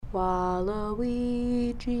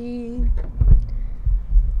Waluigi,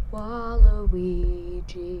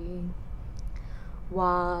 Waluigi,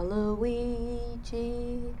 Waluigi,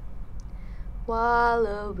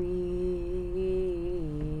 Waluigi.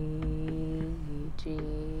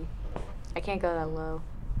 I can't go that low.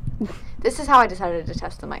 This is how I decided to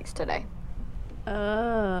test the mics today.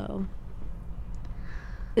 Oh.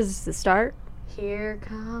 Is this the start? Here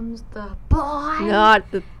comes the boy.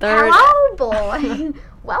 Not the third. Hello, boy.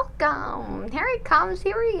 Welcome. Here he comes.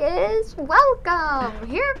 Here he is. Welcome.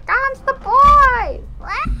 Here comes the boy.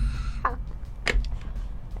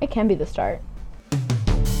 It can be the start.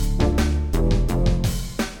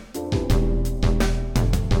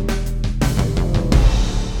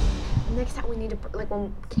 Next time we need to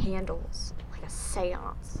candles, like a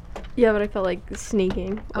seance. Yeah, but I felt like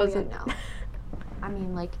sneaking. No. I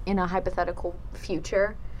mean, like, in a hypothetical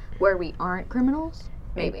future where we aren't criminals?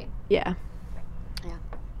 Maybe. Yeah. Yeah.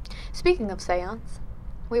 Speaking of seance,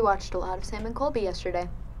 we watched a lot of Sam and Colby yesterday.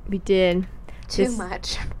 We did. Too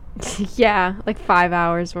much. Yeah, like 5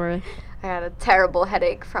 hours worth. I had a terrible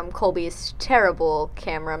headache from Colby's terrible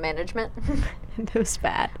camera management. It was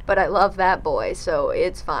bad. But I love that boy, so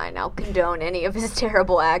it's fine. I'll condone any of his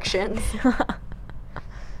terrible actions.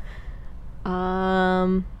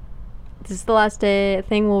 This is the last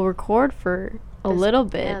thing we'll record for a little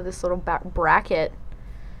bit. Yeah, this little bracket.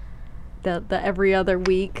 The every other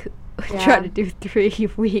week. We Yeah. try to do 3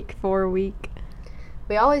 week, 4 week.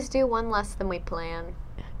 We always do one less than we plan.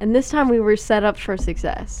 And this time we were set up for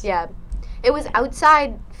success. Yeah. It was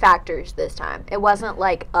outside factors this time. It wasn't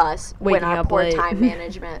like us Waking when our up poor late. time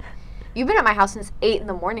management. You've been at my house since 8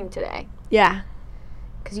 a.m. today. Yeah.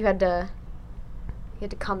 Because you had to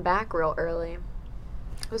come back real early.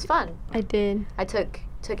 It was fun. I did. I took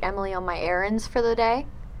Emily on my errands for the day.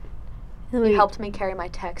 And You helped me carry my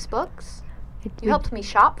textbooks. You helped me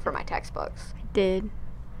shop for my textbooks. I did. It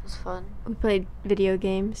was fun. We played video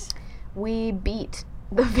games. We beat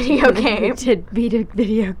the video game. We did beat a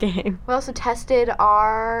video game. We also tested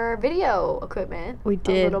our video equipment. We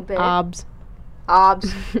did. A little bit. OBS.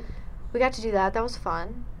 We got to do that. That was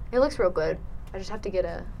fun. It looks real good. I just have to get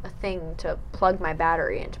a thing to plug my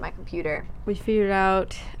battery into my computer. We figured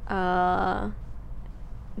out the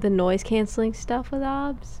noise canceling stuff with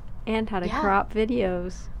OBS and how to crop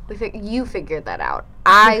videos. You figured that out.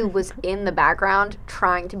 I was in the background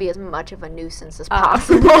trying to be as much of a nuisance as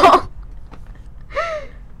possible.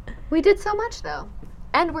 We did so much, though.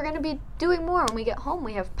 And we're going to be doing more when we get home.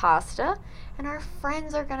 We have pasta, and our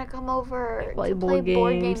friends are going to come over to play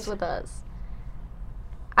board games with us.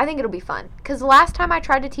 I think it'll be fun. Because the last time I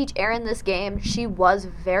tried to teach Erin this game, she was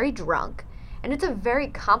very drunk. And it's a very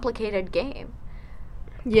complicated game.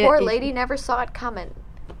 Yeah, Poor lady never saw it coming.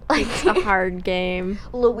 It's a hard game.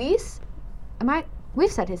 Luis,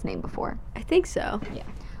 we've said his name before. I think so. Yeah.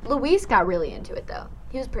 Luis got really into it, though.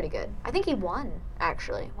 He was pretty good. I think he won,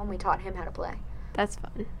 actually, when we taught him how to play. That's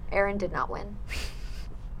fun. Erin did not win.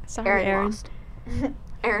 Sorry, Erin. Lost.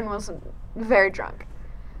 Erin was very drunk.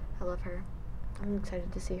 I love her. I'm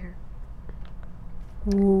excited to see her.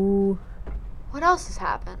 Ooh. What else has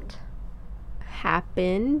happened?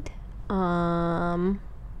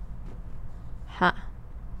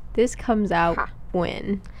 This comes out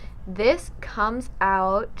when? This comes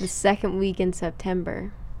out The second week in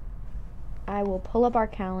September. I will pull up our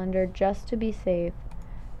calendar just to be safe,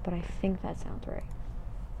 but I think that sounds right.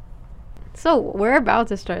 So we're about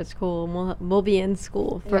to start school, and we'll be in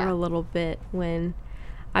school for a little bit when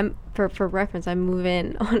for reference, I move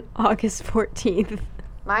in on August 14th.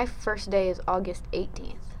 My first day is August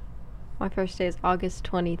 18th. My first day is August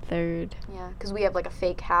 23rd. Yeah, because we have like a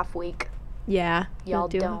fake half week. Yeah. Y'all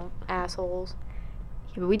don't, assholes.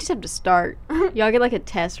 Yeah, but we just have to start. Y'all get like a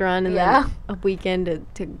test run and then a weekend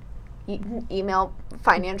to email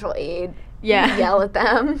financial aid. Yeah. Yell at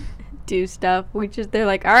them. Do stuff. They're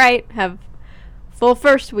like, all right, have full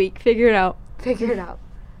first week. Figure it out. Figure it out.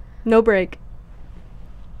 No break.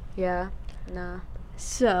 Yeah. Nah.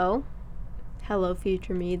 So, hello,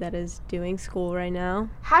 future me that is doing school right now.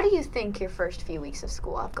 How do you think your first few weeks of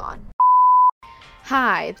school have gone?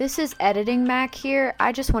 Hi, this is Editing Mac here.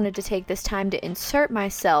 I just wanted to take this time to insert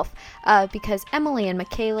myself because Emily and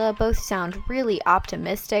Michaela both sound really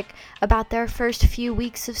optimistic about their first few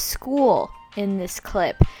weeks of school in this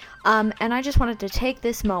clip. And I just wanted to take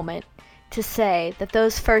this moment to say that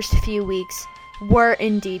those first few weeks were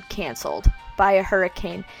indeed canceled by a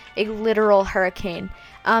hurricane, a literal hurricane.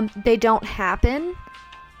 They don't happen.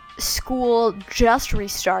 School just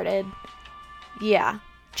restarted. Yeah.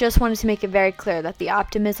 Just wanted to make it very clear that the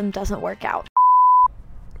optimism doesn't work out.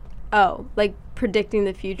 Oh, like predicting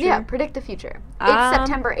the future? Yeah, predict the future. It's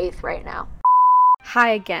September 8th right now.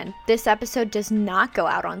 Hi again. This episode does not go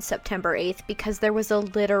out on September 8th because there was a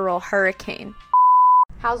literal hurricane.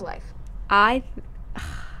 How's life? I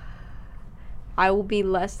will be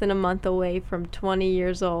less than a month away from 20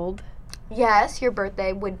 years old. Yes, your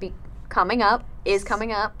birthday would be coming up, is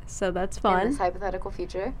coming up. So that's fun. In this hypothetical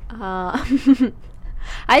future. I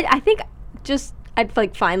think just, I'd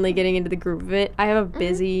like finally getting into the groove of it. I have a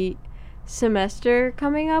busy semester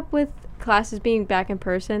coming up with classes being back in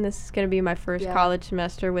person. This is going to be my first college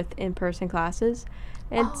semester with in-person classes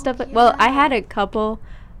and stuff like. Well, I had a couple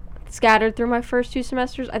scattered through my first 2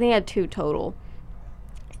 semesters. I think I had 2 total.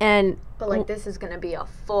 But like this is going to be a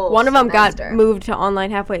full one of them semester. got moved to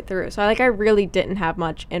online halfway through. So I really didn't have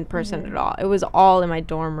much in person at all. It was all in my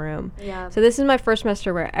dorm room. Yeah. So this is my first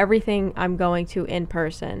semester where everything I'm going to in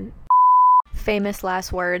person. Famous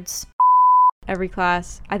last words. Every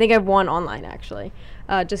class. I think I have 1 online actually.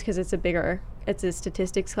 Just because it's a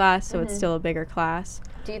statistics class, so it's still a bigger class.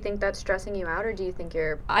 Do you think that's stressing you out, or do you think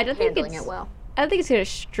you're handling it well? I don't think it's going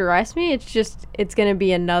to stress me. It's just, it's going to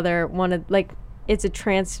be another one of, like, it's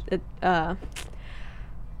just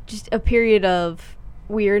a period of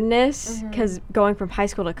weirdness, because going from high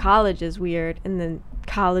school to college is weird, and then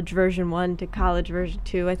college version 1 to college version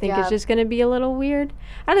 2, I think it's just going to be a little weird.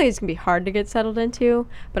 I don't think it's going to be hard to get settled into,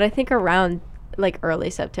 but I think around like early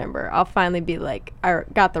September I'll finally be like, I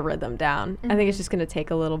got the rhythm down. I think it's just going to take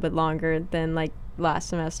a little bit longer than like last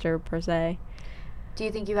semester per se. Do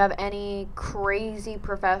you think you have any crazy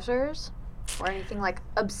professors or anything like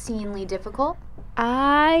obscenely difficult?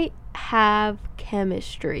 I have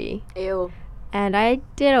chemistry. Ew. And I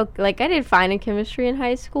did fine in chemistry in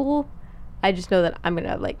high school. I just know that I'm going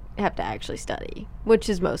to like have to actually study, which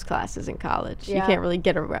is most classes in college. You can't really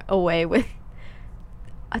get away with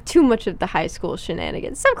too much of the high school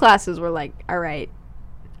shenanigans. Some classes were like, all right,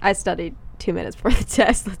 I studied 2 minutes before the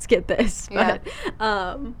test, let's get this. Yeah.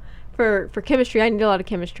 But for chemistry, I need a lot of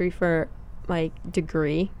chemistry for my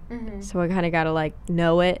degree. So I kind of got to like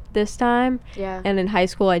know it this time. Yeah. And in high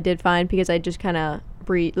school I did fine because I just kind of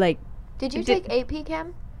Did you take AP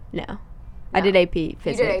Chem? No. I did AP Physics.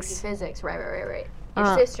 You did AP Physics, right.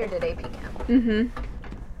 Your sister did AP Chem.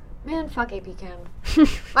 Man, fuck AP Chem.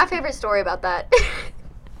 My favorite story about that,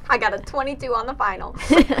 I got a 22 on the final.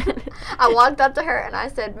 I walked up to her and I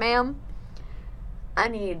said, ma'am, I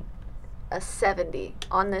need a 70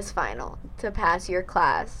 on this final to pass your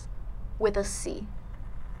class with a C.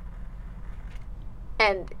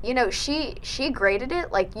 And, you know, she graded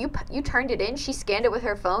it. Like, you turned it in. She scanned it with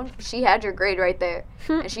her phone. She had your grade right there.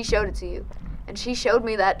 And she showed it to you. And she showed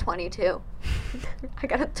me that 22. I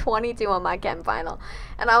got a 22 on my chem final.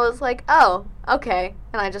 And I was like, oh, okay.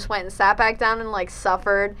 And I just went and sat back down and, like,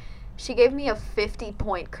 suffered. She gave me a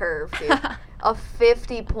 50-point curve, dude. A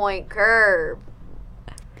 50-point curve.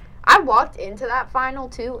 I walked into that final,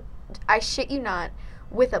 too, I shit you not,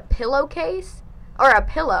 with a pillowcase. Or a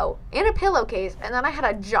pillow in a pillowcase, and then I had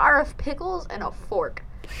a jar of pickles and a fork.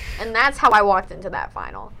 And that's how I walked into that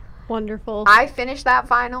final. Wonderful. I finished that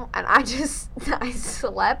final, and I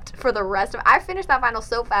slept for the rest of it. I finished that final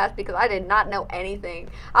so fast because I did not know anything.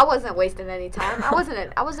 I wasn't wasting any time. I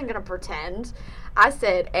wasn't going to pretend. I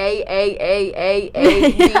said A,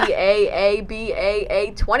 B,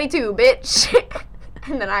 A, 22, bitch.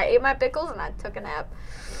 And then I ate my pickles, and I took a nap.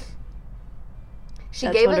 She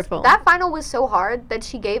gave us, that final was so hard that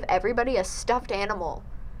she gave everybody a stuffed animal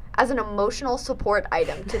as an emotional support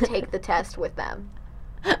item to take the test with them.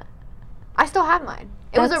 I still have mine.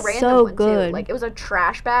 It was a random one too. Like, it was a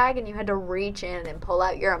trash bag, and you had to reach in and pull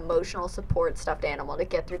out your emotional support stuffed animal to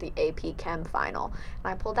get through the AP Chem final.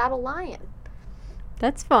 And I pulled out a lion.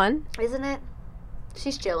 That's fun. Isn't it?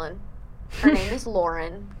 She's chillin'. Her name is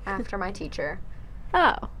Lauren, after my teacher.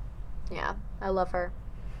 Oh. Yeah, I love her.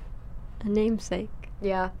 A namesake.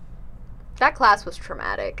 Yeah. That class was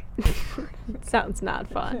traumatic. Sounds not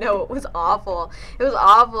fun. No, it was awful. It was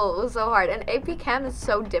awful. It was so hard. And AP Chem is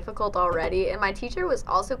so difficult already. And my teacher was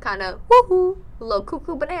also kind of, woohoo, little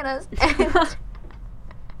cuckoo bananas. And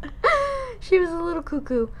she was a little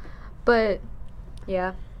cuckoo. But,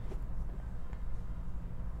 yeah.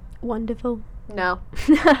 Wonderful. No.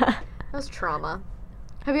 That was trauma.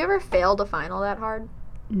 Have you ever failed a final that hard?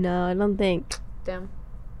 No, I don't think. Damn.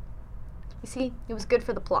 You see, it was good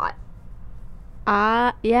for the plot.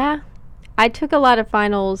 Yeah. I took a lot of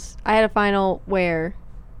finals. I had a final where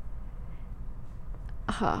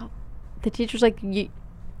the teacher's like,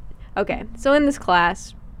 okay, so in this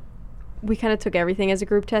class, we kind of took everything as a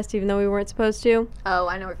group test, even though we weren't supposed to. Oh,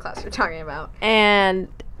 I know what class you're talking about. And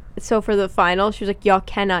so for the final, she was like, y'all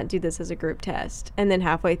cannot do this as a group test. And then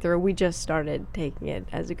halfway through, we just started taking it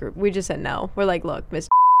as a group. We just said no. We're like, look, Miss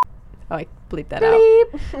oh, I bleep that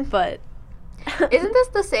out. But isn't this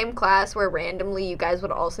the same class where randomly you guys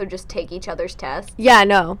would also just take each other's tests? Yeah,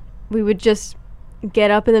 no. We would just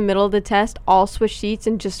get up in the middle of the test, all switch seats,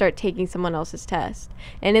 and just start taking someone else's test.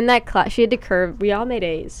 And in that class, she had to curve. We all made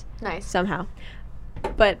A's. Nice. Somehow.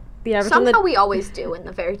 But the average somehow we always do in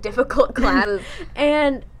the very difficult classes.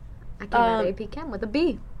 And I came out of AP Chem with a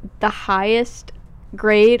B. The highest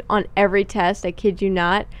grade on every test, I kid you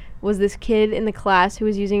not, was this kid in the class who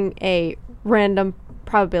was using a random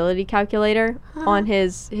probability calculator on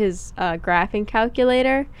his graphing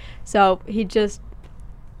calculator. So he just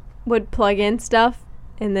would plug in stuff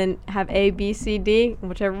and then have A, B, C, D,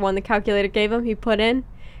 whichever one the calculator gave him, he put in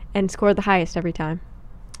and scored the highest every time.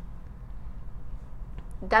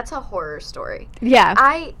 That's a horror story. Yeah.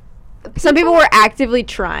 Some people were actively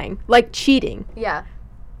trying, like cheating. Yeah.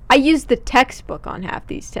 I used the textbook on half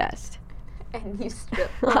these tests. And you still,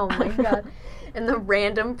 oh my God. And the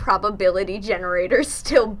random probability generator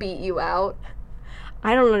still beat you out.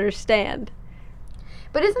 I don't understand.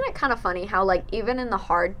 But isn't it kind of funny how, like, even in the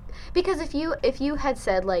hard, because if you had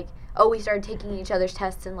said, like, oh, we started taking each other's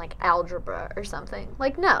tests in, like, algebra or something,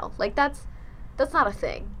 like, no, like, that's not a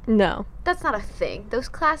thing. No. That's not a thing. Those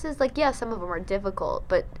classes, like, yeah, some of them are difficult,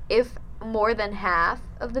 but if more than half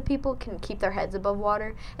of the people can keep their heads above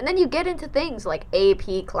water, and then you get into things like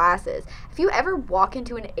AP classes. If you ever walk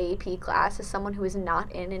into an AP class as someone who is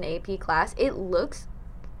not in an AP class, it looks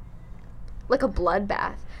like a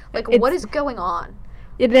bloodbath. Like, what is going on?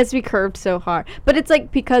 It has to be curved so hard. But it's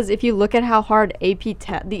like, because if you look at how hard the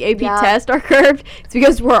AP tests are curved, it's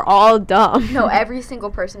because we're all dumb. No, every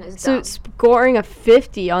single person is dumb. So scoring a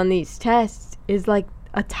 50 on these tests is like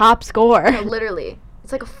a top score. No, literally.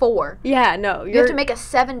 It's like a 4. Yeah, no. You have to make a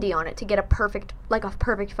 70 on it to get a perfect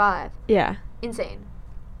 5. Yeah. Insane.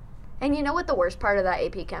 And you know what the worst part of that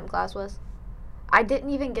AP Chem class was? I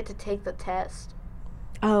didn't even get to take the test.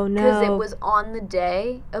 Oh, no. Because it was on the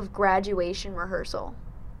day of graduation rehearsal.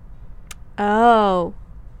 Oh.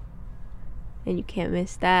 And you can't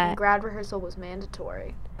miss that. And grad rehearsal was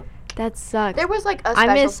mandatory. That sucks. There was like a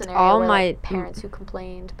special scenario where like, parents who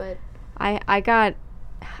complained, but I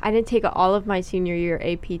didn't take all of my senior year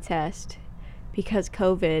AP test because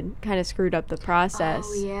COVID kind of screwed up the process.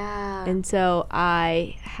 Oh, yeah. And so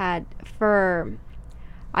I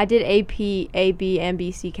did AP, AB, and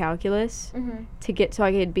BC calculus so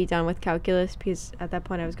I could be done with calculus, because at that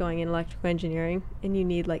point I was going in electrical engineering and you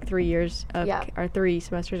need like 3 years of or 3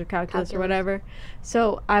 semesters of calculus or whatever.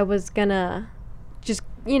 So I was gonna just,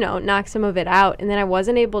 knock some of it out, and then I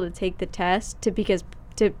wasn't able to take the test because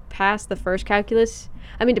to pass the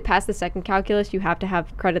second calculus, you have to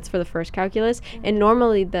have credits for the first calculus. And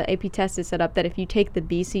normally the AP test is set up that if you take the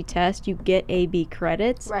BC test, you get AB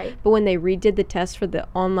credits. Right. But when they redid the test for the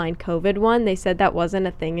online COVID one, they said that wasn't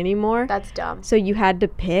a thing anymore. That's dumb. So you had to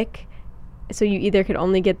pick. So you either could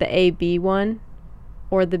only get the AB one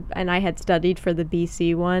and I had studied for the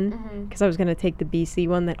BC one because I was going to take the BC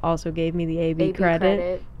one that also gave me the AB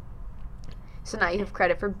credit. So now you have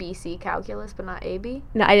credit for BC calculus, but not AB?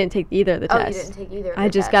 No, I didn't take either of the tests. Oh, you didn't take either of the I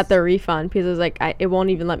just got the refund because it was like, it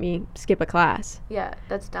won't even let me skip a class. Yeah,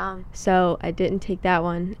 that's dumb. So I didn't take that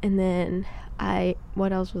one. And then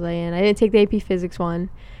what else was I in? I didn't take the AP physics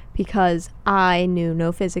one because I knew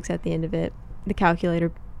no physics at the end of it. The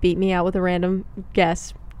calculator beat me out with a random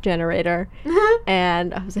guess generator.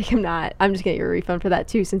 And I was like, I'm just going to get a refund for that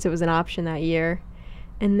too, since it was an option that year.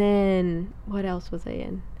 And then what else was I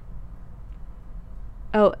in?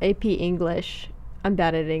 Oh, AP English. I'm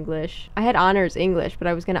bad at English. I had honors English, but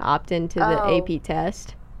I was going to opt into the AP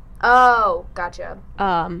test. Oh, gotcha.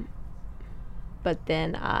 But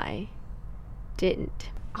then I didn't.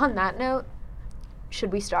 On that note,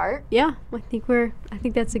 should we start? Yeah, I think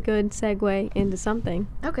that's a good segue into something.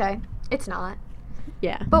 Okay. It's not.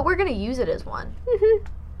 Yeah. But we're going to use it as one.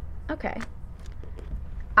 Okay.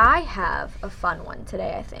 I have a fun one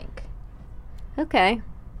today, I think. Okay.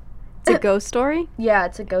 It's a ghost story? Yeah,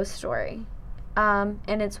 it's a ghost story. And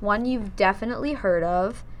it's one you've definitely heard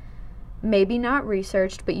of. Maybe not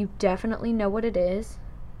researched, but you definitely know what it is.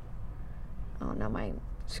 Oh, no, my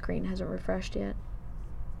screen hasn't refreshed yet.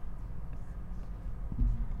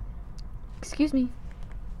 Excuse me.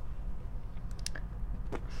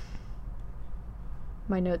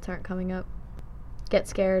 My notes aren't coming up. Get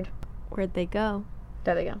scared. Where'd they go?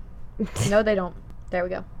 There they go. No, they don't. There we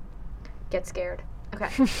go. Get scared. Okay.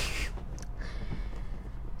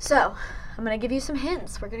 So, I'm going to give you some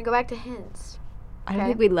hints. We're going to go back to hints. I don't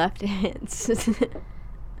think we left hints.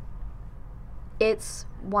 It's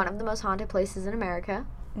one of the most haunted places in America.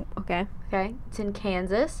 Okay. Okay. It's in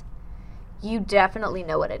Kansas. You definitely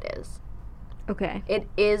know what it is. Okay. It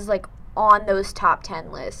is, like, on those top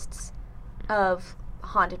 10 lists of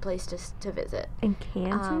haunted places to visit. In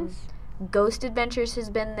Kansas? Ghost Adventures has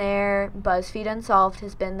been there. BuzzFeed Unsolved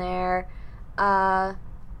has been there.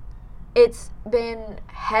 It's been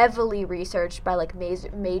heavily researched by, like,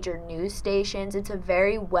 major news stations. It's a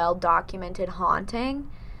very well-documented haunting.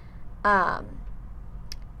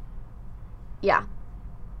 Yeah.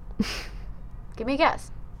 Give me a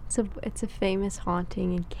guess. It's a famous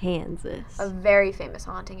haunting in Kansas. A very famous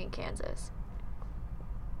haunting in Kansas.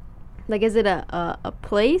 Like, is it a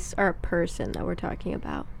place or a person that we're talking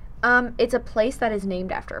about? It's a place that is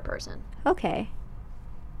named after a person. Okay.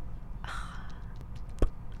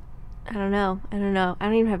 I don't know. I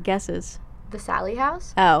don't even have guesses. The Sallie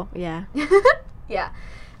House? Oh, yeah. Yeah.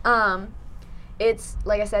 It's,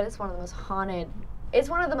 like I said, it's one of the most haunted, it's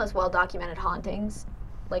one of the most well-documented hauntings,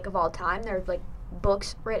 like, of all time. There's, like,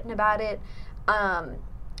 books written about it.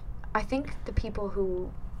 I think the people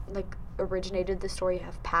who, like, originated the story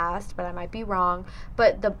have passed, but I might be wrong.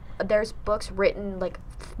 But there's books written, like,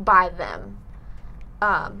 by them,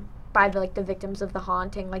 by the victims of the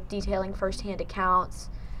haunting, like, detailing firsthand accounts.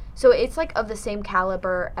 So it's, like, of the same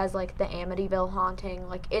caliber as, like, the Amityville haunting.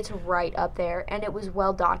 Like, it's right up there, and it was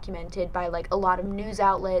well documented by, like, a lot of news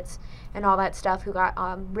outlets and all that stuff who got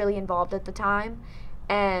really involved at the time.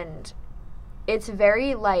 And it's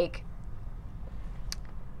very, like,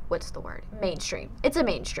 what's the word? Mainstream. It's a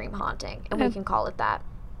mainstream haunting, and we can call it that.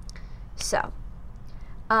 So,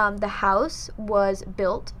 the house was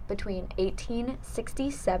built between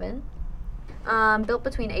 1867 and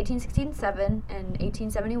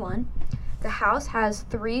 1871. The house has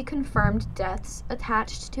 3 confirmed deaths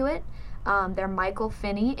attached to it. They're Michael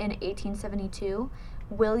Finney in 1872,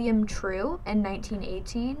 William True in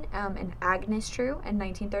 1918, and Agnes True in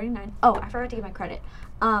 1939. Oh, I forgot to give my credit.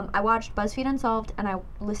 I watched BuzzFeed Unsolved, and I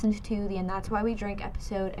listened to the And That's Why We Drink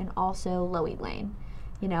episode, and also Loey Lane.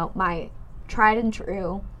 You know, my tried and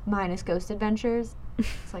true minus Ghost Adventures.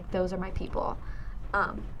 It's like, those are my people.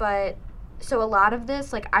 But so a lot of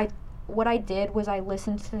this, like, what I did was I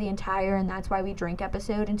listened to the entire And That's Why We Drink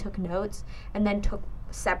episode and took notes, and then took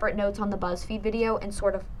separate notes on the BuzzFeed video and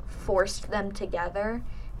sort of forced them together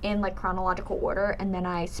in, like, chronological order, and then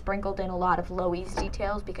I sprinkled in a lot of Loey's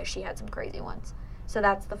details because she had some crazy ones. So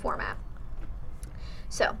that's the format.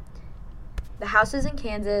 So the house is in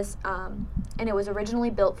Kansas, and it was originally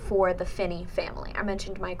built for the Finney family. I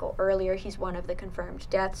mentioned Michael earlier. He's one of the confirmed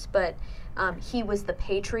deaths, but he was the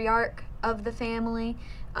patriarch of the family,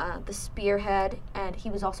 the spearhead, and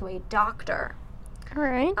he was also a doctor. All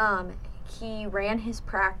right. He ran his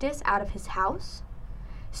practice out of his house.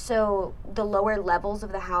 So the lower levels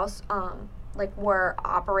of the house, like, were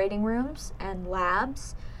operating rooms and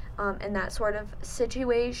labs, and that sort of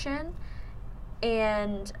situation.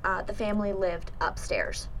 And the family lived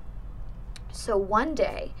upstairs. So one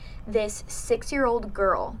day, this 6-year-old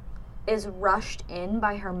girl is rushed in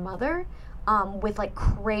by her mother with, like,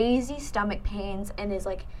 crazy stomach pains and is,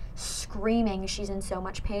 like, screaming. She's in so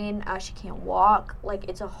much pain. She can't walk. Like,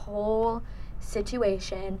 it's a whole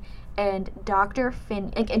situation. And Dr.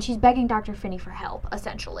 Finney, and she's begging Dr. Finney for help,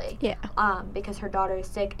 essentially. Yeah. Because her daughter is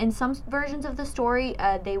sick. In some versions of the story,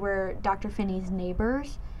 they were Dr. Finney's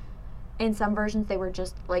neighbors. In some versions, they were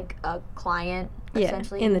just, like, a client,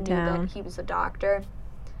 essentially, in the who town. knew that he was a doctor.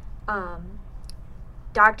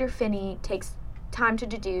 Dr. Finney takes time to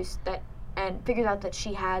deduce that and figures out that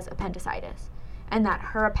she has appendicitis and that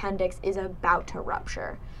her appendix is about to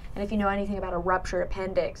rupture. And if you know anything about a ruptured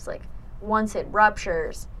appendix, like, once it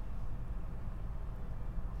ruptures,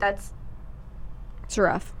 it's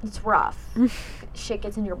rough. It's rough. Shit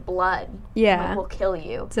gets in your blood. Yeah. It will kill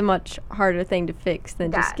you. It's a much harder thing to fix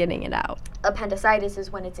than just That. getting it out. Appendicitis is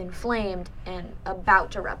when it's inflamed and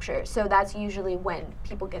about to rupture. So that's usually when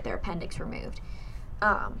people get their appendix removed.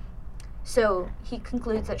 So he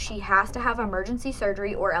concludes that she has to have emergency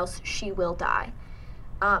surgery or else she will die.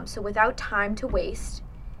 So without time to waste,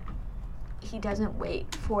 he doesn't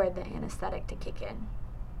wait for the anesthetic to kick in.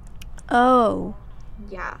 Oh.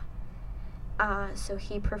 Yeah. So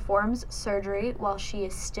he performs surgery while she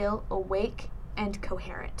is still awake and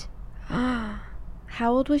coherent.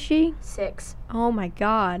 How old was she? 6. Oh my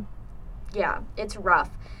God. Yeah, it's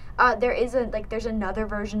rough. There's another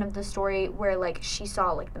version of the story where, like, she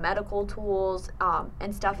saw, like, the medical tools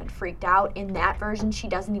and stuff and freaked out. In that version,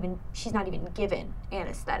 she's not even given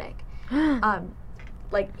anesthetic.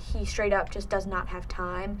 Like, he straight up just does not have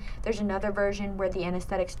time. There's another version where the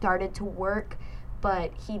anesthetic started to work,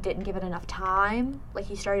 but he didn't give it enough time. Like,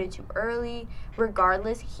 he started too early.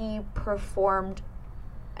 Regardless, he performed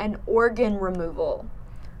an organ removal,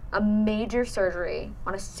 a major surgery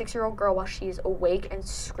on a 6-year-old girl while she's awake and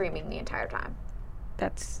screaming the entire time.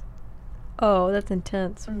 That's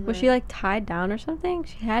intense. Mm-hmm. Was she, like, tied down or something?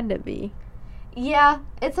 She had to be. Yeah,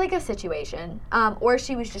 it's like a situation. Or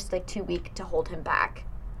she was just, like, too weak to hold him back,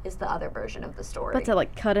 is the other version of the story. But to,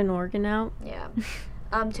 like, cut an organ out? Yeah.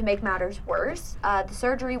 To make matters worse, the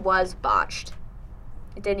surgery was botched.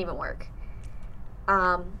 It didn't even work.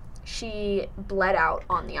 She bled out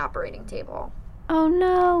on the operating table. Oh,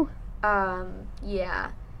 no.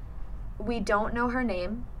 Yeah. We don't know her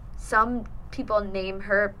name. Some people name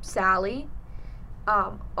her Sally.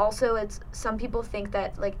 Also, some people think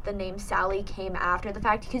that, like, the name Sally came after the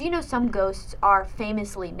fact, because, you know, some ghosts are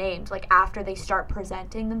famously named, like, after they start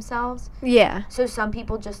presenting themselves. Yeah. So some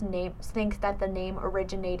people just think that the name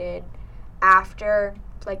originated after,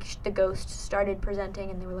 like, the ghost started presenting,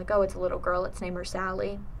 and they were like, oh, it's a little girl, let's name her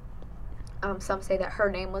Sally. Some say that her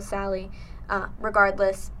name was Sally.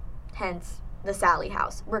 Regardless, hence the Sally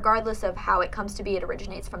house. Regardless of how it comes to be, it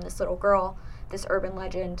originates from this little girl, this urban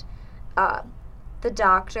legend. The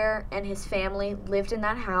doctor and his family lived in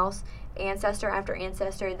that house. Ancestor after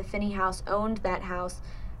ancestor, the Finney house owned that house,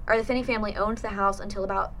 or the Finney family owned the house until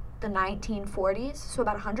about the 1940s, so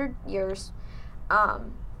about 100 years.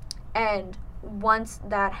 And once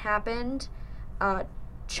that happened,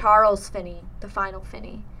 Charles Finney, the final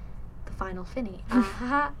Finney,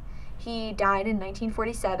 he died in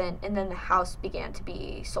 1947, and then the house began to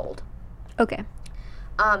be sold. Okay.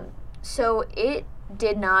 So it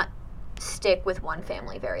did not stick with one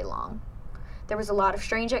family very long. There was a lot of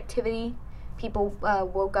strange activity. People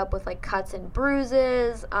woke up with, like, cuts and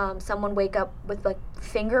bruises. Someone wake up with, like,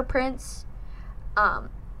 fingerprints.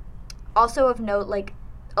 Also of note, like,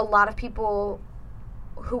 a lot of people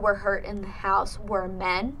who were hurt in the house were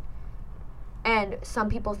men. And some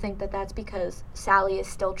people think that that's because Sally is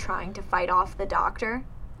still trying to fight off the doctor.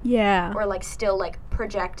 Yeah. Or, like, still, like,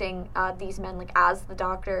 projecting these men, like, as the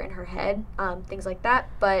doctor in her head. Things like that.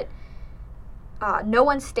 But no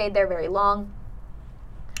one stayed there very long.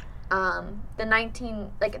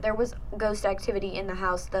 There was ghost activity in the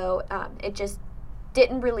house, though. It just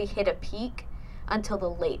didn't really hit a peak until the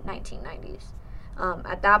late 1990s.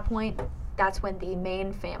 At that point, that's when the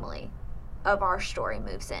main family of our story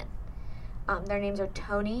moves in. Their names are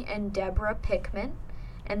Tony and Deborah Pickman,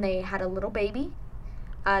 and they had a little baby.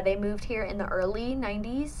 They moved here in the early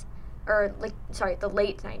 90s, the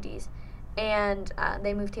late 90s, and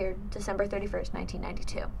they moved here December 31st,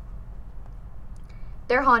 1992.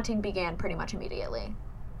 Their haunting began pretty much immediately.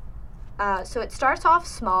 So it starts off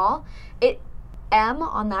small. M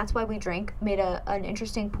on That's Why We Drink made an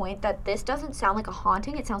interesting point that this doesn't sound like a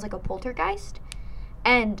haunting, it sounds like a poltergeist.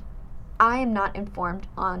 And I am not informed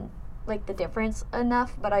on, like, the difference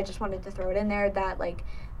enough, but I just wanted to throw it in there that, like,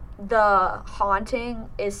 the haunting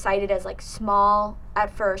is cited as, like, small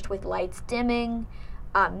at first with lights dimming.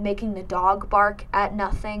 Making the dog bark at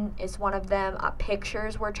nothing is one of them.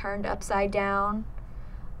 Pictures were turned upside down.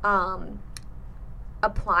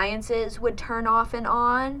 Appliances would turn off and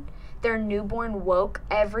on. Their newborn woke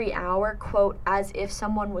every hour, quote, as if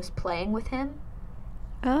someone was playing with him.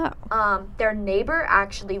 Oh. Their neighbor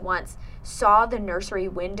actually once saw the nursery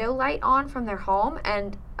window light on from their home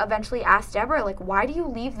and eventually asked Deborah, like, why do you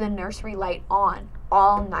leave the nursery light on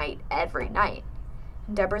all night, every night?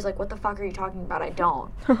 And Deborah's like, what the fuck are you talking about? I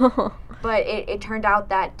don't. But it turned out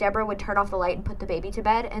that Deborah would turn off the light and put the baby to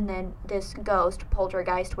bed, and then this ghost,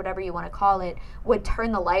 poltergeist, whatever you want to call it, would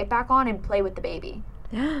turn the light back on and play with the baby.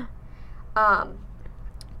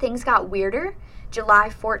 Things got weirder. July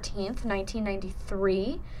 14th,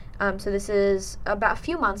 1993. So this is about a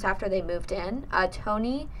few months after they moved in.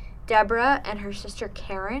 Tony, Deborah, and her sister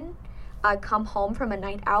Karen come home from a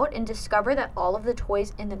night out and discover that all of the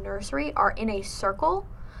toys in the nursery are in a circle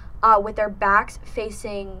with their backs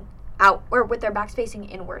facing out, or with their backs facing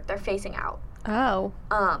inward. They're facing out. Oh.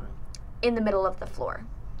 In the middle of the floor.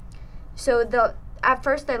 So at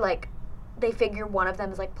first they figure one of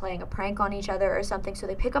them is, like, playing a prank on each other or something, so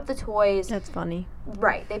they pick up the toys. That's funny.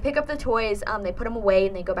 Right. They pick up the toys, they put them away,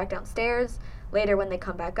 and they go back downstairs. Later, when they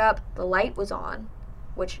come back up, the light was on,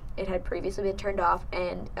 which it had previously been turned off,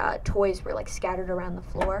 and toys were, like, scattered around the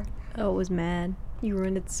floor. Oh, it was mad. You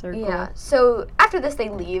ruined its circle. Yeah. So after this, they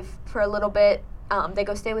leave for a little bit. They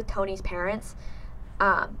go stay with Tony's parents.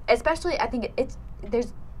 Especially, I think it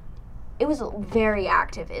was very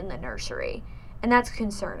active in the nursery. And that's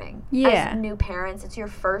concerning. Yeah. As new parents, it's your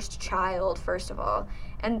first child, first of all.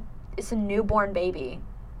 And it's a newborn baby.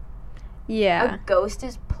 Yeah. A ghost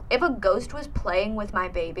is if a ghost was playing with my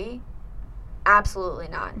baby, absolutely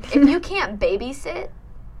not. If you can't babysit,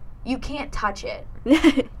 you can't touch it.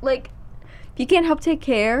 Like, if you can't help take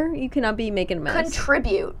care, you cannot be making a mess.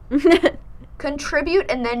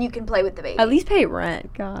 Contribute, and then you can play with the baby. At least pay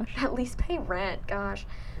rent, gosh. At least pay rent, gosh.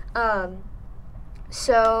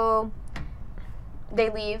 So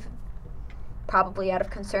they leave, probably out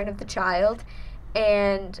of concern of the child,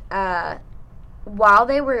 and while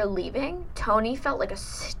they were leaving, Tony felt like a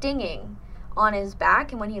stinging on his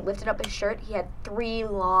back, and when he lifted up his shirt, he had 3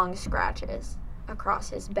 long scratches across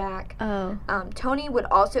his back. Oh. Tony would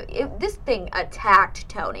also, this thing attacked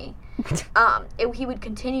Tony. He would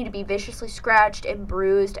continue to be viciously scratched and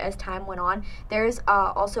bruised as time went on. There's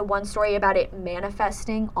also one story about it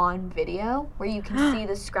manifesting on video where you can see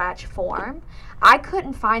the scratch form. I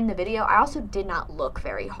couldn't find the video. I also did not look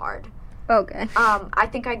very hard. Okay. I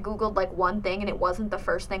think I Googled like one thing and it wasn't the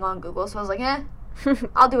first thing on Google, so I was like,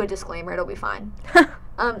 I'll do a disclaimer, it'll be fine.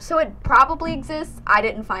 So it probably exists. I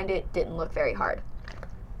didn't find it, didn't look very hard.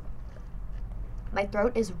 My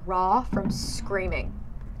throat is raw from screaming.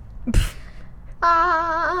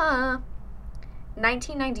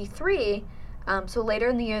 1993, so later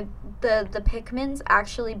in the year, the Pickmans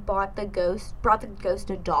actually brought the ghost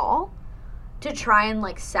a doll to try and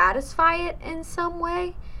like satisfy it in some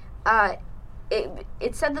way.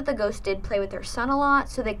 It said that the ghost did play with their son a lot,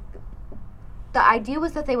 so the idea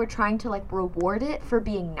was that they were trying to like reward it for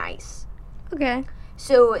being nice. Okay.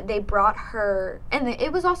 So they brought her, and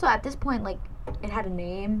it was also at this point like it had a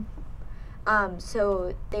name.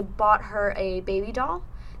 So they bought her a baby doll.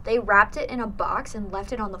 They wrapped it in a box and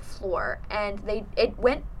left it on the floor, and it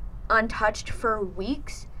went untouched for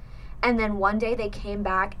weeks. And then one day they came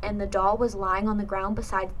back and the doll was lying on the ground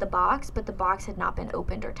beside the box, but the box had not been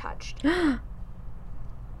opened or touched.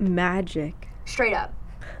 Magic. Straight up.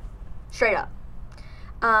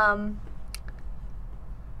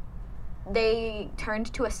 They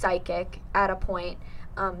turned to a psychic at a point.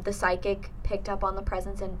 The psychic picked up on the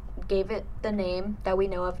presence and gave it the name that we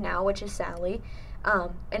know of now, which is Sally.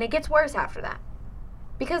 And it gets worse after that.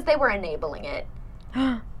 Because they were enabling it.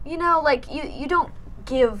 You know, like, you don't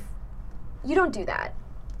do that.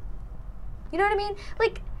 You know what I mean?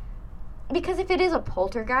 Like, because if it is a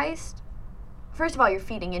poltergeist, first of all, you're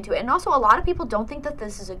feeding into it. And also, a lot of people don't think that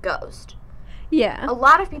this is a ghost. Yeah. A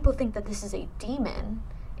lot of people think that this is a demon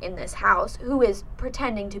in this house who is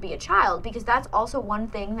pretending to be a child, because that's also one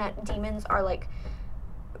thing that demons are like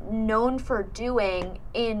known for doing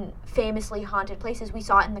in famously haunted places. We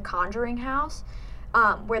saw it in the Conjuring house,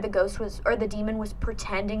 where the demon was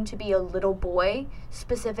pretending to be a little boy,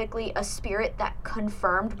 specifically a spirit that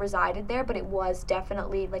confirmed resided there, but it was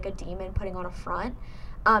definitely like a demon putting on a front.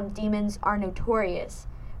 Demons are notorious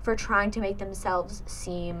for trying to make themselves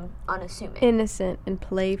seem unassuming, innocent and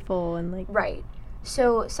playful and like right.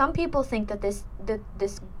 So some people think that this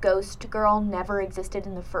ghost girl never existed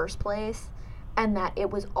in the first place, and that it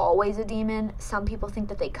was always a demon. Some people think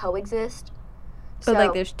that they coexist. So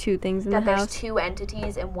like there's 2 things in the house? That there's 2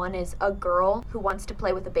 entities, and one is a girl who wants to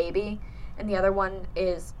play with a baby, and the other one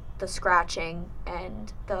is the scratching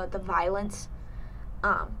and the violence.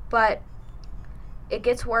 But it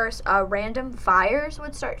gets worse. Random fires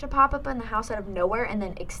would start to pop up in the house out of nowhere and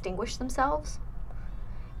then extinguish themselves.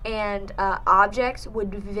 And objects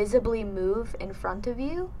would visibly move in front of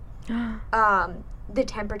you. The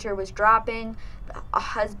temperature was dropping.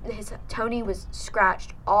 Tony was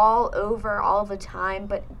scratched all over all the time,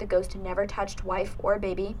 but the ghost never touched wife or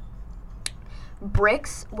baby.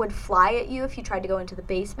 Bricks would fly at you if you tried to go into the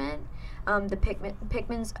basement. The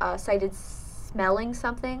Pickmans cited smelling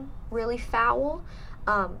something really foul,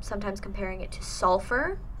 sometimes comparing it to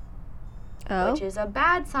sulfur, which is a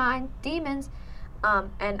bad sign. Demons.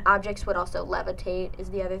 And objects would also levitate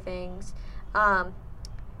is the other things.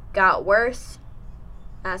 Got worse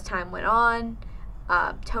as time went on.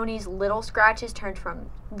 Tony's little scratches turned from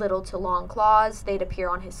little to long claws. They'd appear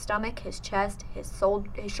on his stomach, his chest, his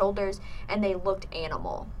shoulders, and they looked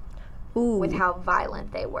animal. Ooh. With how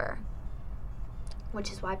violent they were.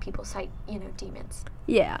 Which is why people cite, demons.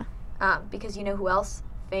 Yeah. Because you know who else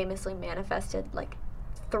famously manifested,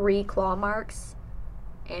 3 claw marks?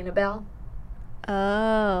 Annabelle.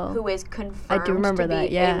 Oh. Who is confirmed I do remember to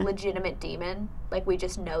be a legitimate demon. We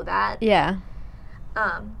just know that. Yeah.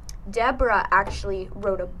 Deborah actually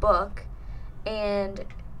wrote a book, and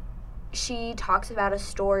she talks about a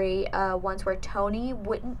story once where Tony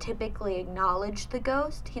wouldn't typically acknowledge the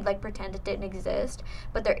ghost. He'd pretend it didn't exist.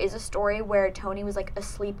 But there is a story where Tony was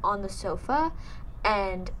asleep on the sofa,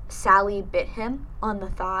 and Sally bit him on the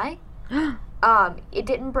thigh. It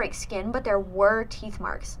didn't break skin, but there were teeth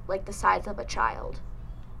marks, the size of a child.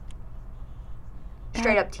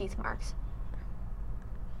 Straight up teeth marks.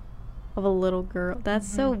 Of a little girl. That's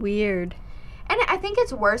so weird. And I think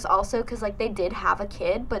it's worse also because, like, they did have a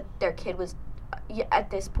kid, but their kid was, at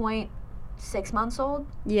this point, 6 months old.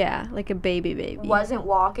 Yeah, like a baby. Wasn't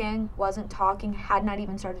walking, wasn't talking, had not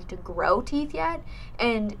even started to grow teeth yet.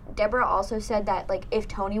 And Deborah also said that, like, if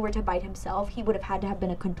Tony were to bite himself, he would have had to have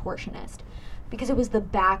been a contortionist because it was the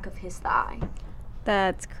back of his thigh.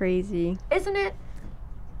 That's crazy. Isn't it?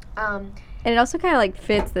 And it also kind of, like,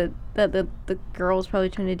 fits that the girl's probably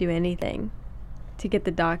trying to do anything to get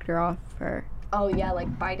the doctor off her. Oh, yeah,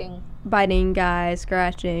 like biting. Biting guys,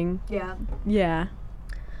 scratching. Yeah. Yeah.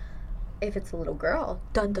 If it's a little girl.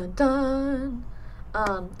 Dun, dun, dun.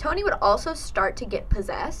 Tony would also start to get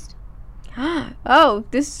possessed. Oh,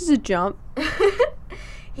 this is a jump.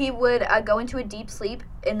 He would go into a deep sleep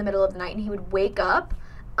in the middle of the night, and he would wake up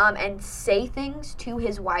and say things to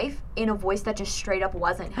his wife in a voice that just straight up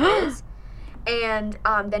wasn't his. And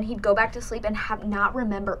then he'd go back to sleep and not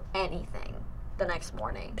remember anything the next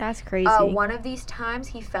morning. That's crazy. One of these times,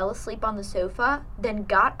 he fell asleep on the sofa, then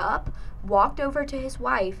got up, walked over to his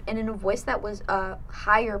wife, and in a voice that was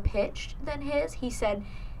higher pitched than his, he said,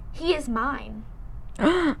 "He is mine."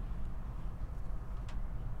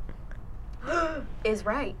 Is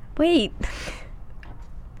right. Wait.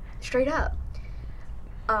 Straight up.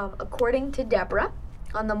 According to Deborah,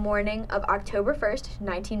 on the morning of October 1st,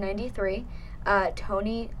 1993,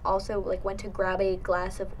 Tony also went to grab a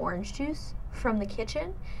glass of orange juice from the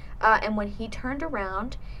kitchen, and when he turned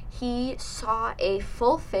around, he saw a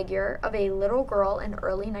full figure of a little girl in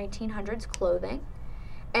early 1900s clothing,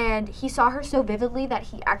 and he saw her so vividly that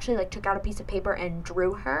he actually took out a piece of paper and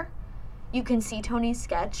drew her. You can see Tony's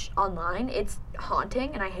sketch online. It's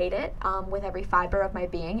haunting, and I hate it with every fiber of my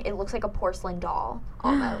being. It looks like a porcelain doll,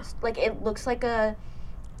 almost. It looks like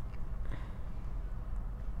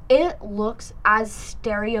it looks as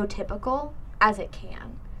stereotypical as it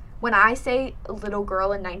can. When I say little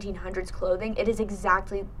girl in 1900s clothing, it is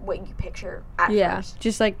exactly what you picture at first. Yeah,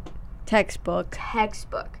 just like textbook.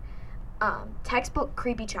 Textbook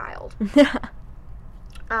creepy child.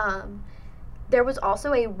 There was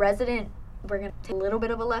also a resident. We're going to take a little bit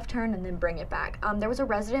of a left turn and then bring it back. There was a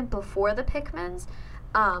resident before the Pickmans.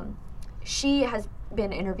 She has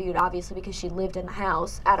been interviewed, obviously, because she lived in the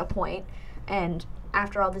house at a point. And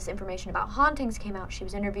after all this information about hauntings came out, she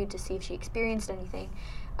was interviewed to see if she experienced anything.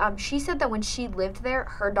 She said that when she lived there,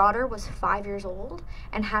 her daughter was 5 years old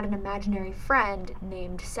and had an imaginary friend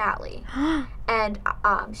named Sally. And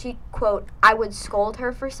she, quote, "I would scold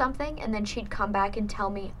her for something, and then she'd come back and tell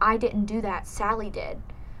me, 'I didn't do that, Sally did.'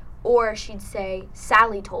 Or she'd say,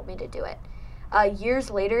 'Sally told me to do it.'" Years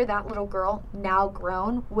later, that little girl, now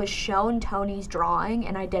grown, was shown Tony's drawing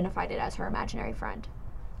and identified it as her imaginary friend.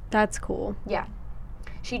 That's cool. Yeah.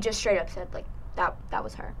 She just straight up said, that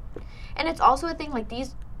was her. And it's also a thing,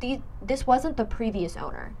 this wasn't the previous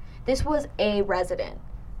owner. This was a resident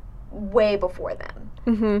way before them.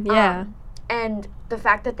 Mm-hmm, yeah. And the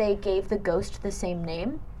fact that they gave the ghost the same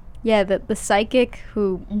name. Yeah, the psychic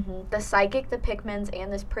who... Mm-hmm. The psychic, the Pickmans,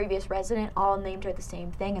 and this previous resident all named her the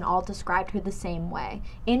same thing and all described her the same way,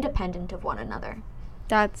 independent of one another.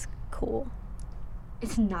 That's cool.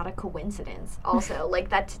 It's not a coincidence, also.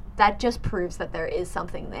 That just proves that there is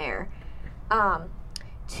something there.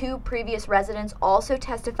 Two previous residents also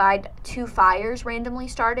testified to fires randomly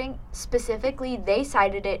starting. Specifically, they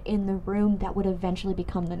cited it in the room that would eventually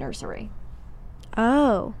become the nursery.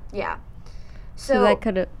 Oh. Yeah. So that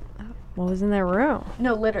could have... What was in that room?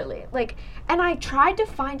 No, literally. And I tried to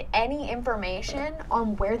find any information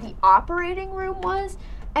on where the operating room was,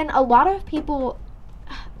 and a lot of people...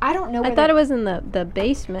 I don't know where I thought it was in the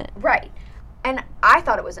basement. Right. And I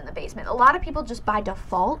thought it was in the basement. A lot of people just by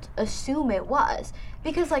default assume it was.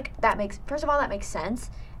 Because, that makes... First of all, that makes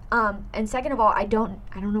sense. And second of all, I don't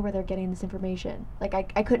know where they're getting this information.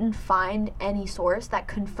 I couldn't find any source that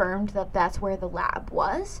confirmed that that's where the lab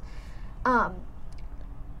was. And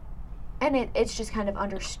it's just kind of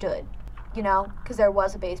understood, because there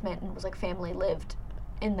was a basement and it was family lived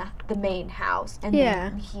in the main house. And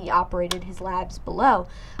then he operated his labs below.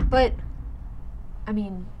 But, I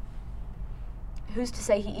mean, who's to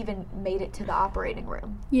say he even made it to the operating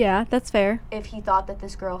room? Yeah, that's fair. If he thought that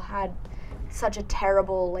this girl had such a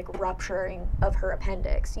terrible, rupturing of her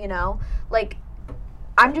appendix,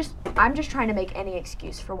 I'm just trying to make any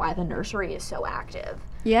excuse for why the nursery is so active.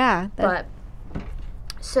 Yeah.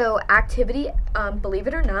 So activity, believe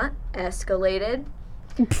it or not, escalated.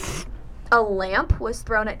 A lamp was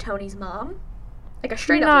thrown at Tony's mom. A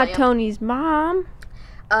straight up lamp. Not Tony's mom.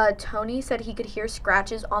 Tony said he could hear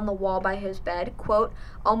scratches on the wall by his bed, quote,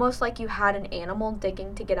 "almost like you had an animal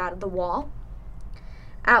digging to get out of the wall."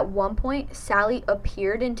 At one point, Sally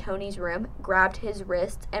appeared in Tony's room, grabbed his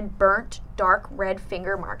wrists, and burnt dark red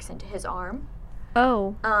finger marks into his arm.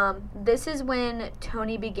 Oh. This is when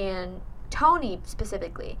Tony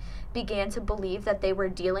specifically, began to believe that they were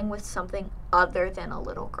dealing with something other than a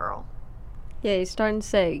little girl. Yeah, he's starting to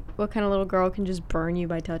say, what kind of little girl can just burn you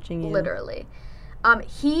by touching you? Literally.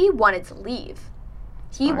 He wanted to leave.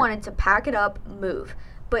 He wanted to pack it up, move.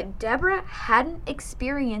 But Deborah hadn't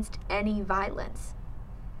experienced any violence.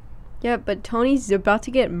 Yeah, but Tony's about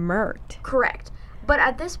to get murked. Correct. But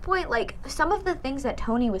at this point, like, some of the things that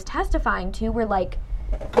Tony was testifying to were, like,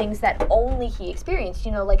 things that only he experienced.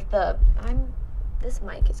 You know, like this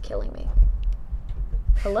mic is killing me.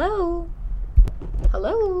 Hello?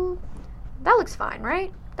 Hello? That looks fine,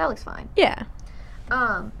 right? That looks fine. Yeah.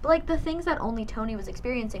 But, like, the things that only Tony was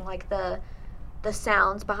experiencing, like the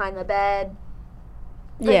sounds behind the bed.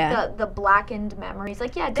 Like the blackened memories.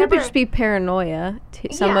 Like, yeah, Deborah... Could just be paranoia,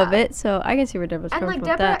 some of it, so I can see where Deborah's coming from with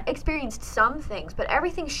that. And, like, Deborah experienced some things, but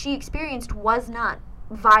everything she experienced was not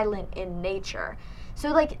violent in nature. So,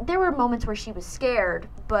 like, there were moments where she was scared,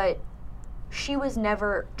 but she was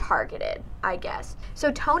never targeted, I guess.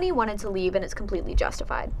 So Tony wanted to leave, and it's completely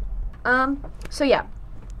justified. So, yeah.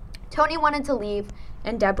 Tony wanted to leave,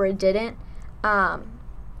 and Deborah didn't.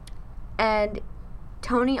 And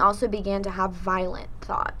Tony also began to have violent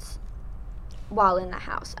thoughts while in the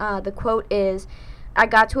house. The quote is, I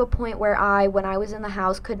got to a point where when I was in the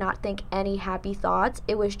house, could not think any happy thoughts.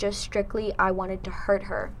 It was just strictly I wanted to hurt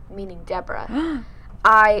her, meaning Deborah.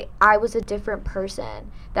 I was a different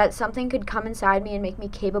person. That something could come inside me and make me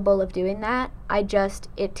capable of doing that.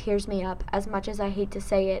 It tears me up. As much as I hate to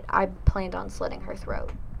say it, I planned on slitting her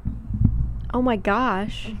throat. Oh my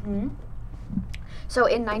gosh. Mm-hmm. So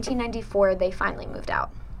in 1994, they finally moved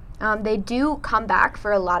out. They do come back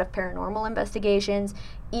for a lot of paranormal investigations.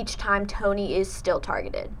 Each time, Tony is still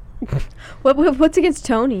targeted. What's against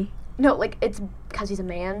Tony? No, like, it's because he's a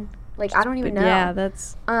man. Like, I don't even know. Yeah,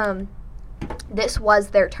 that's... This was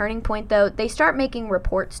their turning point, though. They start making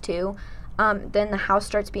reports, too. Then the house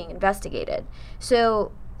starts being investigated.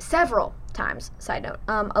 So, several times, side note,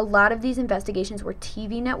 a lot of these investigations were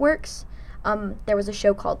TV networks. There was a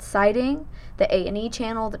show called Sighting, the A&E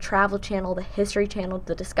channel, the Travel channel, the History channel,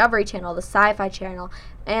 the Discovery channel, the Sci-Fi channel,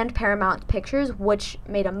 and Paramount Pictures, which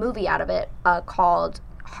made a movie out of it called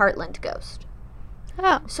Heartland Ghost.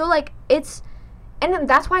 Oh. So, like, and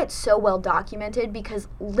that's why it's so well documented, because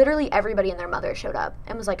literally everybody and their mother showed up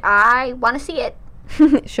and was like, I want to see it.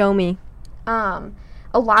 Show me. A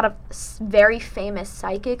lot of very famous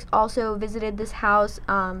psychics also visited this house,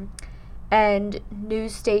 and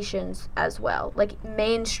news stations as well, like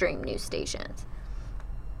mainstream news stations.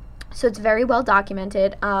 So it's very well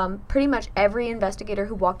documented. Pretty much every investigator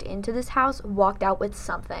who walked into this house walked out with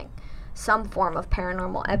something, some form of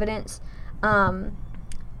paranormal evidence.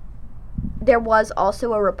 There was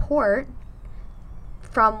also a report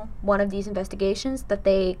from one of these investigations that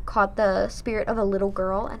they caught the spirit of a little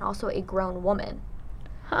girl and also a grown woman.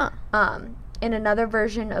 Huh. In another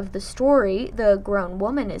version of the story, the grown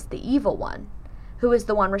woman is the evil one, who is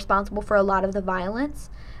the one responsible for a lot of the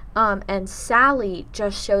violence. And Sally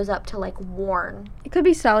just shows up to, like, warn. It could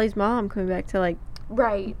be Sally's mom coming back to, like,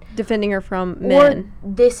 right, defending her from men.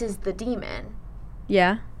 Or this is the demon.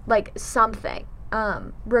 Yeah. Like, something.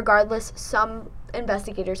 Regardless, some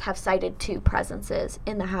investigators have cited 2 presences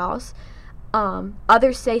in the house.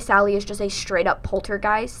 Others say Sally is just a straight-up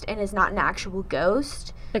poltergeist and is not an actual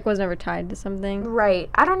ghost. Like, was never tied to something. Right.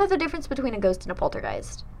 I don't know the difference between a ghost and a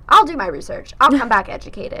poltergeist. I'll do my research. I'll come back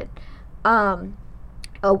educated.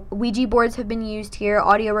 Ouija boards have been used here,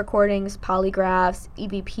 audio recordings, polygraphs,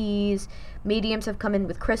 EVPs, mediums have come in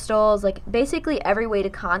with crystals. Like, basically every way to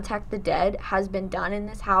contact the dead has been done in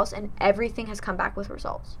this house, and everything has come back with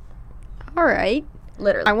results. All right.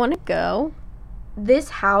 Literally. I want to go. This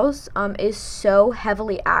house is so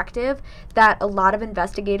heavily active that a lot of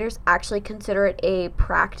investigators actually consider it a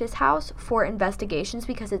practice house for investigations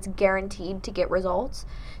because it's guaranteed to get results.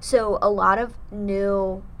 So a lot of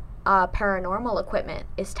new paranormal equipment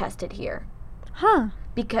is tested here. Huh.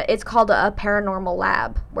 Because it's called a paranormal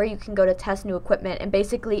lab, where you can go to test new equipment, and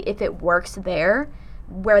basically if it works there,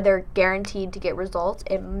 where they're guaranteed to get results,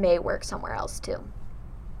 it may work somewhere else too.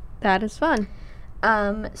 That is fun.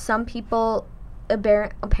 Some people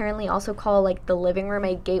apparently also call, like, the living room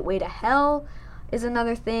a gateway to hell is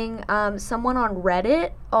another thing. Someone on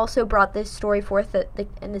Reddit also brought this story forth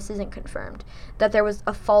and this isn't confirmed, that there was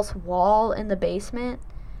a false wall in the basement,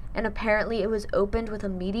 and apparently it was opened with a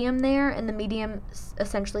medium there, and the medium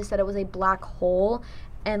essentially said it was a black hole,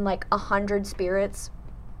 and, like, 100 spirits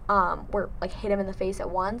were, like, hit him in the face at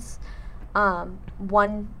once.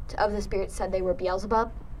 One of the spirits said they were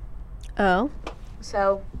Beelzebub. Oh.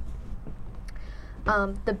 So,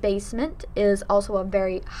 the basement is also a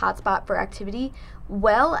very hot spot for activity.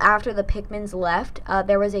 Well, after the Pickmans left,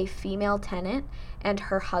 there was a female tenant and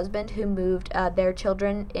her husband who moved their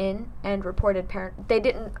children in and reported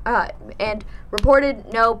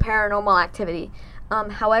reported no paranormal activity.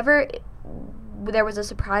 However, there was a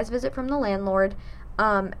surprise visit from the landlord,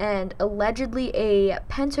 and allegedly a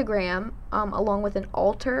pentagram, along with an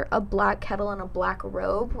altar, a black kettle, and a black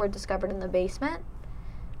robe were discovered in the basement.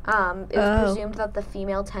 It was presumed that the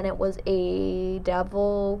female tenant was a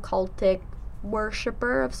devil cultic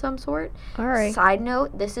worshiper of some sort. All right. Side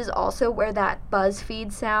note, this is also where that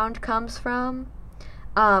BuzzFeed sound comes from.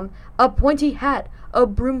 A pointy hat, a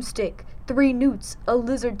broomstick, 3 newts, a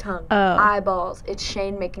lizard tongue, eyeballs. It's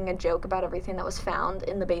Shane making a joke about everything that was found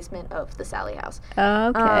in the basement of the Sally house.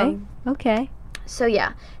 Okay. Okay. So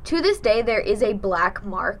yeah, to this day there is a black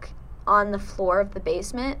mark on the floor of the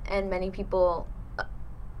basement, and many people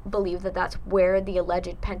believe that that's where the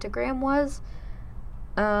alleged pentagram was.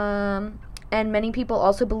 And many people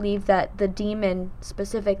also believe that the demon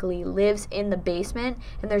specifically lives in the basement,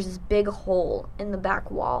 and there's this big hole in the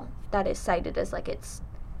back wall that is cited as like its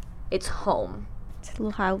home. It's a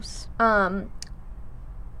little house.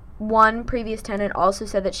 One previous tenant also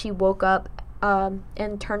said that she woke up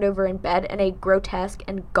and turned over in bed, and a grotesque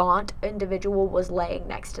and gaunt individual was laying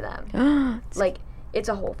next to them. Like, it's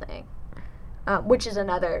a whole thing. Which is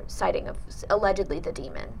another sighting of allegedly the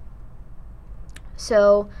demon.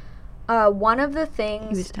 So, one of the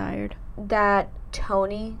things he was tired that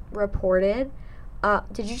Tony reported,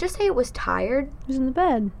 did you just say it was tired? He was in the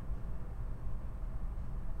bed.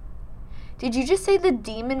 Did you just say the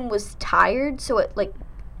demon was tired, so it, like...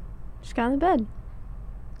 Just got in the bed.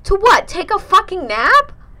 To what? Take a fucking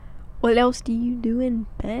nap? What else do you do in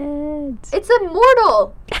beds? It's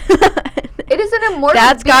immortal. It is an immortal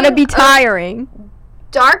That's gotta be tiring.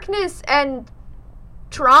 Darkness and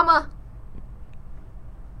trauma.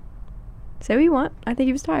 Say what you want. I think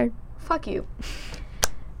he was tired. Fuck you.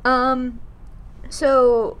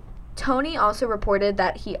 So Tony also reported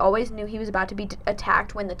that he always knew he was about to be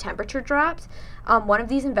attacked when the temperature dropped. One of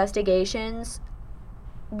these investigations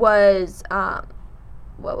was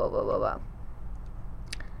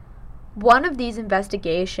One of these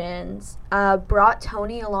investigations brought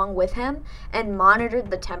Tony along with him and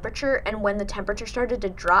monitored the temperature, and when the temperature started to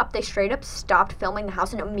drop, they straight up stopped filming the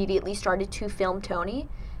house and immediately started to film Tony,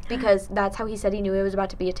 because that's how he said he knew he was about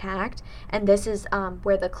to be attacked. And this is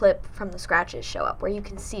where the clip from the scratches show up, where you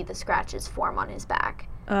can see the scratches form on his back.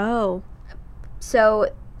 Oh.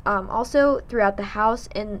 So, also throughout the house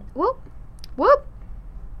in... Whoop!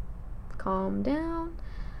 Calm down.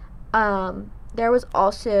 There was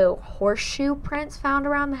also horseshoe prints found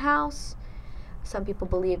around the house. Some people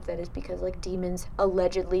believe that is because, like, demons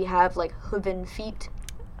allegedly have, like, hooven feet.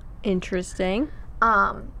 Interesting.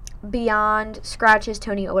 Beyond scratches,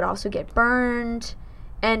 Tony would also get burned,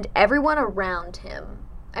 and everyone around him,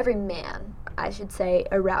 every man, I should say,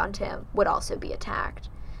 around him would also be attacked.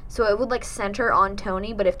 So it would, like, center on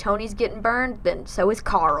Tony, but if Tony's getting burned, then so is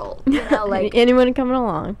Carl. You know, like... Anyone coming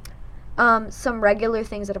along. Some regular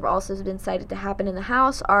things that have also been cited to happen in the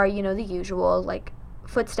house are, you know, the usual, like,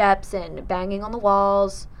 footsteps and banging on the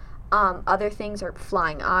walls. Other things are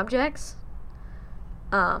flying objects.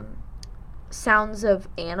 Sounds of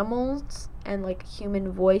animals and, like,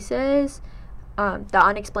 human voices. The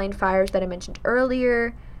unexplained fires that I mentioned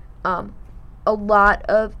earlier. A lot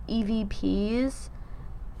of EVPs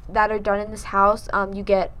that are done in this house. You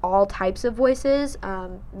get all types of voices,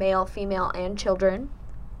 male, female, and children.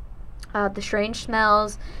 The strange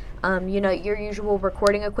smells, you know, your usual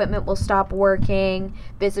recording equipment will stop working,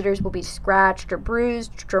 visitors will be scratched or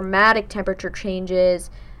bruised, dramatic temperature changes.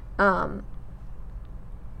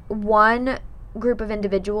 One group of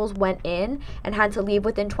individuals went in and had to leave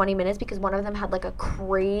within 20 minutes because one of them had, like, a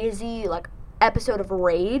crazy, like, episode of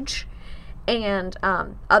rage, and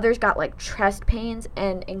others got, like, chest pains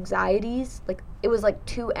and anxieties. Like, it was, like,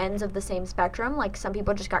 two ends of the same spectrum. Like, some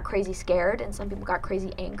people just got crazy scared and some people got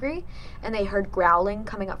crazy angry, and they heard growling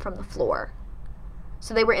coming up from the floor.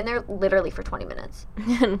 So they were in there literally for 20 minutes.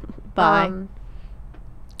 Bye.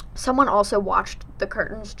 Someone also watched the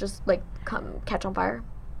curtains just, like, catch on fire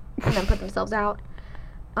and then put themselves out.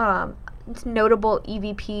 Notable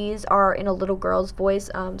EVPs are in a little girl's voice.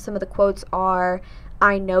 Some of the quotes are,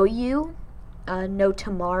 "I know you," "no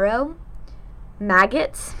tomorrow,"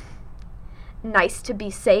 "maggots," "nice to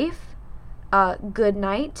be safe," "good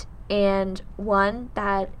night," And one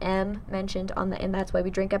that M mentioned on the And That's Why We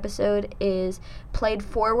Drink episode is played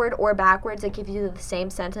forward or backwards. It gives you the same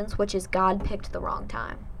sentence, which is God picked the wrong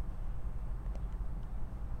time.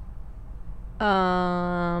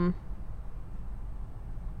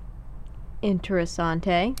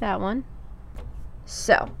 Interessante, that one.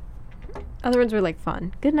 So. Other ones were like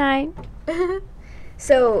fun. Good night.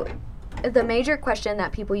 So, the major question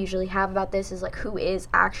that people usually have about this is like, who is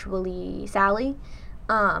actually Sally?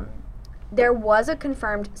 There was a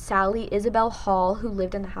confirmed Sally Isabel Hall who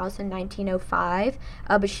lived in the house in 1905,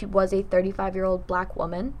 but she was a 35-year-old black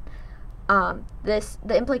woman. The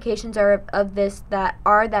implications of this that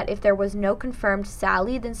if there was no confirmed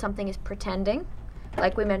Sally, then something is pretending,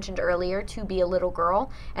 like we mentioned earlier, to be a little girl,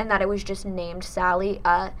 and that it was just named Sally.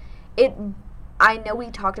 I know we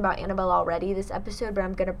talked about Annabelle already this episode, but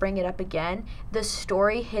I'm going to bring it up again. The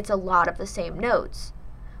story hits a lot of the same notes,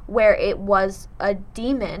 where it was a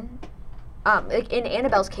demon. In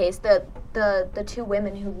Annabelle's case, the two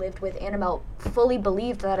women who lived with Annabelle fully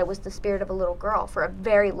believed that it was the spirit of a little girl for a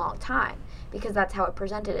very long time, because that's how it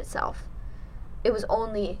presented itself. It was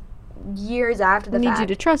only years after the fact. I need you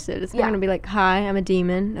to trust it. It's not going to be like, hi, I'm a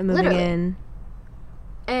demon. I'm moving in.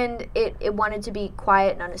 And it wanted to be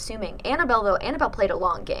quiet and unassuming. Annabelle played a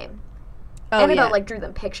long game. Annabelle drew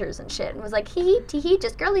them pictures and shit and was like, hee hee, tee hee,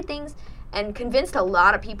 just girly things, and convinced a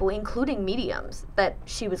lot of people, including mediums, that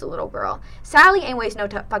she was a little girl. Sally ain't waste no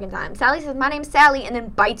fucking time. Sally says, my name's Sally, and then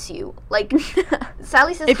bites you. Like,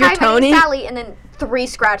 Sally says, hi, my name's Sally, and then 3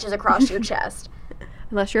 scratches across your chest.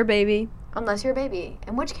 Unless you're a baby.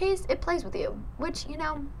 In which case, it plays with you. Which,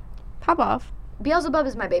 pop off. Beelzebub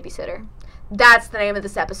is my babysitter. That's the name of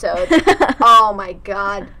this episode. Oh my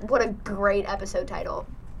god. What a great episode title.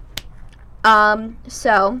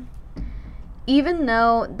 So, even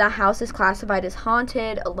though the house is classified as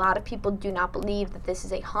haunted, a lot of people do not believe that this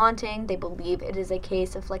is a haunting. They believe it is a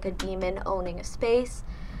case of like a demon owning a space.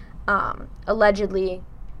 Allegedly,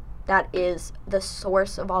 that is the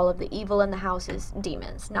source of all of the evil in the house is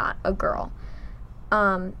demons, not a girl.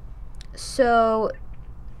 So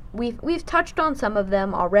we've touched on some of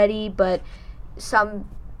them already, but some,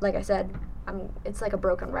 like I said, it's like a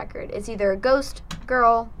broken record. It's either a ghost,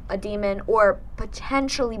 girl, a demon, or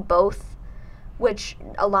potentially both, which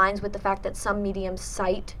aligns with the fact that some mediums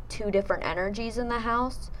cite 2 different energies in the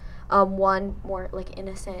house. One more like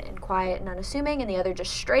innocent and quiet and unassuming, and the other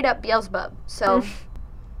just straight up Beelzebub. So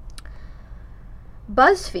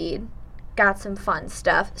BuzzFeed got some fun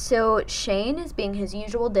stuff. So Shane is being his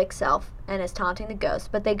usual dick self and is taunting the ghost,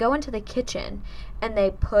 but they go into the kitchen and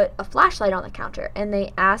they put a flashlight on the counter and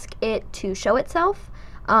they ask it to show itself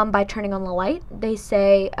by turning on the light. They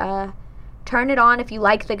say, turn it on if you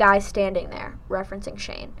like the guy standing there, referencing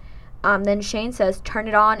Shane. Then Shane says, turn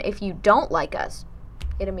it on if you don't like us.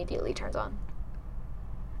 It immediately turns on.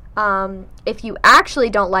 If you actually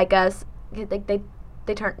don't like us, they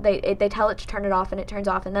tell it to turn it off and it turns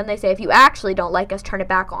off, and then they say, if you actually don't like us, turn it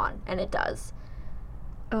back on, and it does.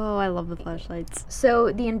 Oh, I love the flashlights. So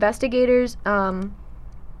the investigators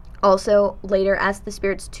also later ask the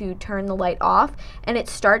spirits to turn the light off, and it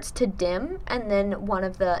starts to dim, and then one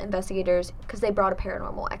of the investigators, because they brought a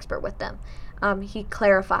paranormal expert with them, he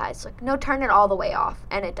clarifies, like, no, turn it all the way off,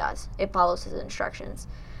 and it does. It follows his instructions.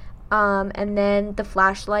 And then the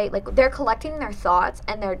flashlight, like, they're collecting their thoughts,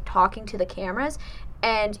 and they're talking to the cameras,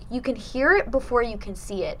 and you can hear it before you can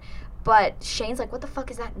see it. But Shane's like, what the fuck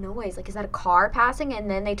is that noise? Like, is that a car passing? And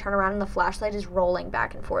then they turn around and the flashlight is rolling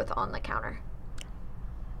back and forth on the counter.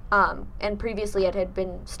 And previously it had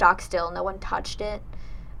been stock still. No one touched it.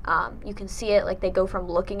 You can see it, like, they go from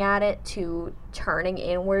looking at it to turning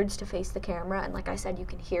inwards to face the camera. And like I said, you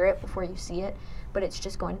can hear it before you see it. But it's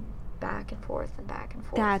just going back and forth and back and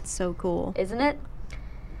forth. That's so cool. Isn't it?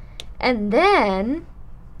 And then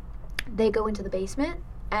they go into the basement.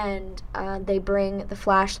 And they bring the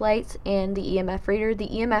flashlights and the EMF reader. The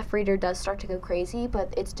EMF reader does start to go crazy,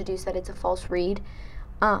 but it's deduced that it's a false read.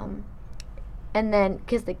 And then,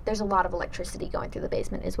 because there's a lot of electricity going through the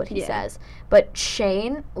basement, is what he says. But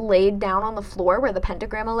Shane laid down on the floor where the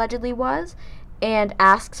pentagram allegedly was and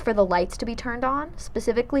asks for the lights to be turned on.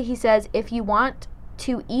 Specifically, he says, if you want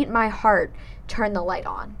to eat my heart, turn the light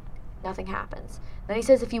on. Nothing happens. Then he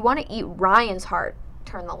says, if you want to eat Ryan's heart,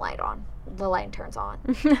 turn the light on. The light turns on.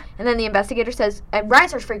 And then the investigator says, and Ryan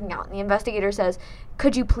starts freaking out, and the investigator says,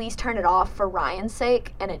 could you please turn it off for Ryan's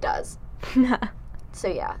sake? And it does. So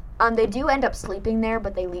yeah. They do end up sleeping there,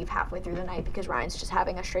 but they leave halfway through the night because Ryan's just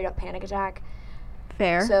having a straight up panic attack.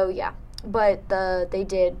 Fair. So yeah. But they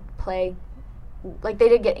did play, like, they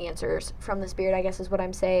did get answers from the spirit, I guess is what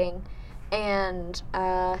I'm saying. And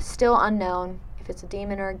still unknown if it's a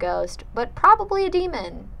demon or a ghost, but probably a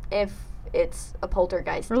demon if it's a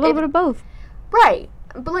poltergeist. Or a little bit of both. Right.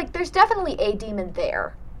 But, like, there's definitely a demon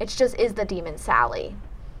there. It's just, is the demon Sally?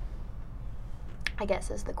 I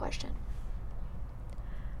guess is the question.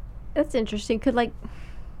 That's interesting. Could, like...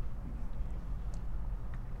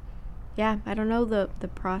 Yeah, I don't know the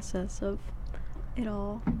process of it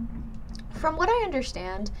all. From what I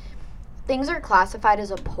understand, things are classified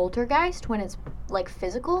as a poltergeist when it's, like,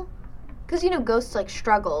 physical. Because, ghosts, like,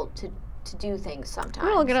 struggle to do things sometimes. I'm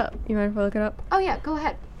gonna look it up. You mind if I look it up? Oh, yeah, go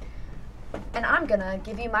ahead. And I'm gonna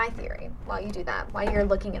give you my theory while you do that, while you're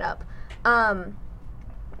looking it up.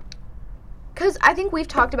 Because I think we've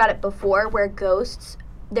talked about it before, where ghosts,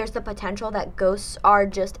 there's the potential that ghosts are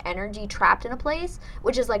just energy trapped in a place,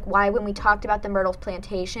 which is like why when we talked about the Myrtle's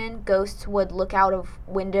plantation, ghosts would look out of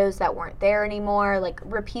windows that weren't there anymore, like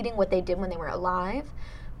repeating what they did when they were alive.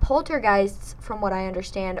 Poltergeists, from what I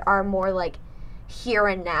understand, are more like here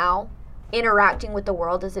and now, interacting with the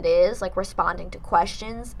world as it is, like responding to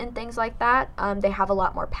questions and things like that. They have a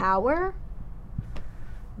lot more power.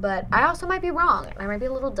 But I also might be wrong. I might be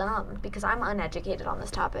a little dumb because I'm uneducated on this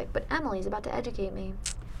topic. But Emily's about to educate me.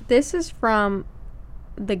 This is from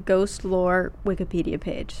the Ghost Lore Wikipedia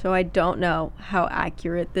page, so I don't know how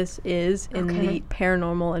accurate this is in the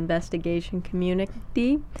paranormal investigation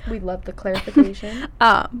community. We love the clarification.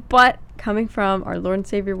 But coming from our Lord and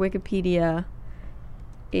Savior Wikipedia,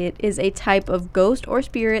 it is a type of ghost or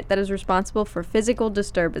spirit that is responsible for physical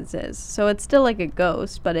disturbances. So it's still like a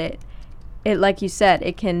ghost, but it like you said,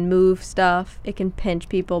 it can move stuff, it can pinch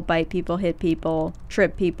people, bite people, hit people,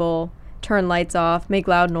 trip people, turn lights off, make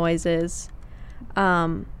loud noises.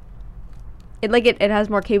 It has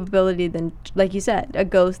more capability than, like you said, a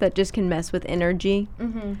ghost that just can mess with energy.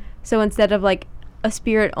 Mm-hmm. So instead of like a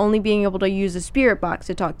spirit only being able to use a spirit box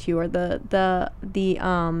to talk to you, or the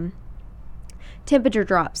temperature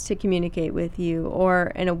drops to communicate with you,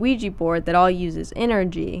 or in a Ouija board that all uses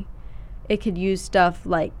energy, it could use stuff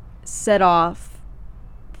like set off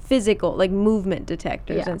physical, like movement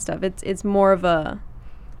detectors and stuff. It's more of a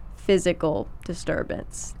physical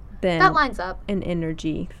disturbance than that lines up an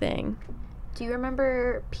energy thing. Do you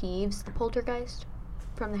remember Peeves, the poltergeist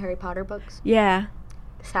from the Harry Potter books? Yeah.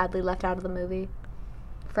 Sadly left out of the movie.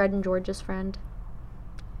 Fred and George's friend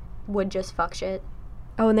would just fuck shit.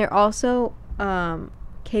 Oh, and they're also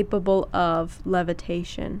capable of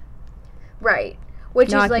levitation. Right.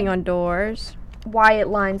 Which knocking is like on doors. Why it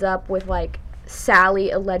lines up with like Sally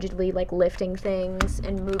allegedly like lifting things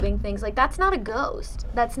and moving things. Like that's not a ghost.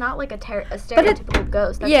 That's not like a stereotypical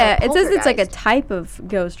ghost. That's yeah, it says it's like a type of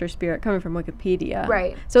ghost or spirit coming from Wikipedia.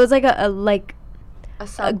 Right. So it's like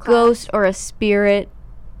a ghost or a spirit.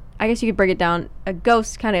 I guess you could break it down. A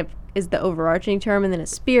ghost kind of is the overarching term, and then a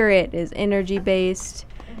spirit is energy based,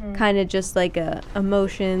 kind of just like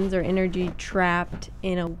emotions or energy trapped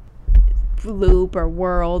in a loop or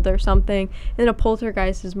world or something. And then a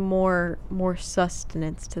poltergeist is more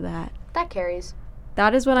sustenance to that. That carries.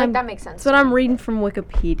 That is what that makes sense. That's what I'm reading from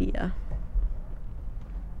Wikipedia.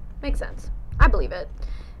 Makes sense. I believe it.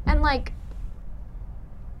 And like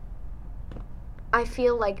I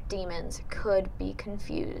feel like demons could be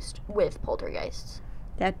confused with poltergeists.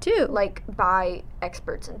 That too. Like by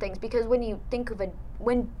experts and things, because when you think of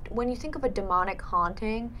when you think of a demonic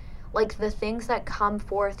haunting, like the things that come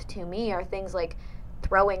forth to me are things like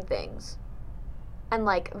throwing things and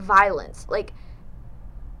like violence, like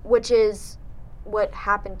which is what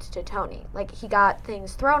happened to Tony. Like he got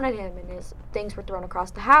things thrown at him and his things were thrown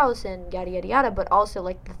across the house and yada yada yada, but also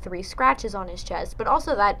like the 3 scratches on his chest. But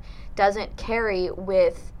also that doesn't carry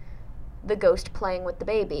with the ghost playing with the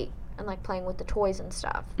baby and like playing with the toys and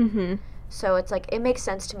stuff. Mm-hmm. So it's like it makes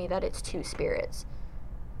sense to me that it's 2 spirits.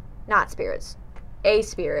 Not spirits. A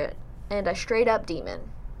spirit and a straight up demon.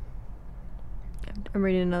 I'm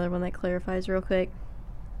reading another one that clarifies real quick.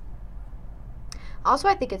 Also,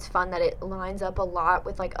 I think it's fun that it lines up a lot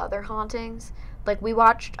with like other hauntings. Like we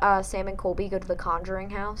watched Sam and Colby go to the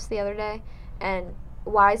Conjuring house the other day, and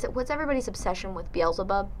what's everybody's obsession with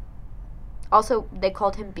Beelzebub? Also, they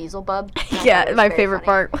called him Beelzebub. Yeah, my favorite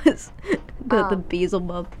part was the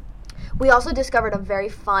Beelzebub. We also discovered a very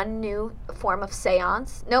fun new form of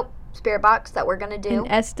seance. Spirit box that we're gonna do. An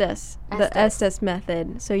Estes. The Estes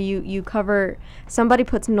method. So you cover, somebody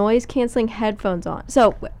puts noise canceling headphones on.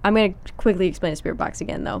 So I'm gonna quickly explain the spirit box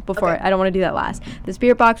again though, before I don't want to do that last. The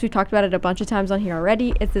spirit box, we've talked about it a bunch of times on here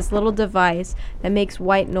already. It's this little device that makes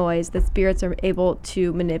white noise that spirits are able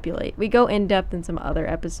to manipulate. We go in depth in some other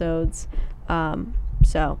episodes,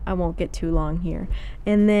 so I won't get too long here.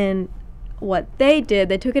 And then what they did,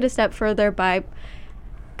 they took it a step further by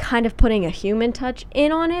kind of putting a human touch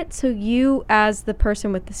in on it. So you, as the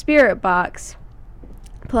person with the spirit box,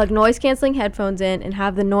 plug noise canceling headphones in and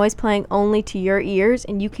have the noise playing only to your ears,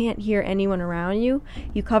 and you can't hear anyone around you.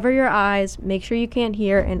 You cover your eyes, make sure you can't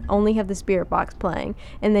hear, and only have the spirit box playing.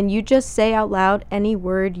 And then you just say out loud any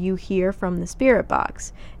word you hear from the spirit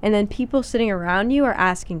box. And then people sitting around you are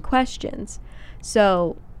asking questions.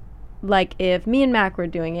 So like if me and Mac were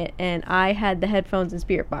doing it and I had the headphones and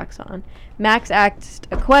spirit box on, Max asked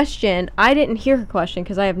a question. I didn't hear her question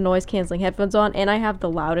because I have noise canceling headphones on and I have the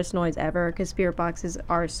loudest noise ever because spirit boxes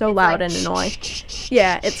are so loud and annoying.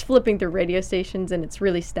 Yeah, it's flipping through radio stations and it's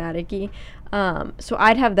really staticky. So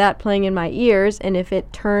I'd have that playing in my ears, and if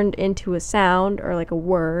it turned into a sound or like a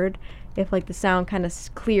word, if like the sound kind of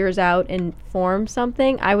clears out and forms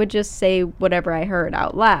something, I would just say whatever I heard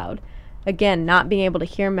out loud. Again, not being able to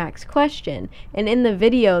hear Mac's question. And in the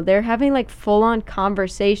video, they're having like full-on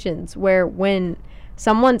conversations where when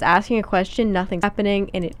someone's asking a question, nothing's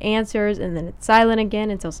happening, and it answers, and then it's silent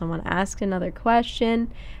again until someone asks another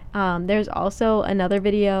question. There's also another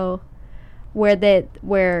video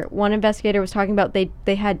where one investigator was talking about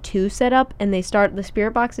they had two set up, and the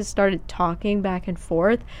spirit boxes started talking back and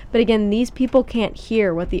forth. But again, these people can't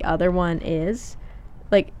hear what the other one is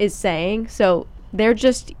saying, so they're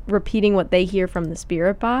just repeating what they hear from the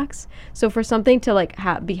spirit box. So for something to like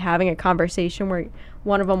be having a conversation where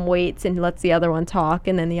one of them waits and lets the other one talk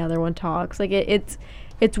and then the other one talks, like it's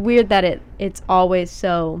weird that it's always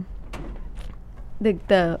so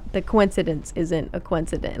the coincidence isn't a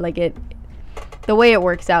coincidence. Like the way it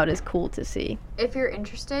works out is cool to see. If you're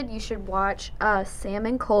interested, you should watch Sam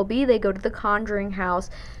and Colby. They go to the Conjuring house.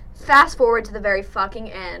 Fast forward to the very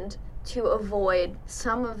fucking end to avoid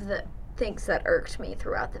some of the things that irked me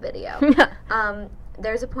throughout the video.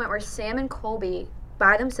 There's a point where Sam and Colby,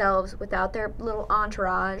 by themselves, without their little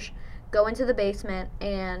entourage, go into the basement,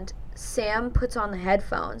 and Sam puts on the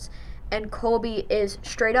headphones, and Colby is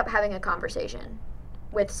straight up having a conversation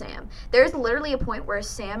with Sam. There's literally a point where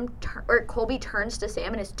Colby turns to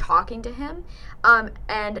Sam and is talking to him,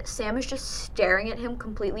 and Sam is just staring at him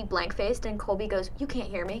completely blank-faced, and Colby goes, "You can't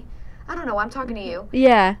hear me. I don't know, I'm talking to you."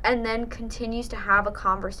 Yeah. And then continues to have a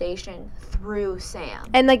conversation through Sam.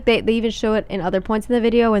 And like they even show it in other points in the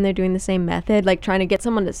video when they're doing the same method, like trying to get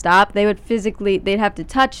someone to stop. They'd have to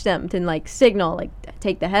touch them to like signal, like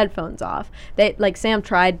take the headphones off. Sam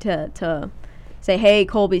tried to say, "Hey,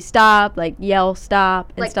 Colby, stop," like yell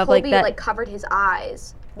stop and stuff Colby, like that. Like covered his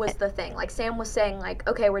eyes was the thing. Like Sam was saying like,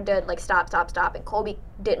 "Okay, we're dead," like stop, and Colby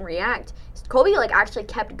didn't react. Colby like actually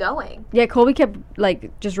kept going. Yeah, Colby kept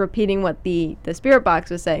like just repeating what the spirit box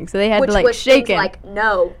was saying, so they had to like was shake him. Like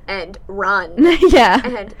no and run. Yeah.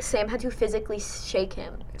 And Sam had to physically shake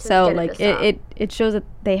him. So like it shows that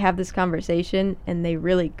they have this conversation and they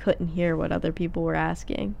really couldn't hear what other people were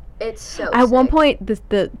asking. It's so at sick. one point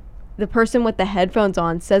the person with the headphones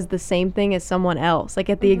on says the same thing as someone else, like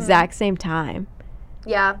at the exact same time.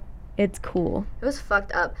 Yeah. It's cool. It was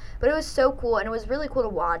fucked up, but it was so cool, and it was really cool to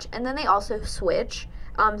watch. And then they also switch.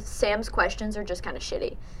 Sam's questions are just kind of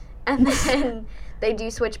shitty, and then they do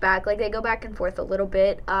switch back. Like they go back and forth a little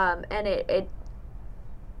bit, and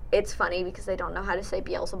it's funny because they don't know how to say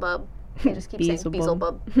Beelzebub. They just keep saying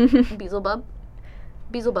Beelzebub.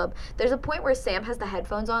 Beelzebub. There's a point where Sam has the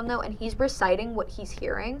headphones on though, and he's reciting what he's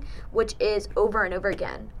hearing, which is over and over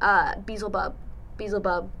again. Beelzebub,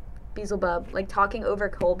 Beelzebub, Beelzebub, like talking over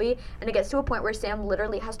Colby, and it gets to a point where Sam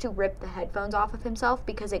literally has to rip the headphones off of himself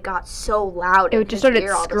because it got so loud. It just started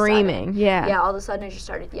screaming. Yeah, all of a sudden it just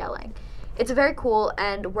started yelling. It's very cool,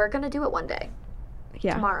 and we're gonna do it one day.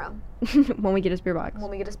 Yeah, tomorrow. When we get a spirit box. When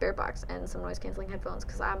we get a spirit box and some noise canceling headphones,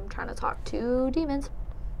 because I'm trying to talk to demons.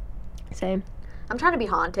 Same. I'm trying to be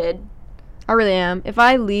haunted. I really am. If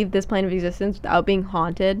I leave this plane of existence without being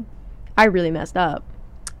haunted, I really messed up.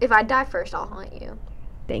 If I die first, I'll haunt you.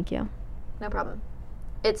 Thank you. No problem.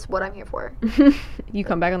 It's what I'm here for. You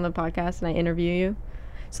come back on the podcast and I interview you.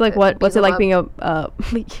 So like, what's it like being a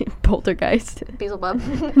poltergeist? Beelzebub.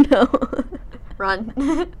 No.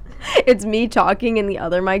 Run. It's me talking and the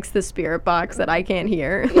other mic's the spirit box that I can't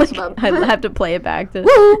hear. Beelzebub. Like, I have to play it back to.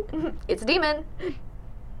 Woo! It's a demon.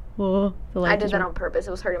 Whoa, I did that on purpose.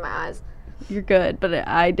 It was hurting my eyes. You're good, but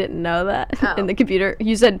I didn't know that. Oh. In the computer,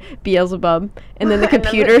 you said Beelzebub, and then the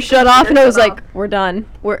computer shut off, and I was like, "We're done.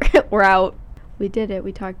 We're out. We did it.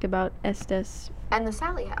 We talked about Estes and the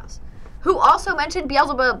Sally house, who also mentioned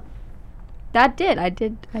Beelzebub. I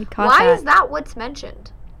caught Why that. is that what's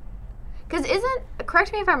mentioned? Because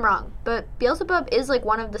correct me if I'm wrong, but Beelzebub is like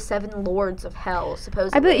one of the 7 lords of hell,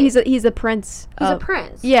 supposedly. I believe he's a prince. He's a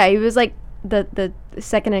prince. Yeah, he was like the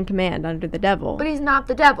second in command under the devil. But he's not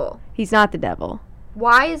the devil. He's not the devil.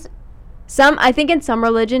 Why is... I think in some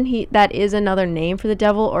religion, that is another name for the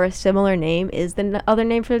devil, or a similar name is the other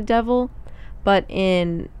name for the devil. But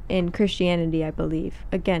in Christianity, I believe,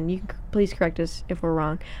 again, you can please correct us if we're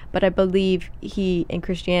wrong, but I believe he in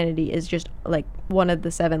Christianity is just like one of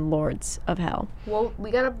the 7 lords of hell. Well,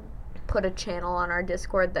 we gotta put a channel on our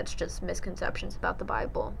Discord that's just misconceptions about the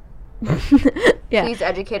Bible. Yeah. Please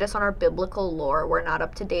educate us on our biblical lore. We're not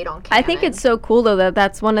up to date on canon. I think it's so cool, though, that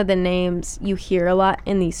that's one of the names you hear a lot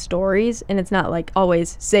in these stories, and it's not like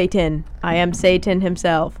always Satan. I am Satan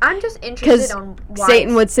himself. I'm just interested on why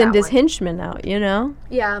Satan would send his henchman out, you know?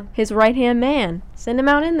 Yeah. His right-hand man. Send him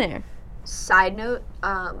out in there. Side note,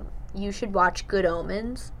 you should watch Good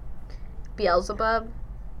Omens. Beelzebub.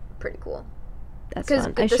 Pretty cool. That's fun. I should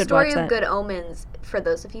watch that. Because the story of Good Omens, for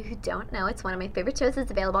those of you who don't know, it's one of my favorite shows.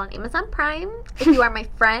 It's available on Amazon Prime. If you are my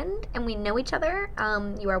friend and we know each other,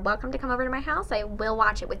 you are welcome to come over to my house. I will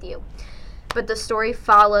watch it with you. But the story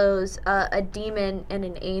follows a demon and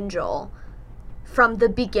an angel from the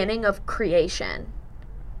beginning of creation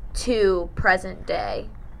to present day.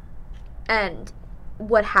 And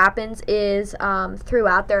what happens is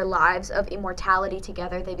throughout their lives of immortality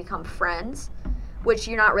together, they become friends, which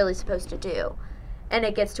you're not really supposed to do. And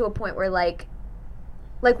it gets to a point where, like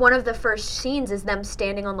one of the first scenes is them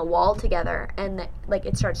standing on the wall together, and,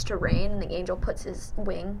 it starts to rain, and the angel puts his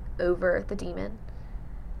wing over the demon.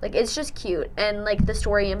 It's just cute. And, the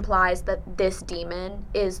story implies that this demon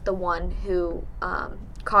is the one who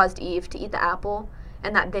caused Eve to eat the apple,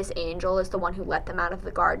 and that this angel is the one who let them out of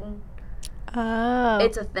the garden. Oh.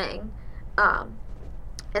 It's a thing.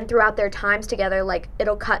 And throughout their times together,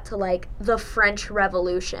 it'll cut to, the French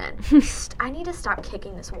Revolution. I need to stop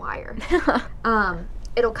kicking this wire.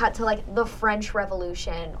 It'll cut to, the French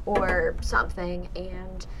Revolution or something,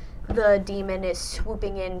 and the demon is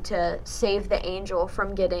swooping in to save the angel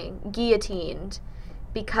from getting guillotined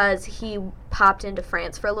because he popped into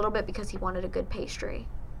France for a little bit because he wanted a good pastry.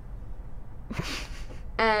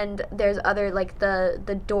 And there's other,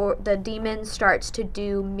 the demon starts to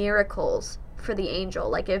do miracles for the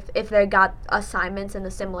angel. If they got assignments in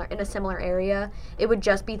a similar area, it would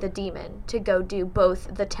just be the demon to go do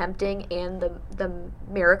both the tempting and the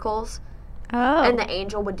miracles. Oh. And the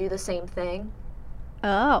angel would do the same thing.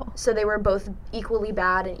 Oh. So they were both equally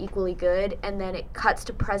bad and equally good, and then it cuts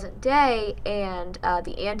to present day, and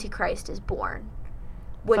the Antichrist is born,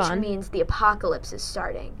 which means the apocalypse is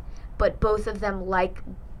starting. But both of them like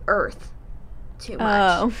Earth too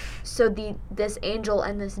much. Oh. So this angel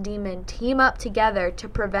and this demon team up together to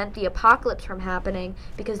prevent the apocalypse from happening,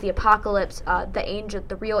 because the apocalypse,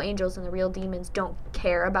 the real angels and the real demons don't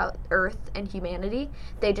care about Earth and humanity.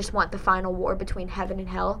 They just want the final war between heaven and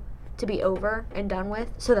hell to be over and done with,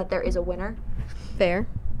 so that there is a winner. Fair.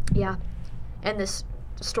 Yeah. And this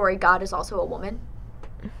story, God is also a woman.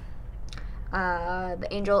 The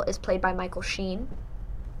angel is played by Michael Sheen.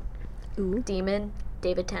 Ooh. Demon,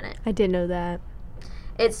 David Tennant. I didn't know that.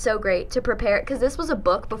 It's so great to prepare, because this was a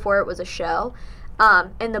book before it was a show,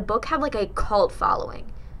 and the book had a cult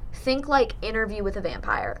following. Think Interview with a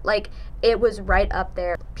Vampire. It was right up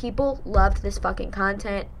there. People loved this fucking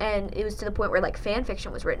content, and it was to the point where fan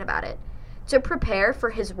fiction was written about it. To prepare for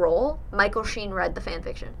his role, Michael Sheen read the fan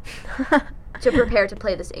fiction to prepare to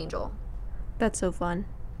play this angel. That's so fun.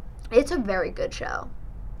 It's a very good show.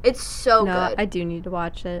 It's so good. I do need to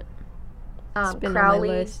watch it. Been on my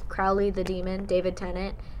list. Crowley the demon, David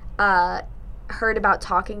Tennant, heard about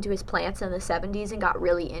talking to his plants in the 70s and got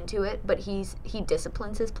really into it, but he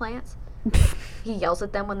disciplines his plants. He yells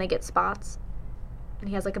at them when they get spots, and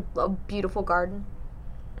he has a beautiful garden.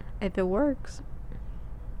 If it works.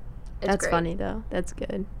 That's great. Funny though. That's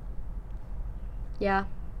good. Yeah.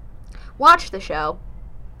 Watch the show.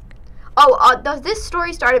 Oh, this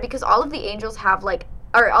story started because all of the angels have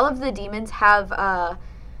all of the demons have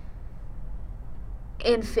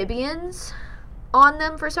amphibians on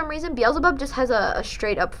them for some reason. Beelzebub just has a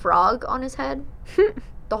straight up frog on his head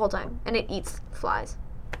the whole time, and it eats flies.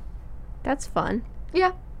 That's fun.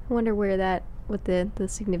 Yeah. I wonder where what the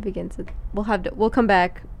significance is. We'll come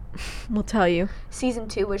back. We'll tell you. Season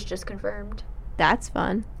 2 was just confirmed. That's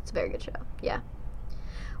fun. It's a very good show. Yeah.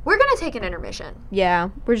 We're gonna take an intermission. Yeah,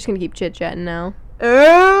 we're just gonna keep chit-chatting now.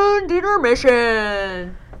 And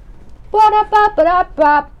intermission.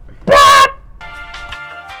 Ba-da-ba-ba-da-ba.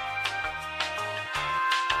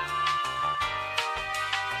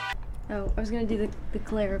 Oh, I was going to do the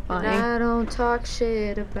clarifying. And I don't talk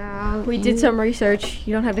shit about We did some research.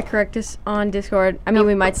 You don't have to correct us on Discord. I mean,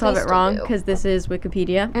 we might still have it wrong because this is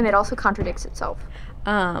Wikipedia. And it also contradicts itself.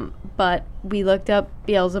 But we looked up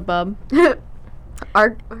Beelzebub.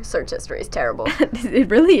 Our search history is terrible. It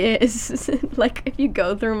really is. Like, if you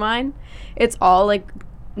go through mine, it's all, like,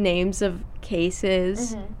 names of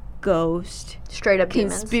cases, ghost. Straight up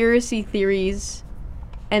conspiracy theories,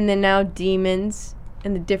 and then now demons,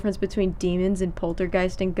 and the difference between demons and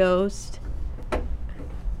poltergeist and ghost.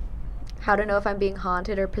 How to know if I'm being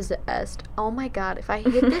haunted or possessed. Oh my god, if I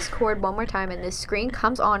hit this cord one more time and this screen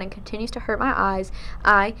comes on and continues to hurt my eyes,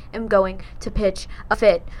 I am going to pitch a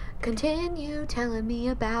fit. Continue telling me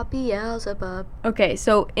about Beelzebub. Okay,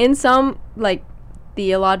 so in some, like,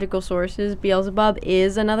 theological sources, Beelzebub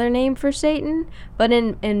is another name for Satan, but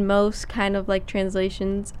in most kind of, like,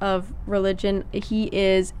 translations of religion, he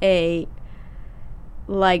is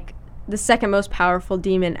like, the second most powerful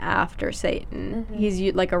demon after Satan.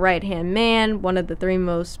 He's like a right-hand man, one of the 3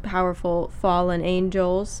 most powerful fallen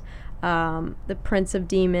angels, the prince of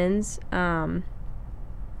demons, and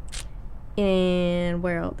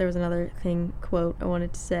where else? There was another quote I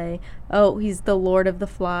wanted to say. Oh, he's the Lord of the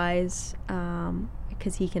Flies,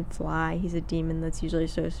 because he can fly. He's a demon that's usually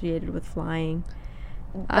associated with flying.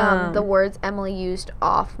 The words Emily used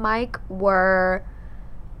off mic were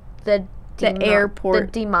the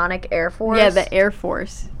airport. The demonic Air Force. Yeah, the Air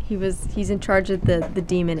Force. He's in charge of the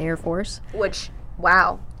demon Air Force. Which,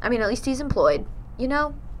 wow. I mean, at least he's employed, you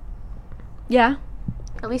know? Yeah.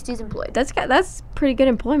 At least he's employed. That's pretty good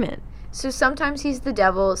employment. So sometimes he's the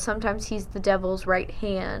devil, sometimes he's the devil's right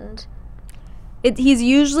hand. He's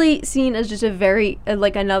usually seen as just a very,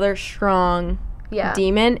 like, another strong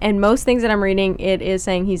demon, and most things that I'm reading, it is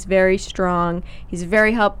saying he's very strong. He's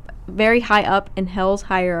very high up in hell's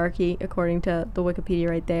hierarchy, according to the Wikipedia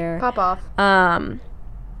right there. Pop off.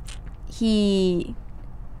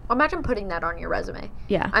 Imagine putting that on your resume.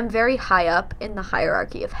 Yeah. I'm very high up in the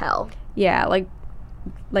hierarchy of hell. Yeah, like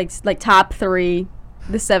top 3,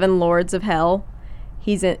 the 7 lords of hell.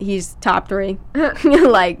 He's top 3.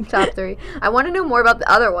 Like top 3. I want to know more about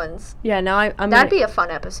the other ones. Yeah, now I'm That'd be a fun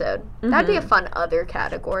episode. That'd be a fun other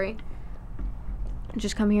category.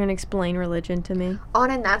 Just come here and explain religion to me. Oh,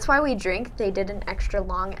 and That's Why We Drink, they did an extra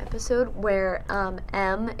long episode where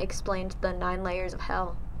M explained the 9 layers of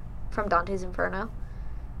hell from Dante's Inferno.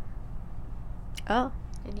 Oh.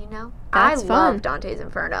 And you know, that's fun. Love Dante's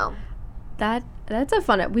Inferno. That's a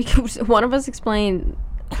fun. One of us explain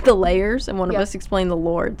the layers, and one of us explain the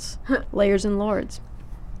lords. Layers and lords.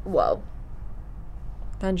 Whoa.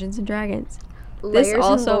 Dungeons and Dragons. Layers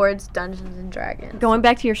and Lords, Dungeons and Dragons. Going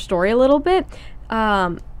back to your story a little bit,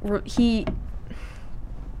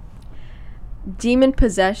 demon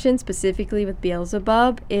possession, specifically with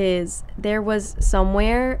Beelzebub, is there was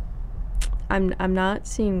somewhere, I'm not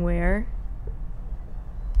seeing where.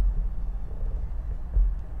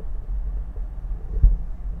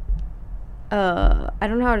 I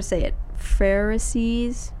don't know how to say it.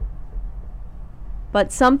 Pharisees,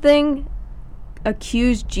 but something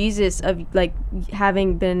accused Jesus of, like,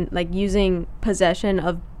 having been, like, using possession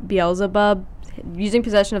of Beelzebub, using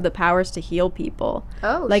possession of the powers to heal people.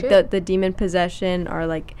 Oh, like shit. the demon possession, or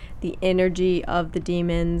like the energy of the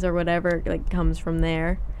demons or whatever, like, comes from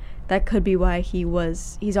there. That could be why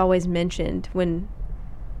he's always mentioned when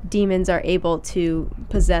demons are able to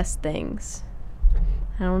possess things.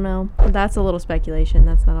 I don't know. That's a little speculation.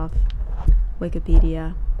 That's not off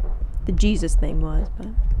Wikipedia. The Jesus thing was, but...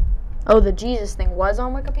 Oh, the Jesus thing was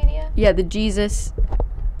on Wikipedia? Yeah, the Jesus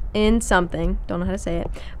in something. Don't know how to say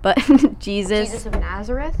it. But Jesus of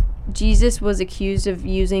Nazareth? Jesus was accused of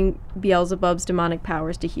using Beelzebub's demonic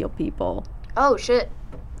powers to heal people. Oh, shit.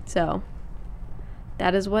 So,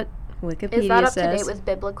 that is what Wikipedia says. Is that up to date with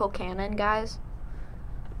biblical canon, guys?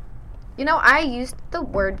 You know, I used the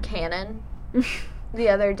word canon the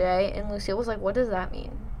other day, and Lucille was like, what does that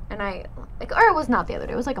mean? And or it was not the other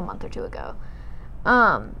day, it was like a month or 2 ago.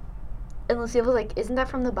 And Lucille was like, isn't that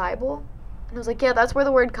from the Bible? And I was like, yeah, that's where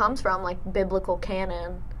the word comes from. Like, biblical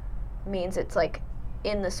canon means it's, like,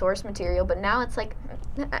 in the source material. But now it's, like,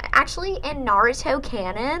 actually in Naruto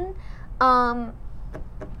canon. I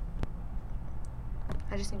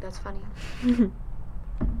just think that's funny.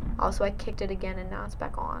 Also, I kicked it again, and now it's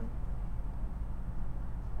back on.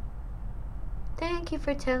 Thank you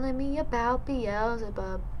for telling me about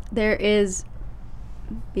Beelzebub. There is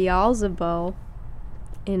Beelzebub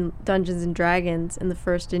in Dungeons and Dragons in the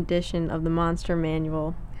first edition of the Monster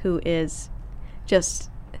Manual, who is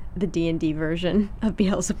just the D&D version of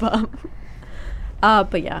Beelzebub.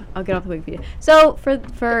 But yeah, I'll get off the Wikipedia. So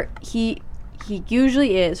he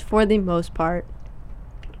usually is, for the most part,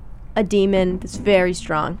 a demon that's very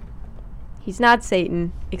strong. He's not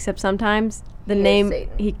Satan, except sometimes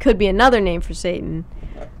he could be another name for Satan,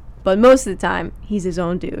 but most of the time he's his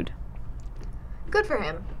own dude. Good for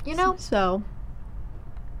him, you know? So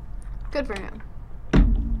Good for him.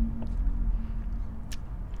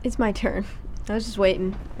 It's my turn. I was just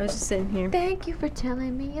waiting. I was just sitting here. Thank you for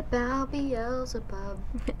telling me about Beelzebub.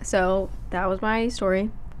 So, that was my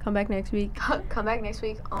story. Come back next week. Come back next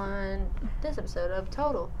week on this episode of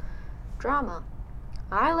Total Drama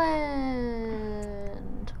Island.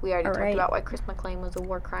 We already talked about why Chris McLean was a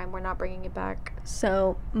war crime. We're not bringing it back.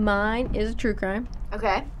 So, mine is a true crime.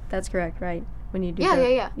 Okay. That's correct, right? When you do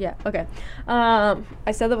Yeah, okay.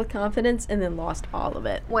 I said that with confidence and then lost all of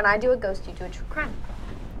it. When I do a ghost, you do a true crime.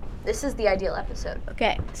 This is the ideal episode.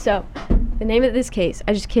 Okay, so the name of this case,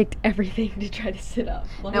 I just kicked everything to try to sit up.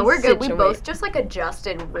 No, we're good. We both just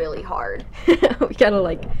adjusted really hard. We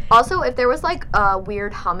gotta Also, if there was a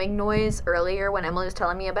weird humming noise earlier when Emily was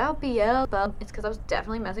telling me about Beelzebub, it's because I was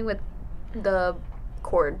definitely messing with the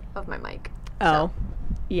cord of my mic. Oh,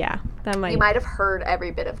 yeah, that might. You might have heard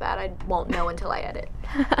every bit of that. I won't know until I edit.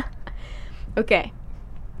 Okay,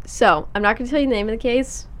 so I'm not gonna tell you the name of the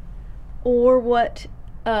case or what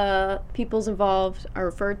people's involved are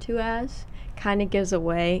referred to as. Kind of gives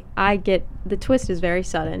away. The twist is very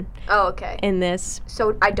sudden. Oh, okay. In this.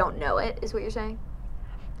 So I don't know it, is what you're saying?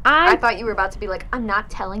 I thought you were about to be like, I'm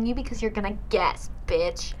not telling you because you're gonna guess,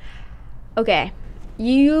 bitch. Okay.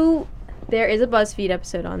 There is a BuzzFeed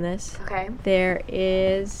episode on this. Okay. There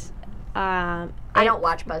is, I don't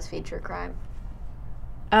watch BuzzFeed True Crime.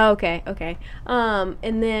 Oh, okay.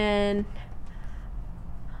 And then,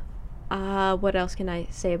 what else can I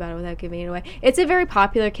say about it without giving it away? It's a very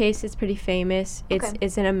popular case. It's pretty famous.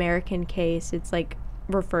 It's an American case. It's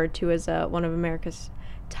referred to as one of America's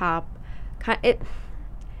top,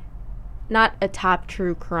 not a top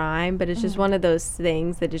true crime, but it's just one of those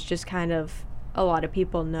things that is just kind of a lot of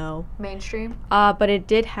people know. Mainstream? But it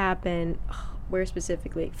did happen, where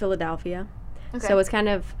specifically? Philadelphia. Okay. So it's kind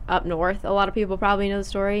of up north. A lot of people probably know the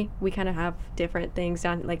story. We kind of have different things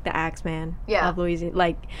down, like the Axeman of Louisiana,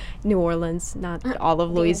 like New Orleans, not all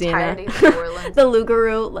of Louisiana. The entirety of New Orleans. The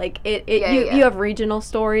Lougarou, you have regional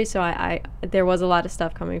stories. So there was a lot of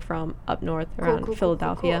stuff coming from up north around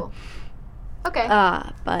Philadelphia. Cool. Okay.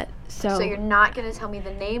 So you're not gonna tell me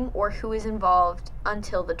the name or who is involved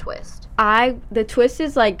until the twist. The twist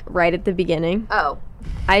is right at the beginning. Oh.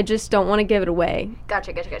 I just don't want to give it away.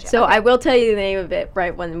 Gotcha. So I will tell you the name of it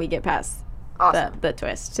right when we get past the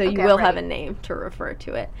twist. So you will have a name to refer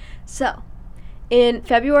to it. So, in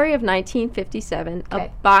February of 1957, a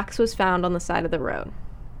box was found on the side of the road.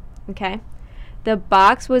 Okay? The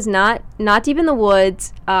box was not deep in the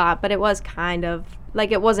woods, but it was kind of,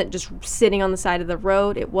 it wasn't just sitting on the side of the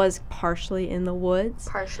road. It was partially in the woods.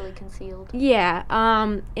 Partially concealed. Yeah,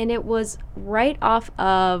 and it was right off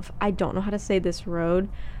of, I don't know how to say this road,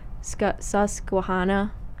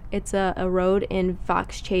 Susquehanna. It's a road in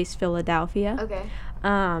Fox Chase, Philadelphia. Okay.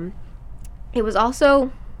 It was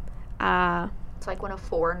also, it's like when a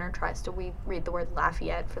foreigner tries to read the word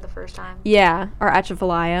Lafayette for the first time. Yeah, or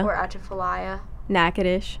Atchafalaya.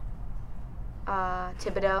 Natchitoches.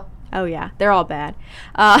 Thibodeau. Oh, yeah. They're all bad.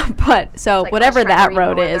 But, so, whatever that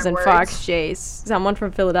road is in Fox Chase, someone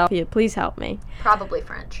from Philadelphia, please help me. Probably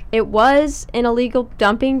French. It was an illegal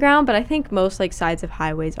dumping ground, but I think most, sides of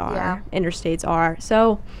highways are. Yeah. Interstates are.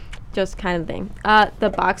 So, just kind of thing. The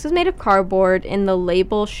box was made of cardboard, and the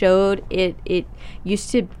label showed it used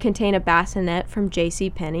to contain a bassinet from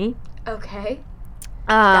JCPenney. Okay.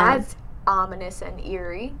 That's ominous and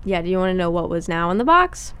eerie. Yeah, do you want to know what was now in the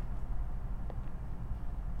box?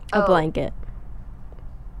 A blanket.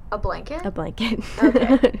 A blanket? A blanket.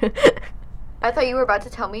 Okay. I thought you were about to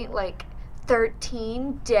tell me,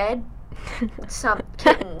 13 dead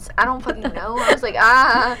kittens. I don't fucking know. I was like,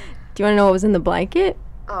 Do you want to know what was in the blanket?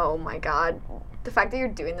 Oh, my God. The fact that you're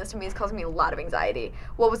doing this to me is causing me a lot of anxiety.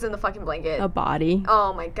 What was in the fucking blanket? A body.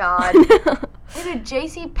 Oh, my God. In a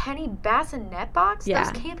JCPenney bassinet box? Yeah.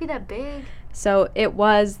 Those can't be that big. So it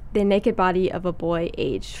was the naked body of a boy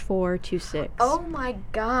aged 4 to 6. Oh my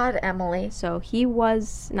God, Emily. So he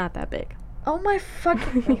was not that big. Oh my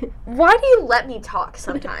fucking... Why do you let me talk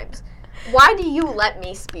sometimes? Why do you let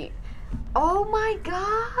me speak? Oh my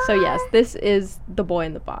God. So yes, this is the boy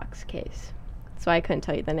in the box case. So I couldn't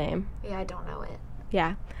tell you the name. Yeah, I don't know it.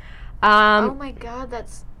 Yeah. Oh my God,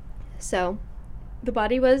 that's... So the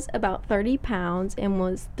body was about 30 pounds and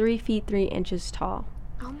was 3 feet 3 inches tall.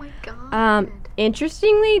 Oh my God.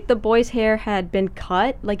 Interestingly, the boy's hair had been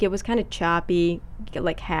cut. It was kind of choppy,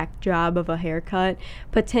 hack job of a haircut.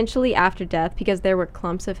 Potentially after death, because there were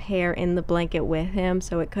clumps of hair in the blanket with him.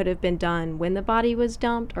 So it could have been done when the body was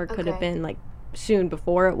dumped, or could have been soon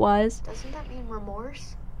before it was. Doesn't that mean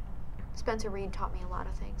remorse? Spencer Reed taught me a lot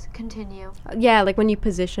of things. Continue. Yeah, like when you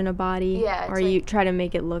position a body, or like, you try to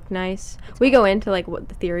make it look nice. We go into like what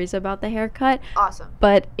the theories about the haircut. Awesome.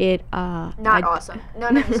 But it not awesome.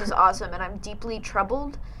 None of this is awesome, and I'm deeply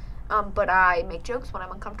troubled. But I make jokes when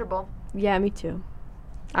I'm uncomfortable. Yeah, me too.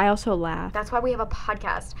 I also laugh. That's why we have a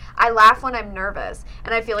podcast. I laugh when I'm nervous,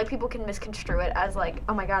 and I feel like people can misconstrue it as like,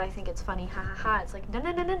 oh my god, I think it's funny, ha ha ha. It's like,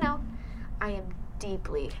 no. I am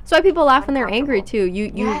deeply. That's why people laugh when they're angry too.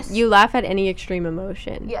 You laugh at any extreme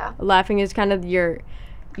emotion. Yeah. Laughing is kind of your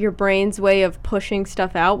brain's way of pushing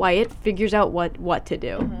stuff out, while it figures out what to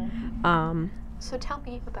do. Mm-hmm. So tell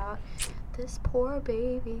me about this poor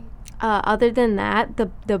baby. Other than that,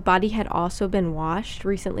 the body had also been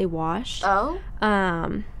recently washed. Oh?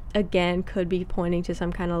 Again, could be pointing to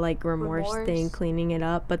some kind of like remorse thing, cleaning it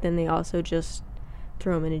up, but then they also just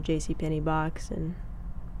threw him in a JCPenney box and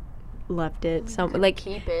left it.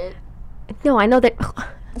 Keep it. No, I know that.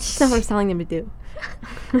 That's not what I'm telling them to do.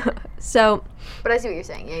 So. But I see what you're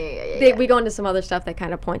saying. Yeah. We go into some other stuff that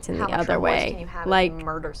kind of points in the other way. Can you have like if you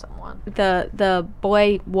murder someone? The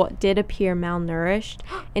boy did appear malnourished,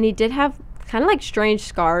 and he did have kind of like strange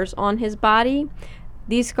scars on his body.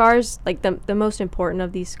 These scars, like the most important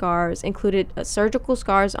of these scars, included surgical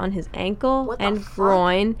scars on his ankle and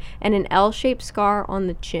groin, and an L-shaped scar on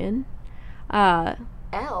the chin.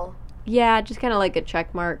 L? Yeah, just kind of like a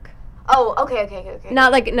check mark. Oh, okay.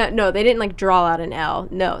 Not like, no, they didn't like draw out an L.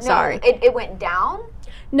 No, sorry. It went down?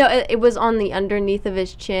 No, it was on the underneath of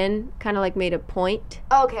his chin, kind of like made a point.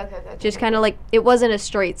 Oh, okay. Just kind of like, it wasn't a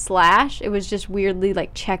straight slash. It was just weirdly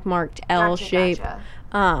like check marked L shape. Gotcha.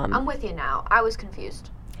 I'm with you now. I was confused.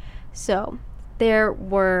 So, there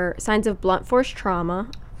were signs of blunt force trauma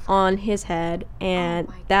on his head, and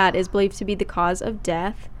that is believed to be the cause of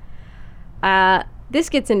death. This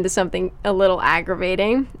gets into something a little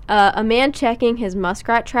aggravating. A man checking his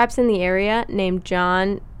muskrat traps in the area named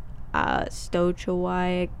John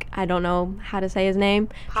Stochowik, I don't know how to say his name,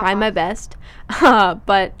 try my best,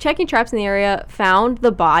 but checking traps in the area found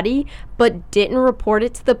the body, but didn't report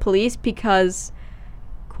it to the police because,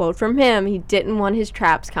 quote from him, he didn't want his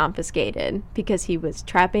traps confiscated because he was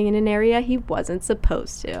trapping in an area he wasn't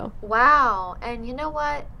supposed to. Wow. And you know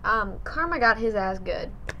what? Karma got his ass good.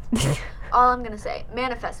 All I'm going to say,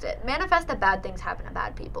 manifest it. Manifest that bad things happen to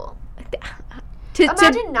bad people.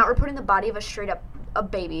 Imagine not reporting the body of a straight up a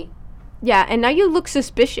baby. Yeah, and now you look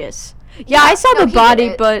suspicious. Yeah, I saw the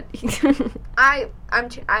body, but I'm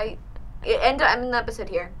in the episode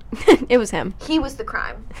here. It was him. He was the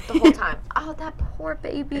crime the whole time. Oh, that poor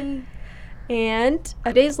baby. And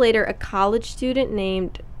 2 days later, a college student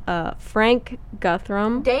named Frank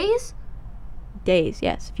Guthrum. Days,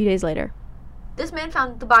 yes. A few days later. This man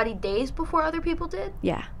found the body days before other people did?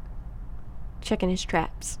 Yeah. Checking his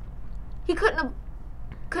traps. He couldn't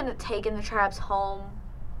have taken the traps home.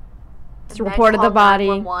 Just reported the body.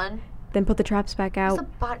 Then put the traps back out.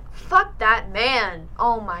 Fuck that man.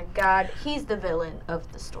 Oh my god. He's the villain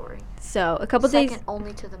of the story. So, a couple days. Second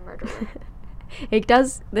only to the murderer.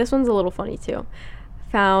 This one's a little funny too.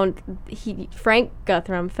 Frank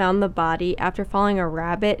Guthrum found the body after following a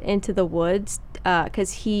rabbit into the woods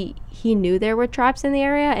because he knew there were traps in the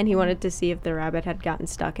area, and he wanted to see if the rabbit had gotten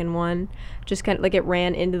stuck in one. Just kind of like it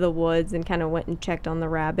ran into the woods and kind of went and checked on the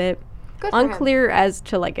rabbit. Unclear as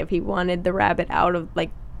to like if he wanted the rabbit out of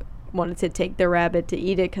like wanted to take the rabbit to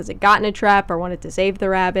eat it because it got in a trap or wanted to save the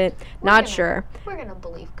rabbit. Not sure. We're gonna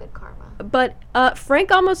believe good karma. But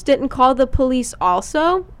Frank almost didn't call the police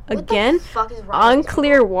also. Again, what the fuck is wrong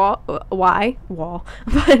unclear why.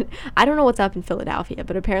 But I don't know what's up in Philadelphia,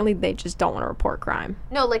 but apparently they just don't want to report crime.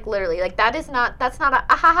 No, like literally. Like that's not a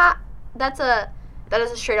ahaha. That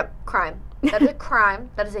is a straight up crime. That is a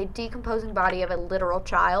crime. That is a decomposing body of a literal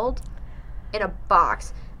child in a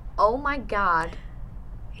box. Oh my god.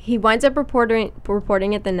 He winds up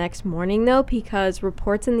reporting it the next morning, though, because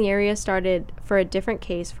reports in the area started for a different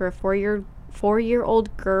case for a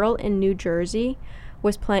four-year-old girl in New Jersey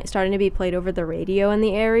was starting to be played over the radio in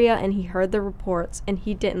the area, and he heard the reports, and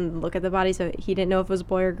he didn't look at the body, so he didn't know if it was a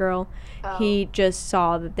boy or girl. Oh. He just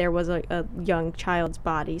saw that there was a young child's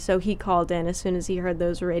body, so he called in as soon as he heard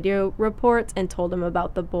those radio reports and told him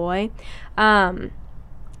about the boy.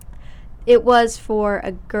 It was for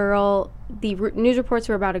a girl. The news reports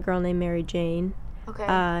were about a girl named Mary Jane.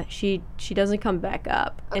 Okay. She doesn't come back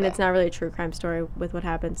up, and it's not really a true crime story with what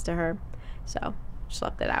happens to her. So, just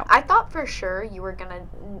left it out. I thought for sure you were gonna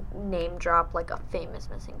name drop like a famous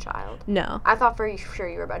missing child. No. I thought for sure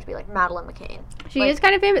you were about to be like Madeleine McCann. She is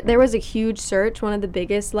kind of famous. There was a huge search, one of the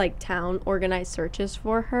biggest like town organized searches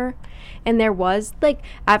for her, and there was like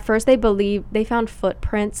at first they found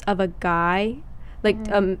footprints of a guy like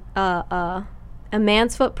a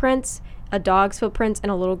man's footprints, a dog's footprints,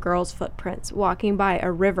 and a little girl's footprints walking by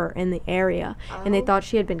a river in the area. And they thought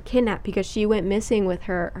she had been kidnapped because she went missing with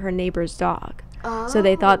her neighbor's dog. So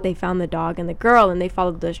they thought they found the dog and the girl, and they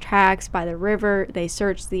followed those tracks by the river. They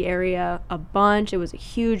searched the area a bunch. It was a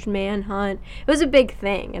huge manhunt. It was a big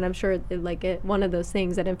thing, and I'm sure one of those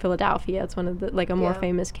things that in Philadelphia, it's one of the a more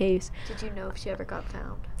famous case. Did you know if she ever got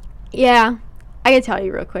found? Yeah. I can tell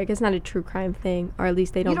you real quick. It's not a true crime thing, or at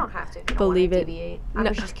least they don't. You don't have to. You believe don't it. Deviate. I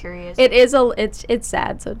was just curious. It is it's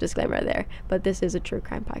sad. So disclaimer there. But this is a true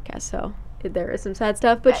crime podcast, so there is some sad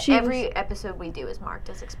stuff. But every episode we do is marked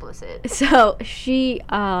as explicit. So she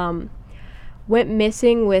went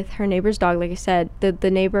missing with her neighbor's dog. Like I said, the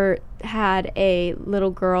neighbor had a little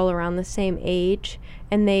girl around the same age,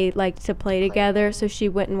 and they liked to play together. So she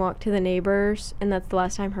went and walked to the neighbors, and that's the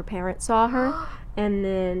last time her parents saw her. And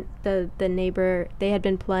then the neighbor, they had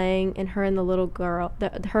been playing, and her and the little girl,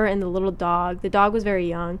 her and the little dog, the dog was very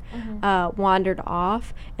young, wandered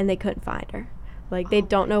off, and they couldn't find her. Like, they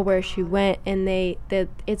don't know where she went, and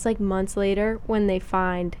it's like months later when they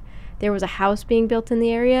find there was a house being built in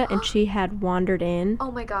the area, and she had wandered in.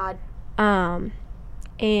 Oh my God. And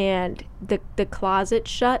the closet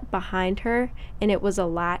shut behind her, and it was a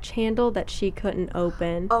latch handle that she couldn't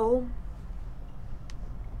open. Oh.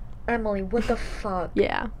 Emily, what the fuck?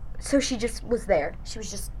 Yeah. So she just was there. She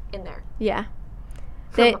was just in there. Yeah.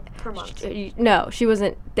 For months. No, she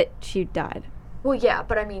wasn't. She died. Well, yeah,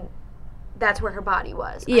 but I mean, that's where her body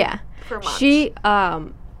was. Yeah. For months. She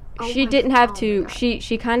didn't have to.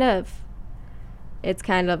 She kind of.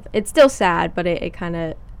 It's still sad, but it kind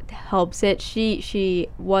of helps it. She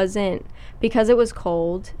wasn't, because it was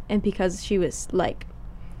cold and because she was like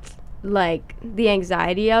the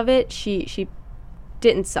anxiety of it. She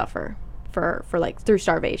didn't suffer for through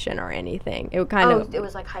starvation or anything. It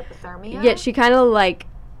was like hypothermia. Yeah, she kind of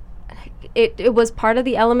it was part of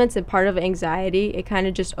the elements and part of anxiety. It kind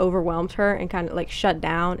of just overwhelmed her and kind of shut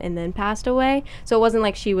down and then passed away. So it wasn't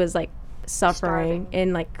like she was suffering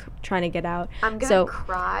and trying to get out. I'm gonna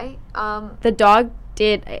cry. The dog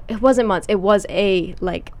it wasn't months. It was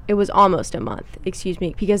it was almost a month. Excuse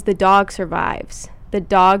me, because the dog survives. The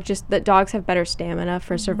dogs have better stamina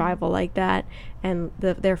for survival like that, and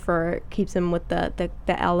their fur keeps them with the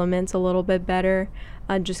elements a little bit better.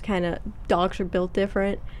 Just kind of, dogs are built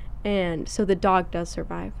different, and so the dog does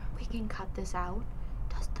survive. We can cut this out.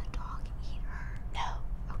 Does the dog eat her?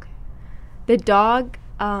 No. Okay. The dog,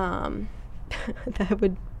 that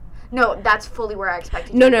would. No, that's fully where I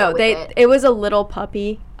expected. No. It was a little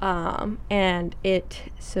puppy, and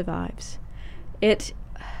it survives.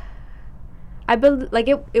 I believe,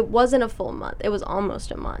 it wasn't a full month. It was almost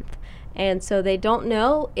a month. And so they don't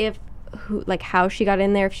know how she got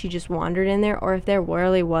in there, if she just wandered in there, or if there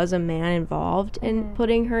really was a man involved in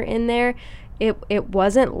putting her in there. It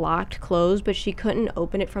wasn't locked closed, but she couldn't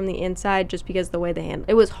open it from the inside just because the way they handled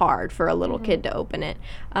it. It was hard for a little kid to open it.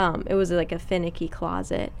 It was a finicky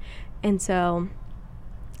closet. And so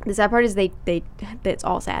the sad part is it's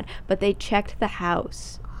all sad, but they checked the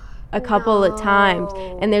house a couple of times,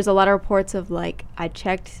 and there's a lot of reports of I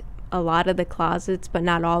checked a lot of the closets but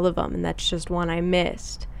not all of them, and that's just one I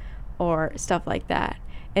missed, or stuff like that.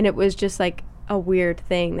 And it was just a weird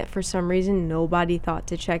thing that for some reason nobody thought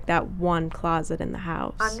to check that one closet in the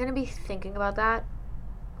house. I'm gonna be thinking about that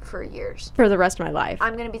for years, for the rest of my life.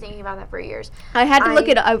 I'm gonna be thinking about that for years. I had to look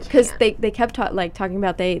it up because they kept talking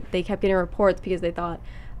about they kept getting reports because they thought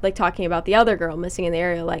talking about the other girl missing in the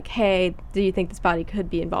area, hey, do you think this body could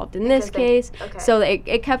be involved in this case? Okay. So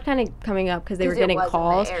it kept kind of coming up because they were getting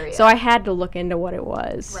calls. So I had to look into what it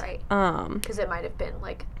was. Right. Because it might have been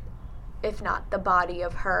if not the body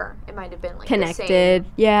of her, it might have been connected.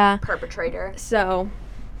 The same perpetrator. So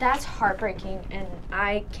that's heartbreaking, and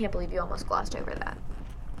I can't believe you almost glossed over that.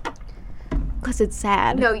 Because it's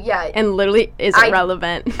sad. No, yeah. And literally is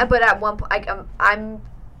irrelevant. But at one point, I'm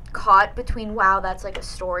caught between, wow, that's a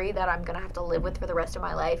story that I'm gonna have to live with for the rest of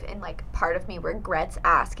my life, and part of me regrets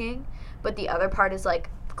asking, but the other part is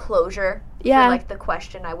closure for the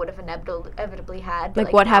question I would have inevitably had,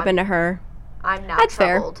 what happened to her. I'm now that's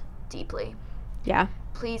troubled deeply. Yeah.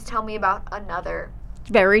 Please tell me about another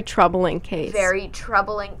very troubling case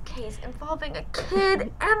involving a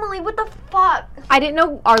kid. Emily, what the fuck? I didn't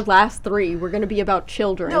know our last 3 were going to be about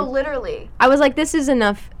children. No, literally. I was this is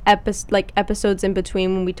enough episodes in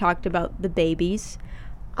between when we talked about the babies.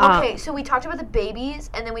 Okay, so we talked about the babies,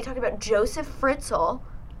 and then we talked about Joseph Fritzl,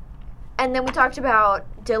 and then we talked about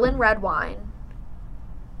Dylan Redwine.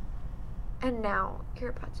 And now you're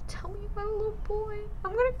about to tell me about a little boy.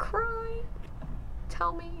 I'm going to cry.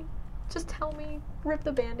 Tell me Just tell me. Rip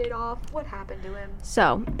the Band-Aid off. What happened to him?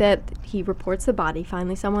 So, that he reports the body.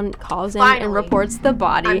 Finally, someone calls in and reports the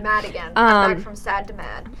body. I'm mad again. I'm back from sad to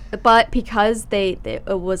mad. But because it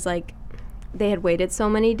was like, they had waited so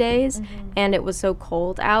many days, and it was so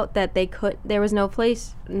cold out that there was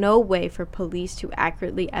no way for police to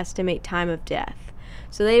accurately estimate time of death.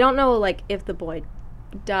 So they don't know, like, if the boy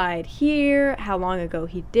died here, how long ago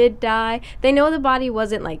he did die. They know the body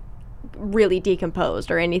wasn't, like, really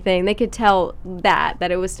decomposed or anything. They could tell that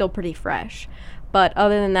it was still pretty fresh. But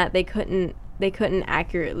other than that, they couldn't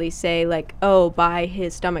accurately say, like, oh, by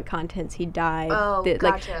his stomach contents he died. Oh,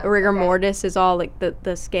 gotcha. Like, rigor mortis is all, like,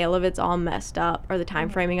 the scale of it's all messed up, or the time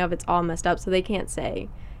framing of it's all messed up, so they can't say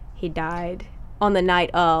he died on the night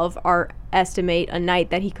of, or estimate a night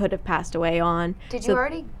that he could have passed away on. Did you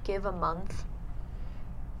already give a month?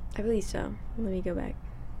 I believe so. Let me go back.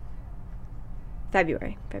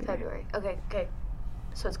 February. Okay.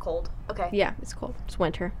 So it's cold. Okay. Yeah, it's cold. It's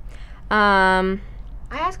winter. I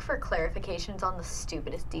ask for clarifications on the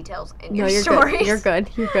stupidest details in your stories. Good.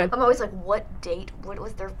 You're good. I'm always like, what date? What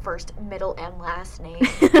was their first, middle, and last name?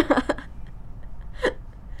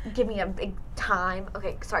 Give me a big time.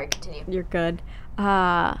 Okay, sorry, continue. You're good.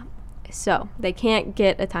 So, they can't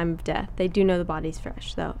get a time of death. They do know the body's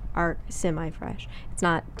fresh, though, or semi-fresh. It's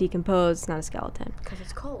not decomposed. It's not a skeleton. Because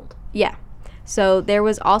it's cold. Yeah. So, there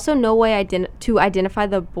was also no way to identify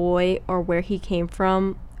the boy or where he came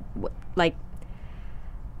from,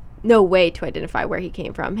 no way to identify where he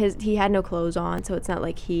came from. He had no clothes on, so it's not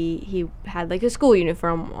like he had like a school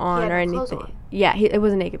uniform on or anything. Clothes on. Yeah, it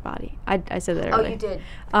was a naked body. I said that earlier. Oh, you did.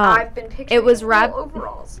 I've been picturing it was wrapped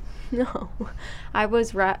overalls. No, I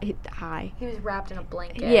was wrapped. Hi. He was wrapped in a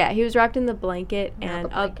blanket. Yeah, he was wrapped in the blanket, and the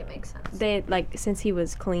blanket makes sense. They since he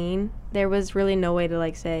was clean, there was really no way to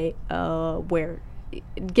like say where,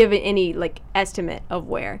 give it any like estimate of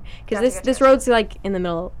where, because this road's like in the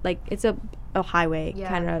middle, like it's a highway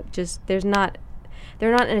kind of. Just they're not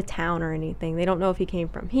in a town or anything. They don't know if he came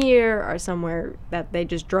from here or somewhere that they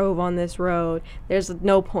just drove on this road. There's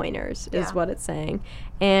no pointers, is what it's saying,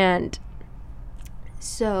 and.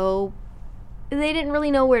 So, they didn't really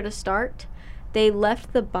know where to start. They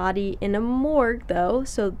left the body in a morgue, though,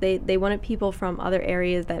 so they wanted people from other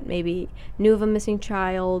areas that maybe knew of a missing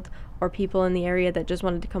child, or people in the area that just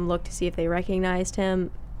wanted to come look to see if they recognized him.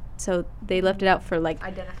 So they left it out for, like,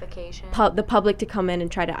 identification. The public to come in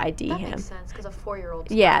and try to ID him. That makes sense, because a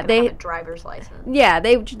 4-year-old's not gonna have a driver's license. Yeah,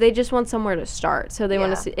 they just want somewhere to start. So they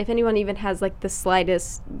want to see if anyone even has, like, the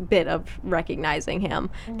slightest bit of recognizing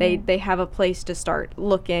him. Mm-hmm. They have a place to start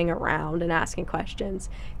looking around and asking questions.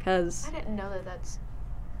 Cause I didn't know that's...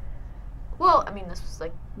 Well, I mean, this was,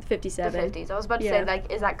 like... 57. The 50s. I was about to say,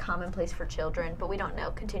 like, is that commonplace for children? But we don't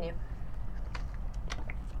know. Continue.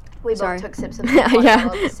 We both took sips of the water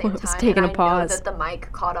at the same time. I was taking a pause. Know that the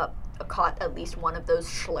mic caught at least one of those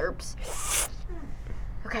slurps.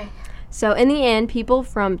 Okay. So in the end, people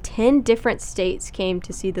from 10 different states came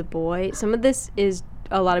to see the boy. Some of this is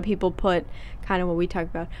a lot of people put kind of what we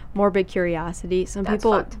talked about, morbid curiosity. Some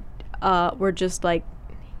people were just like,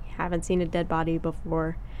 haven't seen a dead body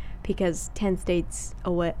before, because 10 states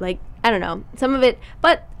away. Like, I don't know. Some of it,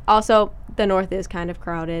 but also the north is kind of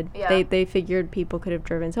crowded. Yeah. They figured people could have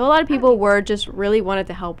driven. So a lot of people were just really wanted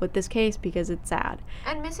to help with this case because it's sad.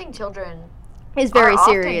 And missing children is very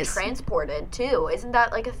serious. Often transported too. Isn't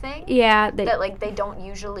that like a thing? Yeah. That like they don't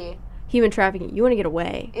usually. Human trafficking. You want to get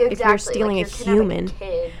away. Exactly. If you're stealing like a human.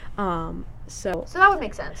 Kid. So that would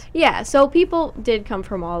make sense. Yeah. So people did come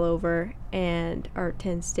from all over or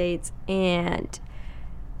 10 states, and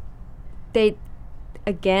they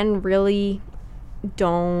again really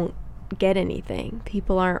don't get anything.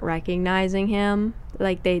 People aren't recognizing him.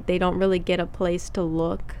 Like they don't really get a place to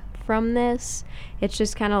look from this. It's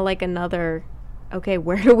just kind of like another, okay,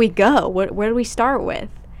 where do we go? Where do we start with?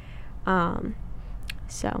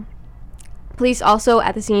 So police also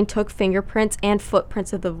at the scene took fingerprints and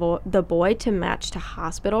footprints of the boy to match to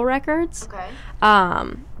hospital records.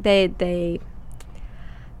 Okay. They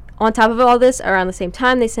on top of all this, around the same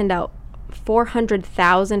time, they send out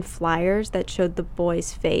 400,000 flyers that showed the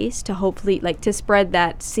boy's face to hopefully, like, to spread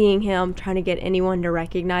that, seeing him, trying to get anyone to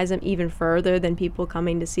recognize him even further than people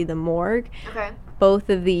coming to see the morgue. Okay. Both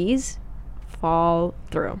of these fall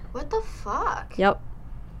through. What the fuck? Yep.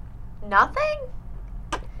 Nothing?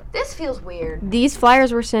 This feels weird. These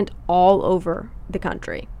flyers were sent all over the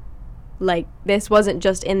country. Like, this wasn't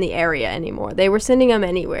just in the area anymore. They were sending them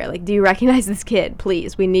anywhere. Like, do you recognize this kid?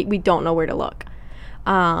 Please. We don't know where to look.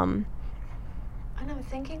 And I'm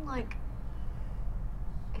thinking, like,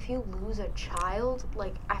 if you lose a child,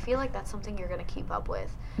 like, I feel like that's something you're going to keep up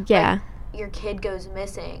with. Yeah. Like, your kid goes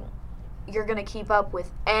missing. you're going to keep up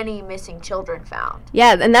with any missing children found.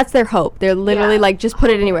 Yeah, and that's their hope. They're literally like, just put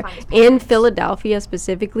it anywhere. In Philadelphia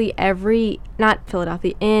specifically,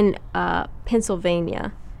 in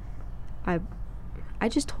Pennsylvania. I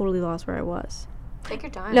just totally lost where I was. Take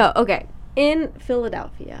your time. No, okay. In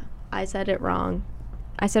Philadelphia, I said it wrong.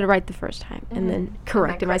 I said it right the first time, and then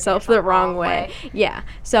corrected myself the wrong way. Yeah.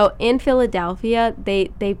 So in Philadelphia,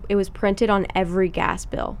 it was printed on every gas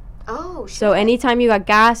bill. Oh, shit. So anytime you got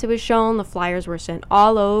gas, it was shown. The flyers were sent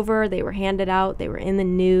all over. They were handed out. They were in the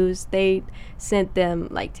news. They sent them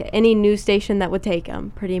like to any news station that would take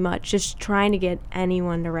them, pretty much, just trying to get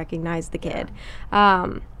anyone to recognize the kid.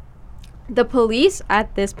 The police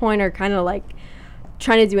at this point are kind of like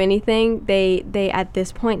trying to do anything. They at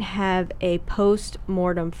this point have a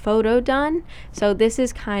post-mortem photo done. So this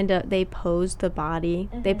is kind of, they pose the body.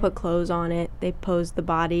 They put clothes on it. They pose the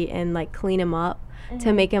body and like clean him up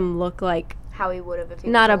to make him look like how he would have if he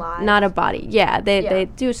was alive. Not a body. Yeah, they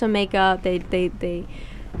do some makeup. They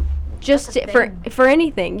just for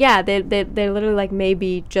anything. Yeah, they literally like,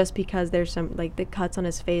 maybe just because there's some like the cuts on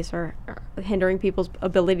his face are hindering people's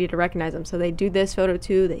ability to recognize him. So they do this photo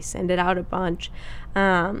too. They send it out a bunch.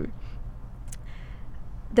 The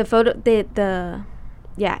photo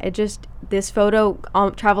this photo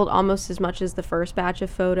traveled almost as much as the first batch of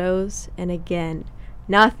photos, and again,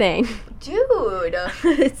 nothing. Dude,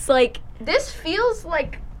 it's like, this feels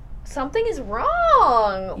like something is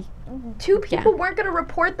wrong. 2 people weren't going to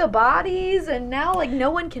report the bodies, and now like no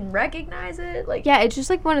one can recognize it. Like, yeah, it's just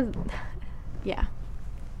like one of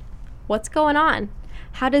what's going on?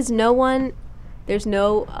 How does no one, there's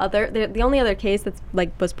no other, the only other case that's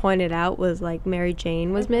like was pointed out was like Mary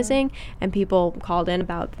Jane was missing, and people called in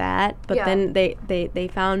about that, but then they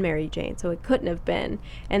found Mary Jane, so it couldn't have been,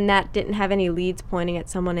 and that didn't have any leads pointing at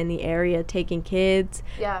someone in the area taking kids.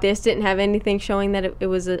 This didn't have anything showing that it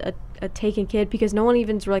was a taken kid, because no one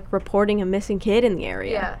even's like reporting a missing kid in the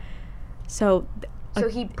area. So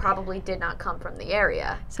he probably did not come from the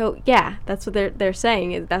area. So yeah, that's what they're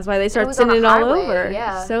saying. That's why they start sending it all over.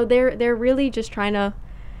 Yeah. So they're really just trying to.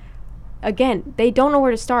 Again, they don't know where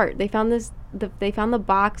to start. They found they found the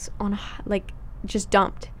box on like just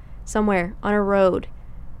dumped somewhere on a road,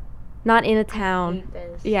 not in a town. I hate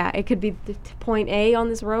this. Yeah, it could be point A on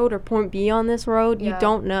this road or point B on this road. You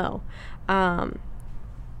don't know.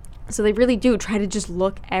 So they really do try to just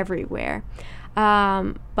look everywhere,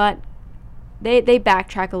 but. They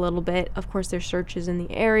backtrack a little bit. Of course, there's searches in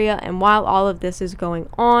the area, and while all of this is going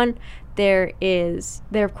on, they're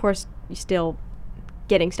of course still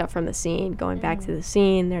getting stuff from the scene, going back to the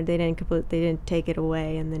scene. They didn't take it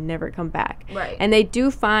away and then never come back. Right. And they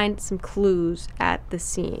do find some clues at the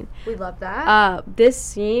scene. We love that. This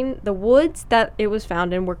scene, the woods that it was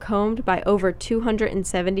found in were combed by over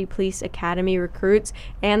 270 police academy recruits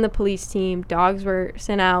and the police team. Dogs were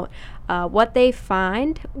sent out. What they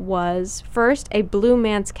find was first a blue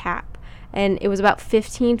man's cap, and it was about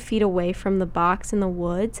 15 feet away from the box in the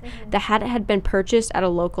woods. The hat had been purchased at a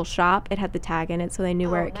local shop. It had the tag in it, so they knew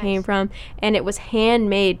where it came from, and it was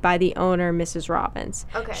handmade by the owner, Mrs. Robbins.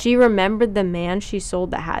 Okay. She remembered the man she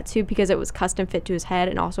sold the hat to because it was custom fit to his head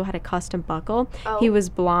and also had a custom buckle. He was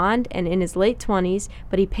blonde and in his late 20s,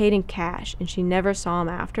 but he paid in cash, and she never saw him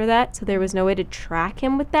after that, so there was no way to track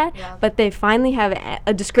him with that. But they finally have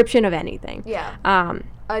a description of anything.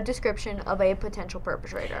 A description of a potential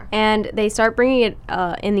perpetrator. And they start bringing it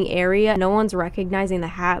in the area. No one's recognizing the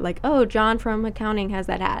hat, like, oh, John from accounting has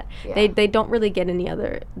that hat. They don't really get any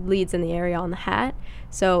other leads in the area on the hat.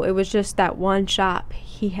 So it was just that one shop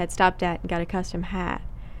he had stopped at and got a custom hat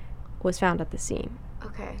was found at the scene.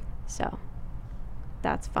 Okay. So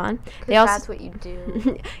that's fun. That's what you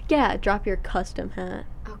do. Yeah, drop your custom hat.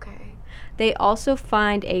 Okay. They also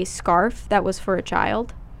find a scarf that was for a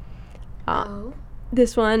child.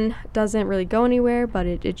 This one doesn't really go anywhere, but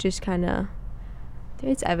it just kind of,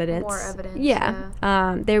 it's evidence. More evidence.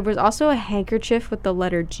 Yeah. There was also a handkerchief with the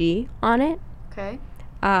letter G on it. Okay.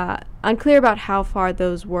 Unclear about how far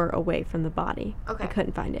those were away from the body. Okay. I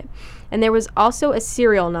couldn't find it. And there was also a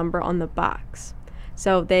serial number on the box.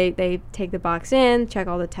 So they take the box in, check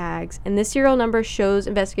all the tags, and this serial number shows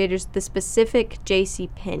investigators the specific J.C.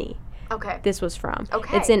 Penney. Okay. This was from.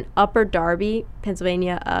 Okay. It's in Upper Darby,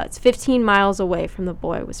 Pennsylvania. It's 15 miles away from the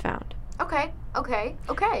boy was found. Okay.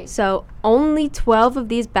 So only 12 of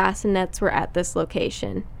these bassinets were at this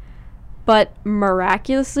location. But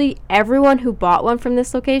miraculously, everyone who bought one from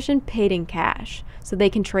this location paid in cash. So they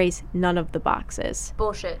can trace none of the boxes.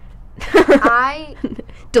 Bullshit.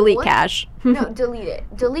 Delete cash. No,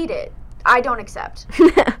 delete it. I don't accept.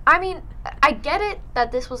 I mean, I get it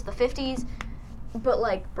that this was the 50s. But,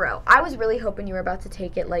 like, bro, I was really hoping you were about to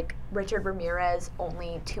take it like Richard Ramirez,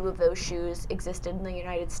 only 2 of those shoes existed in the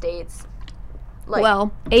United States. Like,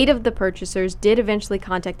 well, 8 of the purchasers did eventually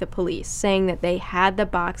contact the police, saying that they had the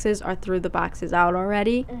boxes or threw the boxes out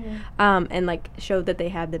already, and, like, showed that they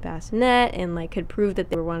had the bassinet and, like, could prove that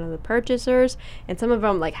they were one of the purchasers. And some of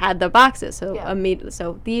them, like, had the boxes. So immediately,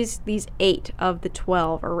 so these 8 of the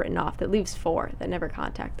 12 are written off. That leaves 4 that never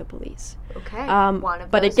contact the police. Okay. One of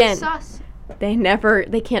but those again, is sus.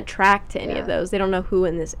 They can't track to any of those. They don't know who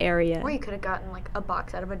in this area. Or you could have gotten, like, a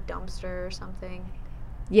box out of a dumpster or something.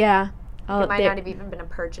 Yeah. It might not have even been a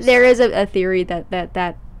purchase. There is a theory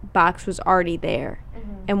that box was already there.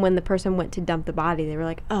 And when the person went to dump the body, they were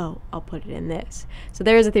like, oh, I'll put it in this. So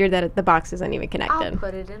there is a theory that the box isn't even connected. I'll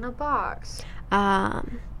put it in a box.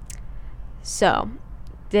 So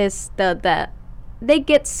they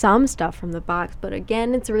get some stuff from the box, but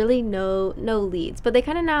again, it's really no leads. But they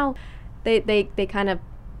kind of now, they kind of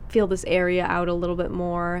feel this area out a little bit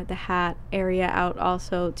more, the hat area out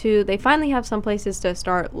also too. They finally have some places to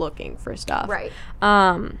start looking for stuff. Right.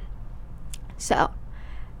 So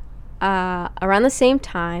around the same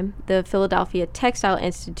time, the Philadelphia Textile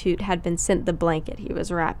Institute had been sent the blanket he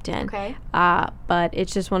was wrapped in. Okay. But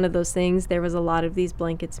it's just one of those things. There was a lot of these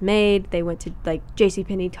blankets made. They went to, like,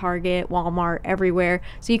 JCPenney, Target, Walmart, everywhere.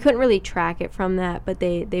 So you couldn't really track it from that, but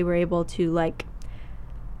they were able to, like,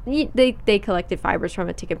 they collected fibers from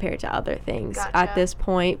it to compare it to other things at this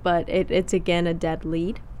point, but it's again a dead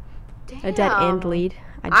lead. Damn. A dead end lead.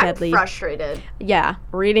 I'm frustrated. Yeah,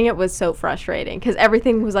 reading it was so frustrating because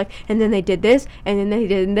everything was like, and then they did this, and then they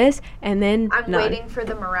did this, and then I'm waiting for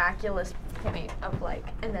the miraculous point of, like,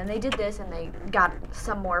 and then they did this, and they got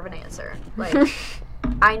some more of an answer. Like,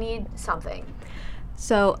 I need something.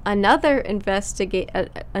 So another investigator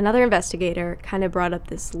kind of brought up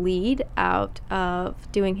this lead out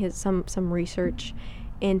of doing some research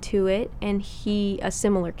into it, and a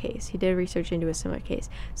similar case. He did research into a similar case.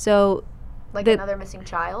 So, like another missing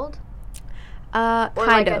child, or kind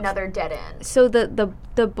like of another dead end. So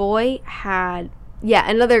the boy had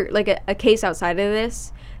another, like, a case outside of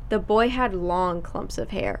this. The boy had long clumps of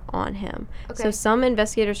hair on him. Okay. So some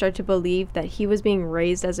investigators started to believe that he was being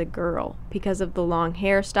raised as a girl because of the long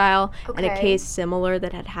hairstyle. And a case similar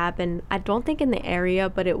that had happened, I don't think in the area,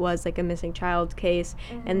 but it was like a missing child case.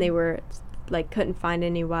 And they were, like, couldn't find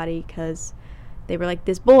anybody because they were like,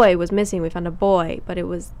 this boy was missing. We found a boy. But it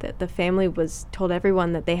was the family told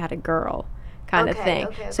everyone that they had a girl kind of thing.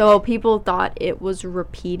 Okay. So people thought it was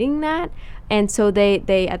repeating that. And so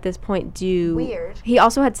they at this point do... Weird. He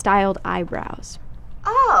also had styled eyebrows.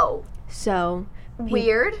 Oh. So...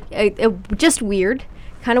 Weird? Just weird.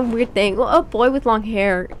 Kind of weird thing. Well, a boy with long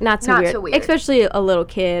hair, not so weird. Especially a little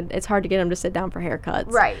kid. It's hard to get him to sit down for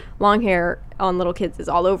haircuts. Right. Long hair on little kids is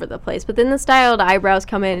all over the place. But then the styled eyebrows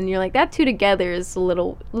come in, and you're like, that two together is a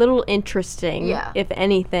little interesting, if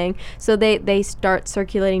anything. So they start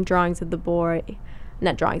circulating drawings of the boy.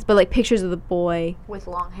 Not drawings, but, like, pictures of the boy. With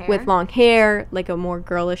long hair? With long hair, like a more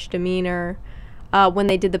girlish demeanor. When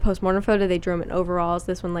they did the postmortem photo, they drew him in overalls.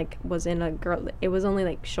 This one, like, was in a girl. It was only,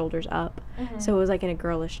 like, shoulders up. So it was, like, in a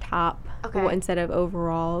girlish top instead of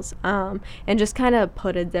overalls. And just kind of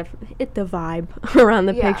put the vibe around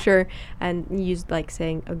the picture and used, like,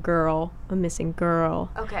 saying a missing girl.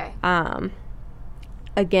 Okay.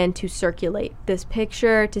 Again, to circulate this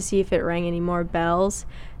picture to see if it rang any more bells.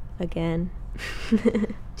 Again.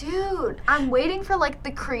 Dude, I'm waiting for, like,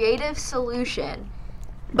 the creative solution.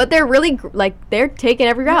 But they're really, like, they're taking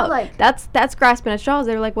every route. Like, that's grasping at straws.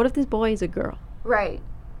 They're like, what if this boy is a girl? Right.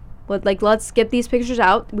 Let's get these pictures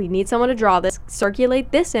out. We need someone to draw this.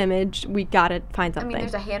 Circulate this image. We gotta find something. I mean,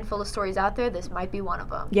 there's a handful of stories out there. This might be one of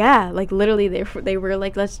them. Yeah, like, literally, they were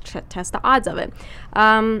like, let's test the odds of it.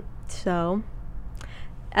 So...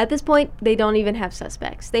 At this point, they don't even have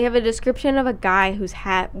suspects. They have a description of a guy whose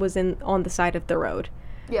hat was on the side of the road.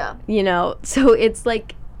 Yeah. You know, so it's,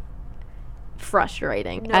 like,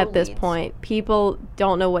 frustrating at this point. People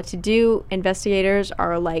don't know what to do. Investigators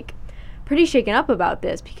are, like, pretty shaken up about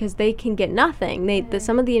this because they can get nothing.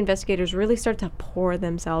 Some of the investigators really start to pour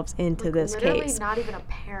themselves into this literally case. Not even a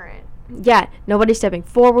parent. Yeah, nobody's stepping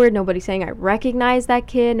forward. Nobody's saying, I recognize that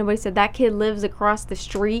kid. Nobody said, that kid lives across the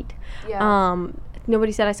street. Yeah.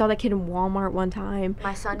 Nobody said, I saw that kid in Walmart one time.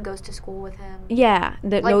 My son goes to school with him. Yeah.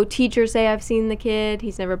 No teachers say I've seen the kid.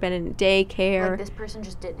 He's never been in daycare. Like, this person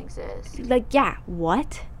just didn't exist. Like, yeah,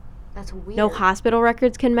 what? That's weird. No hospital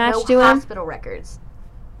records can match to him? No hospital records.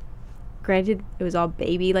 Granted, it was all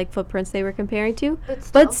baby, like, footprints they were comparing to.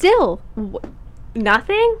 But still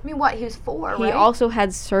nothing? I mean, what? He was 4, right? He also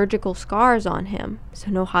had surgical scars on him.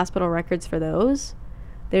 So no hospital records for those?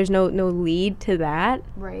 there's no lead to that.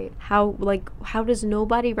 Right. How does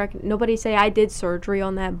nobody say I did surgery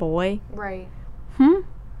on that boy? Right. Hmm?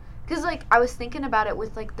 Because, like, I was thinking about it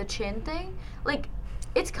with, like, the chin thing. Like,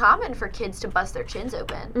 it's common for kids to bust their chins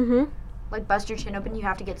open. Mm-hmm. Like, bust your chin open, you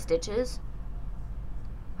have to get stitches.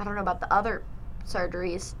 I don't know about the other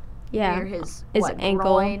surgeries. Yeah. Near his ankle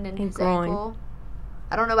groin and his groin. ankle.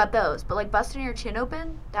 I don't know about those, but, like, busting your chin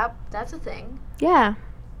open, that's a thing. Yeah.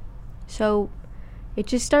 So it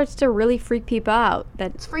just starts to really freak people out.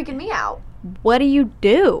 It's freaking me out. What do you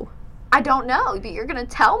do? I don't know, but you're going to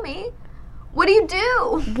tell me. What do you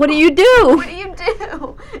do? What do you do? What do you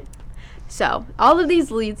do? So, all of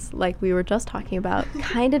these leads, like we were just talking about,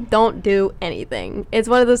 kind of don't do anything. It's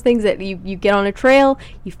one of those things that you get on a trail,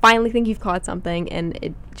 you finally think you've caught something, and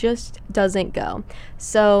it just doesn't go.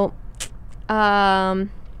 So,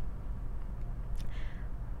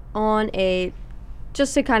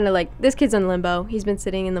 just to kind of like, this kid's in limbo. He's been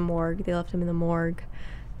sitting in the morgue. They left him in the morgue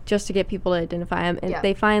just to get people to identify him. And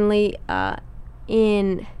they finally,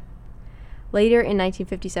 later in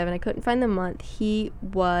 1957, I couldn't find the month, he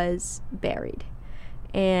was buried.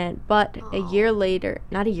 But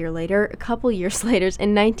a couple years later,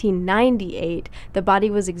 in 1998, the body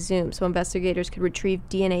was exhumed so investigators could retrieve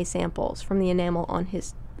DNA samples from the enamel on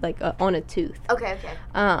his, on a tooth. Okay.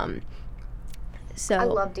 So I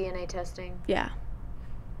love DNA testing. Yeah.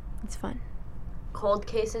 It's fun. Cold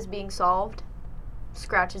cases being solved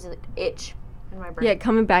scratches an itch in my brain. Yeah,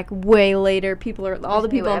 coming back way later, all the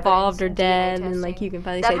people involved are dead, and you can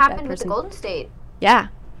finally say that happened person. with the Golden State. Yeah.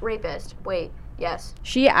 Rapist. Wait. Yes.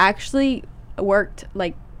 She actually worked,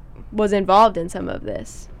 was involved in some of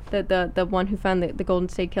this. The one who found the Golden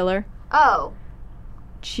State Killer. Oh.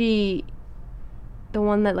 The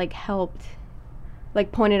one that helped,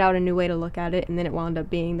 pointed out a new way to look at it, and then it wound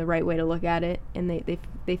up being the right way to look at it, and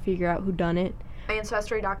they figure out who done it.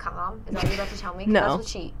 Ancestry.com? Is that what you're about to tell me? No.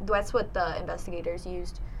 That's what the investigators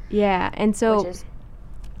used. Yeah, and so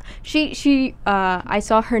she I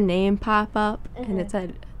saw her name pop up, and it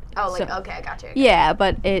said. Oh, okay, I got you. Yeah,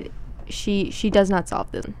 but she does not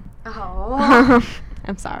solve them. Oh.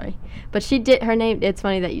 I'm sorry, but she did. Her name. It's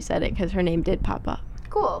funny that you said it because her name did pop up.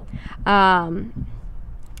 Cool.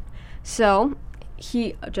 So.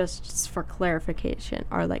 He, just for clarification,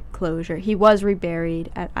 or closure, he was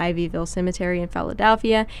reburied at Ivyville Cemetery in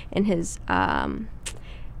Philadelphia, and his, the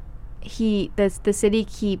city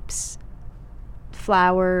keeps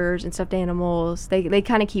flowers and stuffed animals. They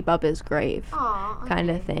kind of keep up his grave. Aww, okay.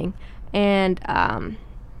 Kind of thing. And,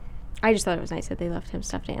 I just thought it was nice that they left him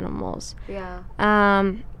stuffed animals. Yeah.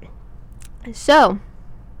 So,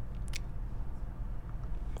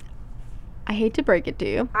 I hate to break it to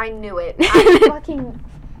you. I knew it.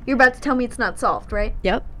 You're about to tell me it's not solved, right?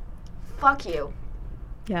 Yep. Fuck you.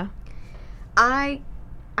 Yeah. I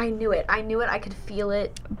knew it. I could feel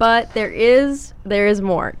it. But there is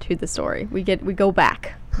more to the story. We go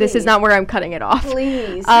back. Please. This is not where I'm cutting it off.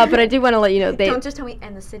 Please. But I do want to let you know don't just tell me.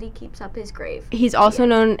 And the city keeps up his grave. He's also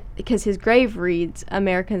known because his grave reads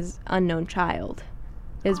America's Unknown Child.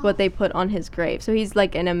 Is what they put on his grave. So he's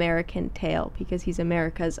like an American tale because he's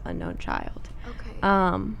America's unknown child. Okay.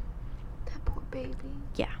 That poor baby.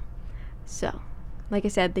 Yeah. So, like I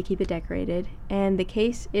said, they keep it decorated, and the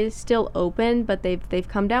case is still open, but they've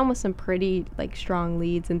come down with some pretty strong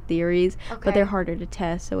leads and theories, but they're harder to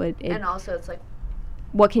test. So and also it's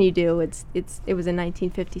what can you do? It was in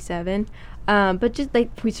 1957, but just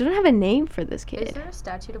we still don't have a name for this kid. Is there a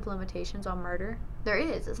statute of limitations on murder? There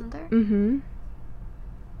is, isn't there? Mm-hmm.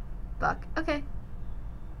 Fuck. Okay.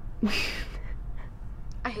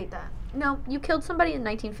 I hate that. No, you killed somebody in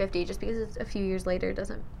 1950 just because it's a few years later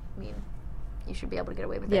doesn't mean you should be able to get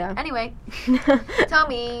away with it. Anyway, tell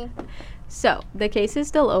me. So, the case is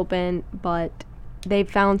still open, but they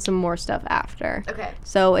found some more stuff after. Okay.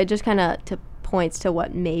 So, it just kind of points to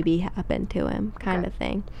what maybe happened to him kind of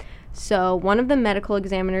thing. So, one of the medical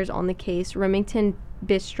examiners on the case, Remington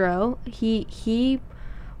Bistro, he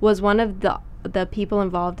was one of the people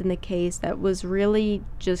involved in the case that was really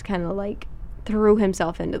just kind of threw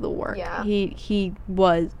himself into the work. Yeah. He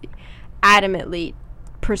was adamantly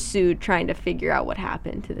pursued trying to figure out what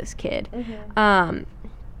happened to this kid. Mm-hmm.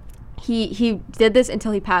 He did this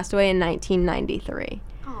until he passed away in 1993.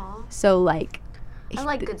 Aww. So I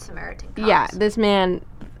like Good Samaritan cops. Yeah, this man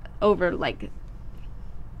over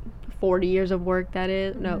 40 years of work, that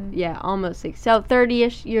is. Mm-hmm. No, yeah, almost 6. So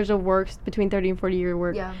 30-ish years of work, between 30 and 40 year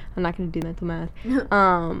work. Yeah. I'm not going to do mental math.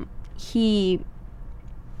 He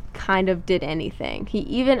kind of did anything. He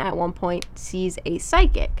even at one point sees a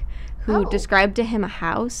psychic who described to him a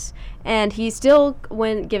house, and he still,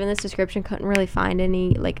 when given this description, couldn't really find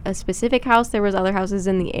any, like, a specific house. There was other houses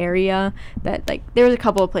in the area that, like, there was a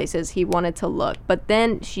couple of places he wanted to look, but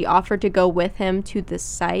then she offered to go with him to the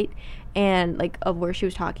site and, like, of where she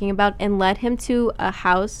was talking about, and led him to a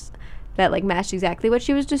house that, like, matched exactly what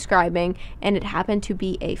she was describing, and it happened to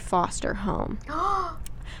be a foster home.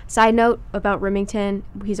 Side note about Remington,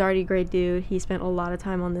 he's already a great dude. He spent a lot of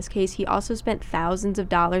time on this case. He also spent thousands of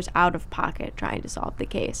dollars out of pocket trying to solve the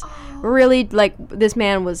case. Really, like, this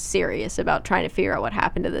man was serious about trying to figure out what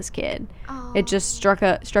happened to this kid. It just struck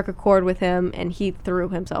a chord with him, and he threw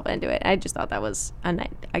himself into it. I just thought that was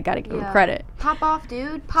I gotta give him credit. Pop off,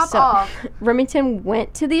 dude. Pop off. Remington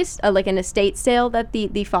went to these like an estate sale that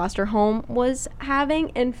the foster home was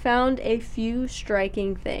having, and found a few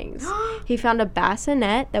striking things. He found a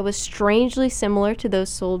bassinet that was strangely similar to those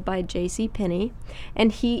sold by JCPenney,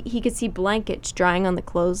 and he could see blankets drying on the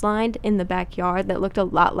clothesline in the backyard that looked a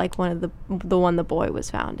lot like one of the one the boy was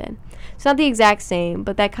found in. It's not the exact same,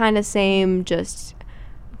 but that kind of same, just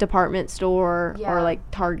department store or like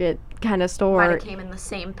Target kind of store. Might have came in the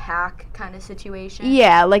same pack kind of situation.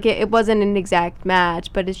 Yeah, like it wasn't an exact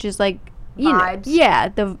match, but it's just like, vibes.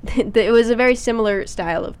 It was a very similar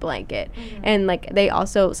style of blanket. And like they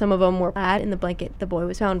also, some of them were plaid, and the blanket the boy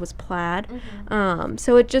was found was plaid.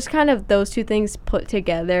 So it just kind of, those two things put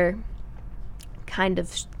together kind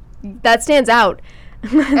of that stands out.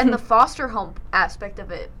 And the foster home aspect of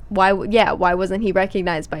it. Why wasn't he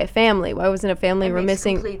recognized by a family? Why wasn't a family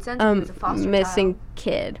missing complete sense. He was a foster missing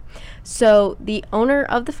kid? So the owner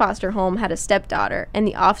of the foster home had a stepdaughter, and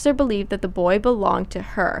the officer believed that the boy belonged to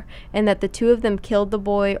her, and that the two of them killed the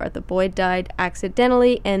boy, or the boy died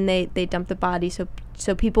accidentally, and they dumped the body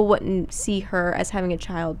so people wouldn't see her as having a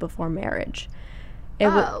child before marriage.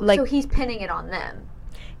 So he's pinning it on them.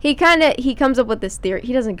 He comes up with this theory.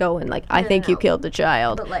 He doesn't go in like, I think you killed the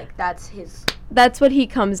child. But like, that's what he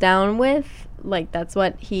comes down with. Like, that's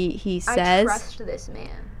what he says. I trust this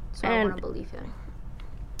man, so I want to believe him.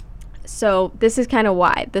 So this is kind of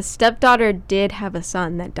why. The stepdaughter did have a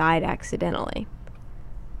son that died accidentally.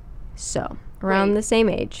 So, around the same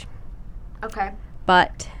age. Okay.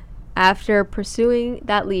 But after pursuing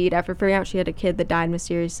that lead, after figuring out she had a kid that died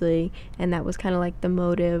mysteriously, and that was kind of like the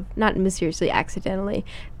motive, not mysteriously, accidentally,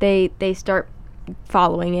 they start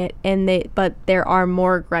following it, but there are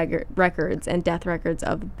more records and death records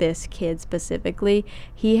of this kid specifically.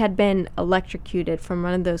 He had been electrocuted from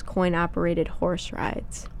one of those coin-operated horse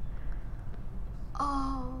rides.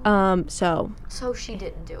 So she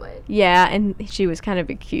didn't do it. Yeah, and she was kind of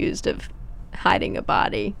accused of hiding a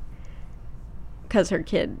body because her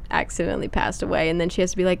kid accidentally passed away, and then she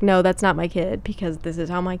has to be like, no, that's not my kid, because this is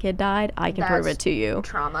how my kid died. I can prove it to you.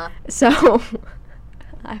 Trauma. So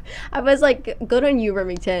I was like, good on you,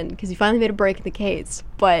 Remington, because you finally made a break in the case,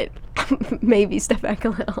 but maybe step back a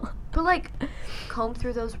little. But like, comb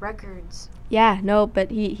through those records. Yeah, no,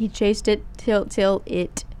 but he chased it till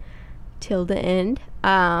the end.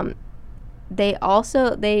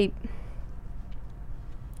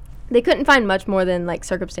 They couldn't find much more than like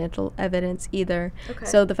circumstantial evidence either. Okay.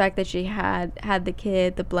 So the fact that she had the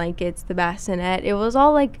kid, the blankets, the bassinet, it was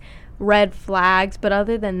all like red flags. But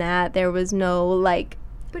other than that, there was no like.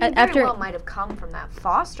 But he very well might have come from that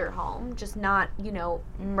foster home, just not,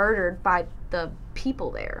 murdered by the people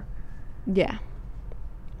there. Yeah.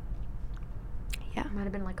 Yeah. It might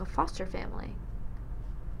have been like a foster family,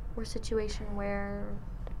 or a situation where,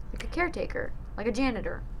 like a caretaker, like a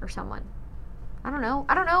janitor or someone. I don't know.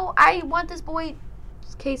 I want this boy's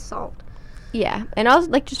case solved. Yeah. And also,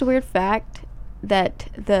 like, just a weird fact that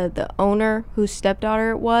the owner whose stepdaughter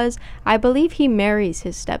it was, I believe he marries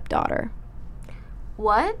his stepdaughter.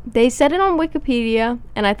 What? They said it on Wikipedia,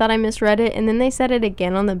 and I thought I misread it, and then they said it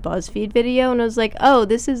again on the BuzzFeed video, and I was like, oh,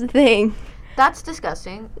 this is a thing. That's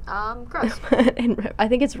disgusting. Gross. And I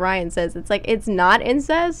think it's Ryan says, it's like, it's not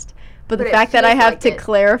incest, but the fact that I have to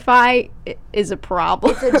clarify is a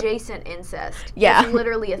problem. It's adjacent incest. Yeah. It's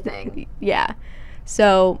literally a thing. Yeah.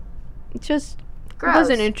 So, just gross. Was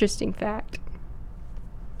an interesting fact.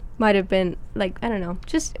 Might have been, like, I don't know,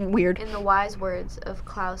 just weird. In the wise words of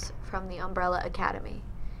Klaus from the Umbrella Academy,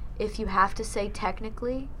 if you have to say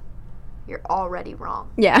technically, you're already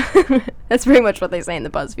wrong. Yeah. That's pretty much what they say in the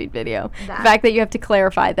BuzzFeed video. The fact that you have to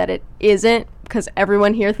clarify that it isn't, because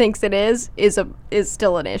everyone here thinks it is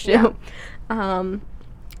still an issue. Yeah.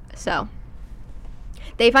 So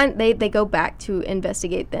they go back to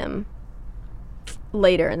investigate them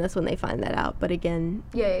later, and that's when they find that out. But again,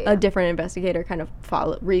 a different investigator kind of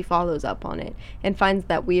follows up on it and finds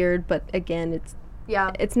that weird. But again,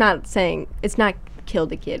 it's not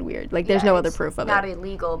killed a kid weird. Like, there's no other proof of it. Not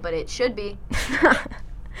illegal, but it should be.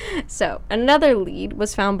 So, another lead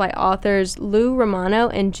was found by authors Lou Romano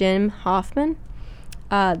and Jim Hoffman.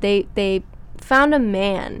 They found a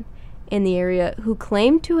man in the area who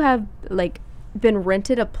claimed to have, like, been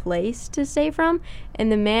rented a place to stay from, and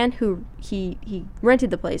the man who he rented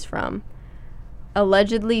the place from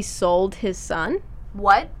allegedly sold his son.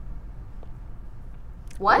 What?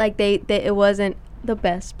 Like, they it wasn't the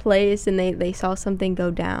best place, and they saw something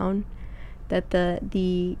go down, that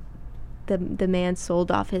the man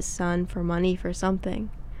sold off his son for money for something.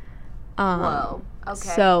 Whoa. Okay.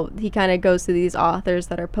 So he kind of goes to these authors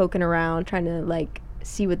that are poking around, trying to, like,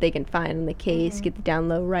 see what they can find in the case, get the down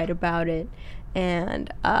low, write about it.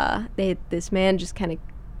 And this man just kind of,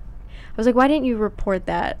 I was like, why didn't you report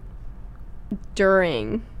that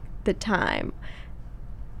during the time?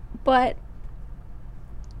 But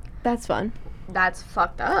that's fun. That's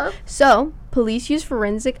fucked up. So police use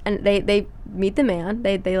forensic, and they meet the man.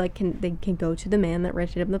 They can go to the man that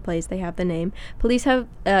rented him the place. They have the name. Police have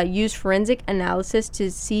used forensic analysis to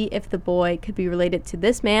see if the boy could be related to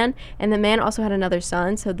this man, and the man also had another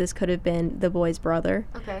son, so this could have been the boy's brother.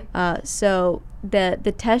 Okay. So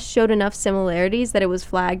the test showed enough similarities that it was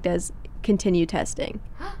flagged as continue testing.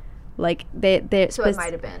 Like they so it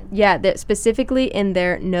might have been. Yeah, specifically in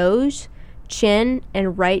their nose, chin,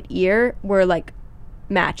 and right ear were, like,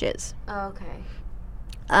 matches. Oh,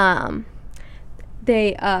 okay.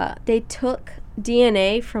 They took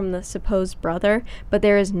DNA from the supposed brother, but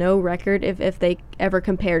there is no record if they ever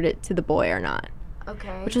compared it to the boy or not.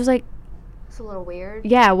 Okay. Which was, like, it's a little weird.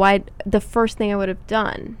 Yeah, why the first thing I would have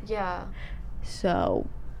done. Yeah. So,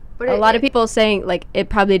 but a lot of people saying, like, it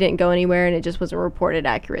probably didn't go anywhere and it just wasn't reported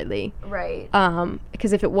accurately. Right.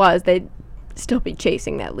 Because if it was, they'd still be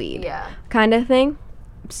chasing that lead. Yeah. Kind of thing.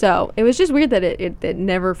 So it was just weird that it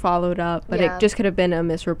never followed up, but it just could have been a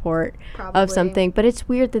misreport of something. But it's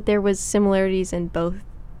weird that there was similarities in both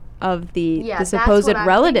of the supposed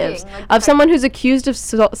relatives of someone who's accused of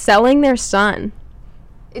selling their son.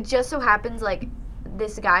 It just so happens, like,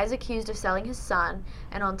 this guy's accused of selling his son,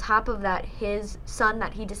 and on top of that, his son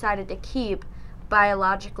that he decided to keep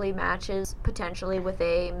biologically matches potentially with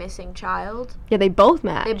a missing child. Yeah, they both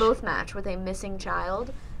match. They both match with a missing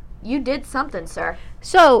child. You did something, sir.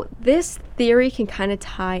 So this theory can kind of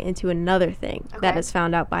tie into another thing that is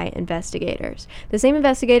found out by investigators. The same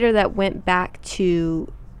investigator that went back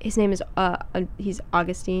to, his name is, he's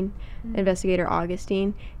Augustine, Investigator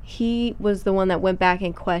Augustine. He was the one that went back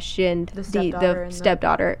and questioned the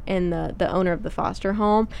stepdaughter and the owner of the foster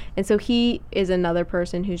home. And so he is another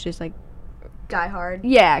person who's just, like, die hard.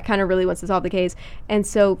 Yeah, kind of really wants to solve the case. And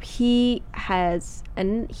so he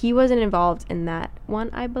wasn't involved in that one,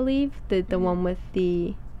 I believe. The one with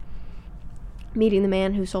the meeting the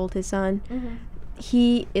man who sold his son. Mm-hmm.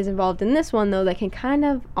 He is involved in this one, though, that can kind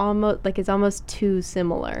of almost, like, it's almost too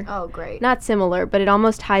similar. Oh, great. Not similar, but it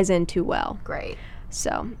almost ties in too well. Great.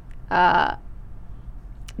 So,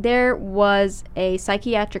 there was a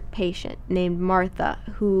psychiatric patient named Martha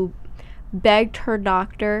who begged her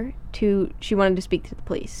doctor she wanted to speak to the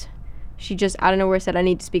police. She just out of nowhere said, I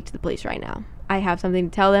need to speak to the police right now. I have something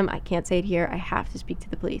to tell them. I can't say it here. I have to speak to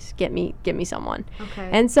the police. Get me someone. Okay.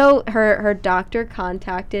 And so her doctor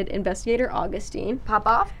contacted Investigator Augustine. Pop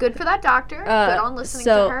off. Good for that doctor. Good on listening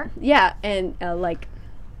to her. Yeah, and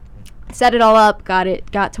set it all up, got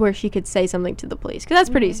to where she could say something to the police, because that's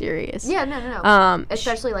pretty serious. Yeah, no.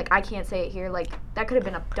 Especially, like, I can't say it here. Like, that could have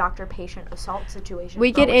been a doctor-patient assault situation.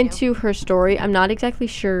 We get into her story. I'm not exactly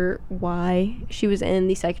sure why she was in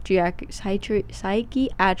the psychiatric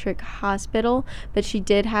hospital, but she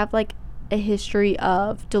did have, like, a history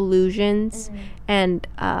of delusions, and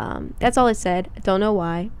that's all it said. I don't know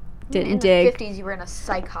why. Didn't dig. In the 50s, you were in a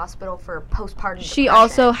psych hospital for postpartum She depression.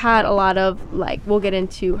 also had a lot of, like, we'll get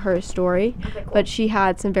into her story, okay, cool. But she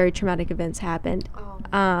had some very traumatic events happened. Oh.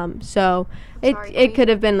 So it could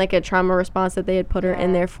have been, like, a trauma response that they had put her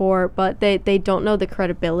in there for, but they don't know the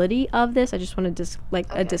credibility of this. I just want to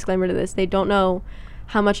a disclaimer to this. They don't know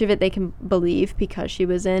how much of it they can believe because she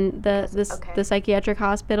was in the psychiatric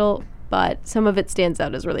hospital. But some of it stands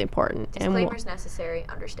out as really important. Disclaimers necessary.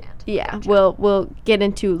 Understand. Yeah, gotcha. we'll get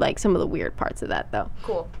into, like, some of the weird parts of that, though.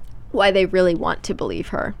 Cool. Why they really want to believe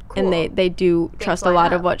her. Cool. And they do trust a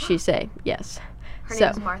lot of what she say. Yes. Her name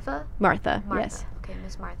is Martha? Martha, yes. Okay,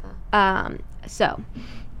 Miss Martha. So,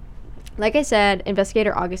 like I said,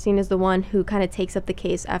 Investigator Augustine is the one who kind of takes up the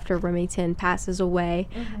case after Remington passes away.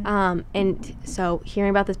 Mm-hmm. And so, hearing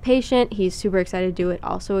about this patient, he's super excited to do it,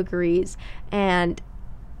 also agrees. And,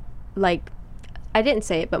 like, I didn't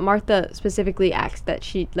say it, but Martha specifically asked that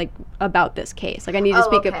she, like, about this case. Like, I need to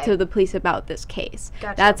speak up to the police about this case.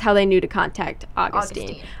 Gotcha. That's how they knew to contact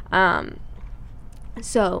Augustine.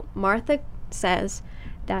 So Martha says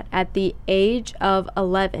that at the age of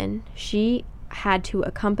 11, she had to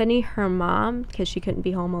accompany her mom, because she couldn't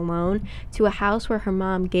be home alone, to a house where her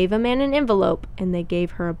mom gave a man an envelope and they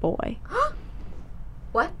gave her a boy.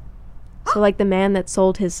 What? So, like, the man that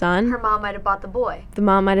sold his son. Her mom might have bought the boy. The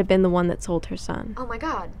mom might have been the one that sold her son. Oh, my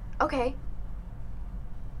God. Okay.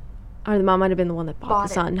 Or the mom might have been the one that bought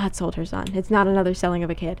the son, not sold her son. It's not another selling of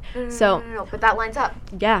a kid. No, but that lines up.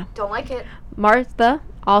 Yeah. Don't like it. Martha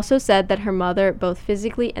also said that her mother both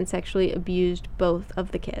physically and sexually abused both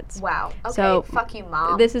of the kids. Wow. Okay, so fuck you,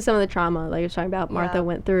 Mom. This is some of the trauma, like I was talking about, Martha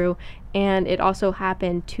went through, and it also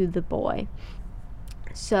happened to the boy.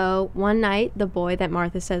 So one night, the boy that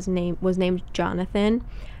Martha says was named Jonathan,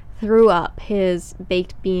 threw up his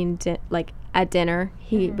baked bean, at dinner.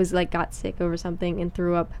 He was, like, got sick over something and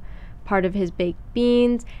threw up part of his baked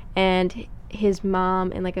beans, and his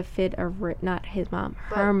mom, in, like, a fit of not his mom,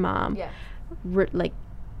 her mom, like,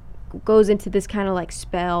 goes into this kind of, like,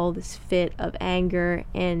 spell, this fit of anger,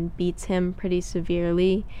 and beats him pretty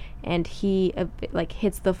severely, and he like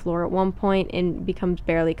hits the floor at one point and becomes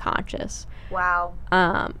barely conscious. Wow.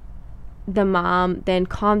 The mom then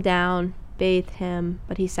calmed down, bathed him,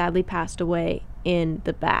 but he sadly passed away in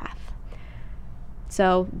the bath.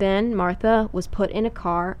 So then Martha was put in a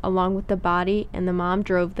car along with the body, and the mom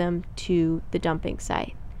drove them to the dumping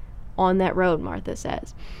site on that road, Martha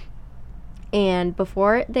says. And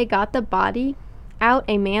before they got the body out,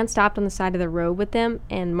 a man stopped on the side of the road with them,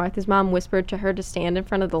 and Martha's mom whispered to her to stand in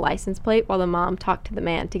front of the license plate while the mom talked to the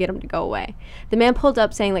man to get him to go away. The man pulled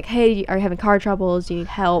up saying, like, hey, are you having car troubles? Do you need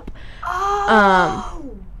help?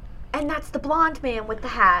 Oh! And that's the blonde man with the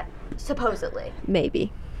hat, supposedly.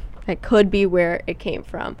 Maybe. That could be where it came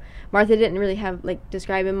from. Martha didn't really have, like,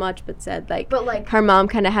 describe him much, but said, like, her mom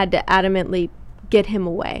kind of had to adamantly get him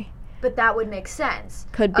away. But that would make sense.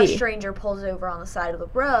 Could be. A stranger pulls over on the side of the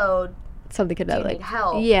road. Something could have, like, need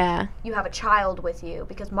help. Yeah. You have a child with you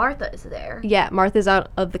because Martha is there. Yeah, Martha's out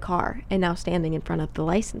of the car and now standing in front of the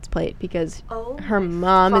license plate because her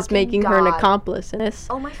mom is making her an accomplice in this.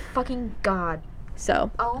 Oh my fucking God.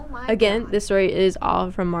 So, again, this story is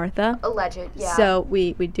all from Martha. Alleged, yeah. So,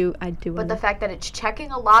 I do. But the fact that it's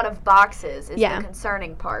checking a lot of boxes is the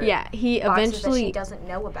concerning part. Yeah, boxes that she doesn't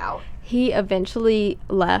know about. He eventually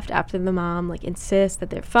left after the mom, like, insists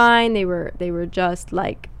that they're fine. They were just,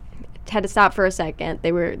 like, had to stop for a second.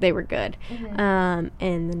 They were good. Mm-hmm. And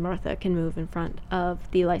then Martha can move in front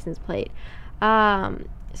of the license plate.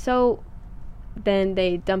 So then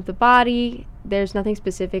they dump the body. There's nothing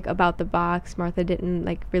specific about the box. Martha didn't,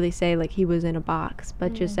 like, really say, like, he was in a box,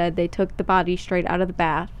 but just said they took the body straight out of the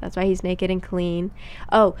bath. That's why he's naked and clean.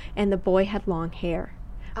 Oh, and the boy had long hair.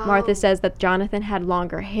 Martha says that Jonathan had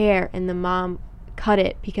longer hair, and the mom cut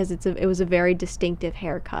it because it was a very distinctive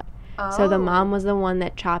haircut. So the mom was the one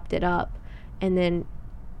that chopped it up, and then,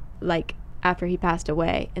 like, after he passed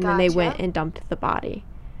away, and then they went and dumped the body.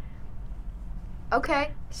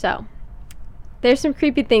 Okay. So there's some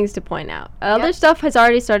creepy things to point out. Other stuff has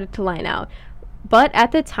already started to line out. But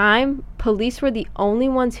at the time, police were the only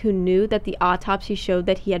ones who knew that the autopsy showed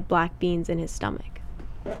that he had black beans in his stomach.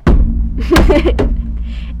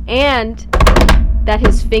 And that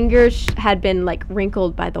his fingers had been, like,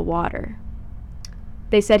 wrinkled by the water.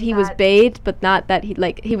 They said he was bathed, but not that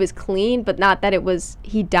he was clean, but not that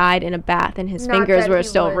he died in a bath and his fingers were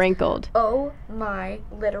still wrinkled. Oh my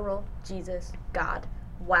literal Jesus God.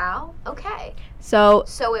 Wow. Okay. So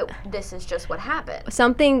this is just what happened.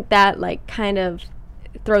 Something that, like, kind of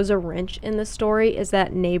throws a wrench in the story is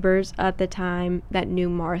that neighbors at the time that knew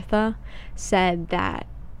Martha said that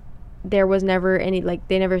there was never any, like,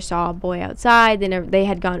 they never saw a boy outside. They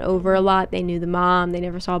had gone over a lot. They knew the mom. They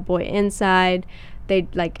never saw a boy inside.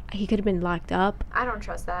 He could have been locked up. I don't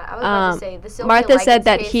trust that. I was about to say, the Sylvia Martha said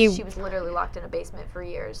that she was literally locked in a basement for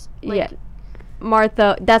years.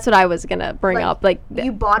 Martha, that's what I was gonna bring up. Like,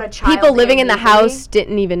 you bought a child. People living in the house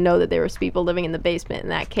didn't even know that there was people living in the basement in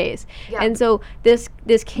that case. Yeah. And so this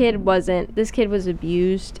kid was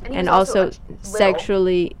abused and also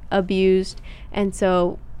sexually abused, and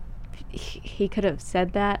so he could have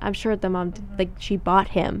said that. I'm sure the mom, she bought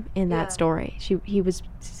him in that story. He was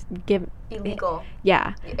given illegal.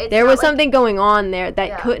 Yeah, there was something going on there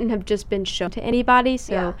that couldn't have just been shown to anybody.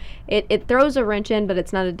 So it throws a wrench in, but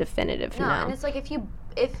it's not a definitive. No, and it's like if you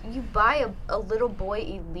buy a little boy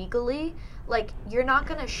illegally, like, you're not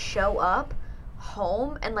gonna show up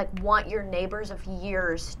home and like want your neighbors of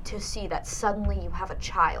years to see that suddenly you have a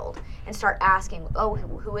child and start asking, oh,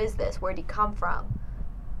 who is this? Where'd he come from?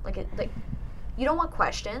 Like you don't want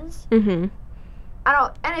questions. Mm-hmm.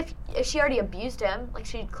 And if she already abused him, like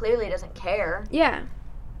she clearly doesn't care. Yeah.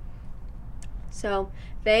 So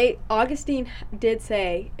Augustine did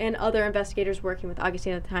say, and other investigators working with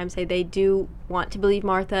Augustine at the time say they do want to believe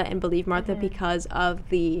Martha and believe Martha because of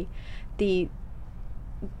the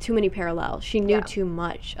too many parallels. She knew too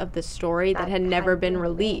much of the story that had never been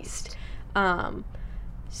released.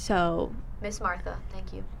 So Miss Martha,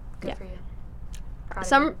 thank you. Good for you.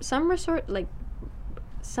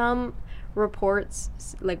 Some reports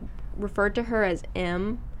like referred to her as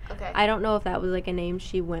M. Okay. I don't know if that was like a name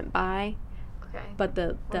she went by. Okay. But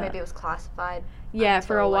or maybe it was classified. Yeah,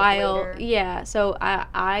 for a while. Later. Yeah, so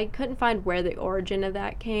I couldn't find where the origin of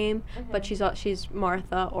that came, but she's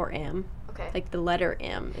Martha or M. Okay. Like the letter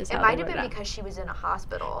M is how it might have been been because she was in a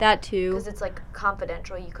hospital. That too. Because it's like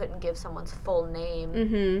confidential. You couldn't give someone's full name.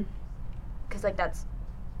 Mm-hmm. Because like that's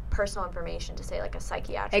personal information to say like a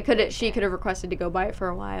psychiatric. She could have requested to go by it for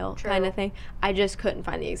a while, kind of thing. I just couldn't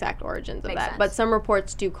find the exact origins of that. Sense. But some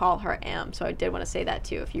reports do call her M, so I did want to say that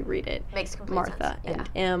too. If you read it, makes complete Martha sense. and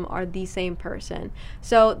M are the same person.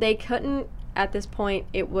 So they couldn't at this point.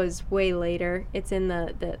 It was way later. It's in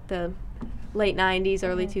the late 90s,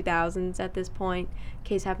 early 2000s at this point.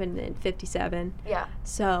 Case happened in 57. Yeah.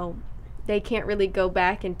 So they can't really go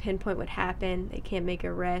back and pinpoint what happened. They can't make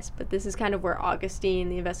arrests. But this is kind of where Augustine,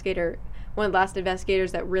 the investigator, one of the last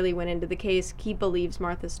investigators that really went into the case, he believes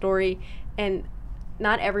Martha's story. And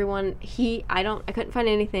not everyone, I couldn't find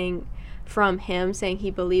anything from him saying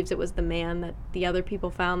he believes it was the man that the other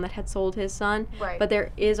people found that had sold his son. Right. But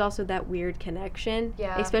there is also that weird connection.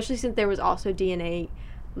 Yeah. Especially since there was also DNA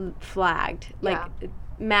flagged. Like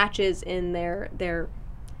matches in their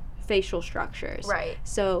facial structures. Right.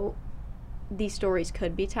 So these stories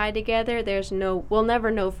could be tied together. We'll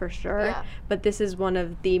never know for sure, but this is one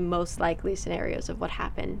of the most likely scenarios of what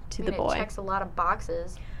happened to the boy. It checks a lot of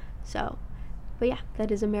boxes. So, but yeah,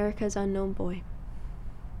 that is America's Unknown Boy.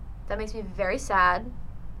 That makes me very sad.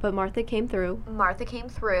 But Martha came through.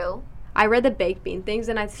 I read the baked bean things,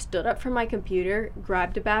 and I stood up from my computer,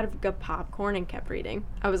 grabbed a bag of popcorn, and kept reading.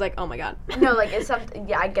 I was like, oh my god. No, like, it's something,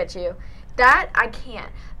 yeah, I get you. That, I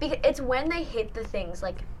can't. Because it's when they hit the things,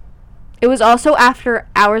 like... It was also after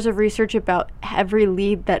hours of research about every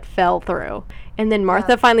lead that fell through. And then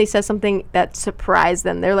Martha finally says something that surprised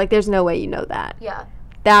them. They're like, there's no way you know that. Yeah.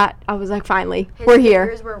 That, I was like, finally, we're here.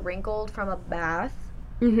 His fingers were wrinkled from a bath.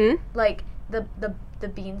 Mm-hmm. Like, the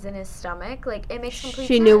beans in his stomach. Like, it makes complete sense.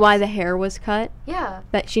 She knew why the hair was cut. Yeah.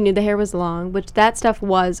 That she knew the hair was long, which that stuff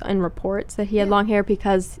was in reports that he had long hair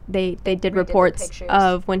because they did reports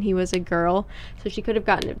of when he was a girl. So she could have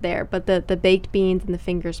gotten it there. But the baked beans and the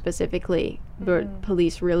fingers specifically, the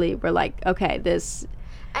police really were like, okay, this...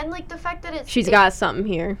 And, like, the fact that she's got something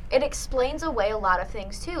here. It explains away a lot of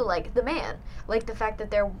things, too. Like, the man. Like, the fact that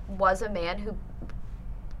there was a man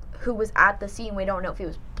who was at the scene. We don't know if he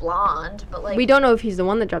was blonde, but like... We don't know if he's the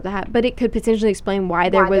one that dropped the hat, but it could potentially explain why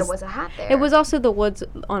there was a hat there. It was also the woods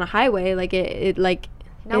on a highway, like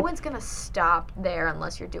No one's gonna stop there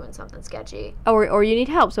unless you're doing something sketchy. Or you need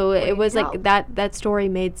help. So it was like that story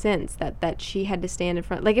made sense that she had to stand in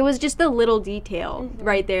front. Like it was just the little detail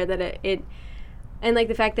right there that it and like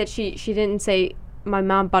the fact that she didn't say my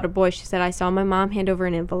mom bought a boy. She said I saw my mom hand over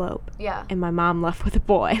an envelope. Yeah. And my mom left with a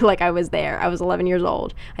boy. Like I was there. I was 11 years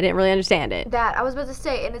old. I didn't really understand it. That I was about to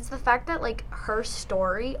say, and it's the fact that like her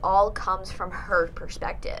story all comes from her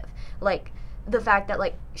perspective. Like the fact that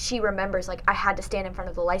like she remembers like I had to stand in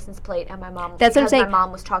front of the license plate and my mom That's what I'm saying. My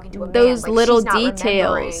mom was talking to a those man. Like, little she's not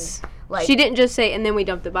details. Like, she didn't just say and then we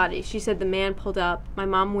dumped the body. She said the man pulled up. My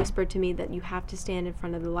mom whispered to me that you have to stand in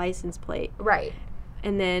front of the license plate. Right.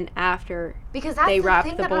 And then after because that's they the wrapped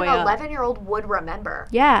thing the that boy an 11-year-old would remember.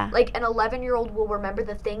 Yeah. Like an 11-year-old will remember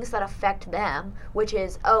the things that affect them, which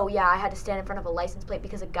is, oh yeah, I had to stand in front of a license plate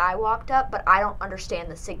because a guy walked up, but I don't understand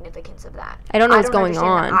the significance of that. I don't know what's going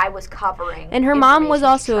on. I was covering. And her mom was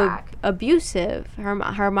also abusive.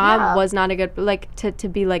 Her mom was not a good like to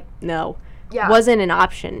be like no. Yeah. Wasn't an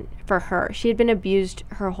option for her. She had been abused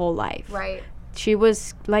her whole life. Right. She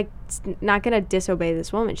was like not gonna disobey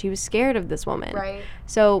this woman. She was scared of this woman. Right.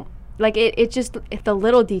 So like it's the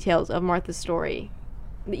little details of Martha's story,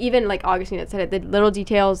 even like Augustine had said it, the little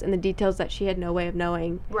details and the details that she had no way of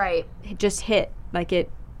knowing. Right. It just hit like it.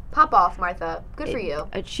 Pop off, Martha. Good for you.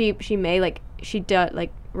 She may like she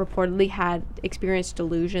reportedly had experienced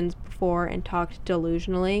delusions before and talked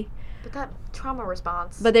delusionally. But that trauma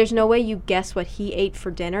response. But there's no way you guess what he ate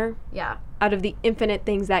for dinner. Yeah. Out of the infinite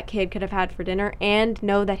things that kid could have had for dinner, and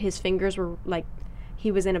know that his fingers were like,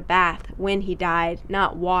 he was in a bath when he died,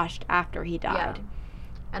 not washed after he died. Yeah.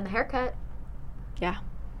 And the haircut. Yeah.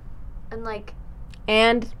 And like.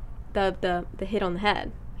 And the hit on the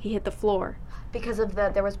head. He hit the floor. Because of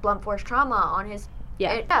there was blunt force trauma on his.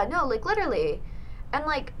 Yeah. No, like literally. And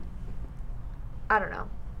like, I don't know.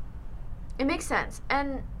 It makes sense.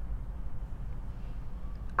 And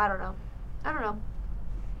I don't know.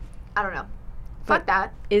 Fuck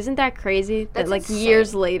that. Isn't that crazy? That's that like insane.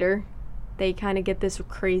 Years later, they kind of get this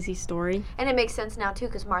crazy story. And it makes sense now too,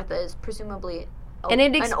 because Martha is presumably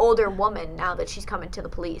an older woman now that she's coming to the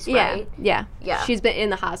police, right? Yeah. Yeah. She's been in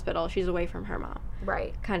the hospital. She's away from her mom.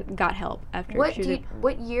 Right. Kind of got help after. What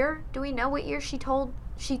year do we know? What year she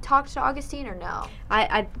talked to Augustine or no?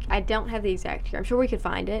 I don't have the exact year. I'm sure we could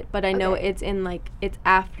find it, but I know it's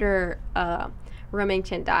after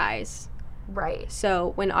Remington dies. Right.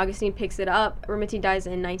 So when Augustine picks it up, Remington dies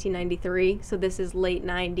in 1993. So this is late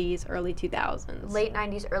 90s, early 2000s. Late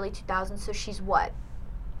 90s, early 2000s. So she's what?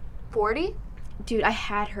 40? Dude, I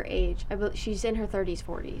had her age. She's in her 30s,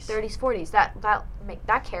 40s. 30s, 40s.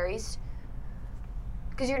 That carries.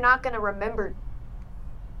 Because you're not going to remember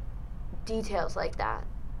details like that.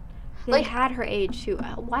 They had her age too.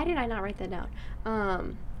 Why did I not write that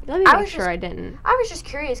down? Let me make sure I didn't. I was just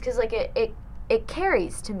curious because like it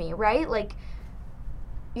carries to me, right? Like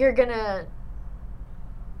you're gonna.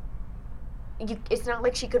 It's not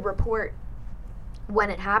like she could report when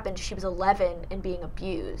it happened. She was 11 and being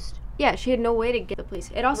abused. Yeah, she had no way to get the police.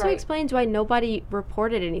 It also explains why nobody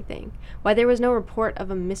reported anything. Why there was no report of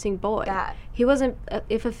a missing boy. He wasn't.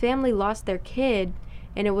 If a family lost their kid,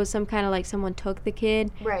 and it was some kind of like someone took the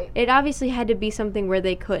kid. Right. It obviously had to be something where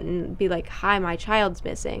they couldn't be like, "Hi, my child's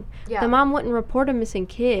missing." Yeah. The mom wouldn't report a missing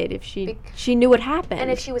kid if she knew what happened. And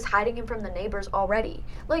if she was hiding him from the neighbors already,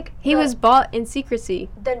 like he was bought in secrecy.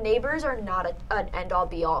 The neighbors are not an end all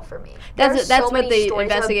be all for me. That's what the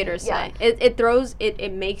investigators say.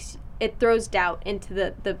 It throws doubt into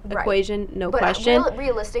the equation. No question. But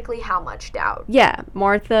realistically, how much doubt? Yeah,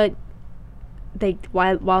 Martha.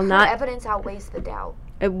 While Her not evidence outweighs the doubt.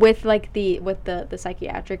 With the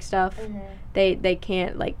psychiatric stuff, they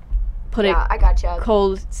can't like put it. I gotcha.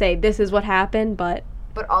 Cold say this is what happened, but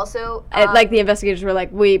also like the investigators were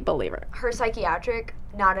like, we believe her. Her psychiatric,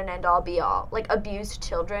 not an end all be all. Like abused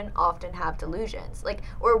children often have delusions, like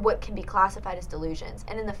or what can be classified as delusions.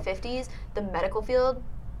 And in the 50s, the medical field.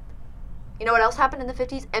 You know what else happened in the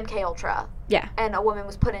 50s? MK Ultra. Yeah. And a woman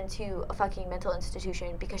was put into a fucking mental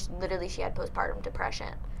institution because literally she had postpartum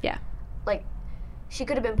depression. Yeah. Like, she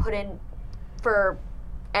could have been put in for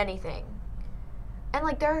anything. And,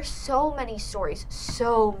 like, there are so many stories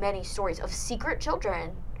of secret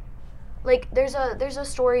children. Like, there's a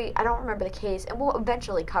story, I don't remember the case, and we'll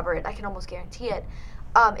eventually cover it. I can almost guarantee it.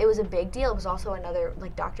 It was a big deal. It was also another,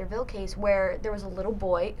 like, Dr. Ville case where there was a little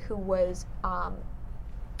boy who was,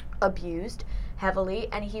 abused heavily,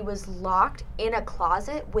 and he was locked in a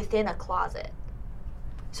closet within a closet.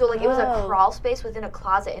 So like it was a crawl space within a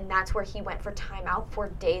closet, and that's where he went for timeout for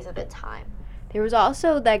days at a time. There was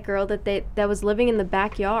also that girl that was living in the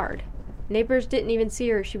backyard. Neighbors didn't even see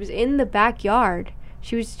her. She was in the backyard.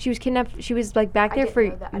 She was kidnapped. She was like back there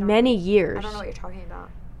for many years. I don't know what you're talking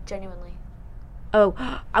about. Genuinely. Oh,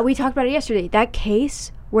 we talked about it yesterday. That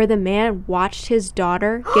case where the man watched his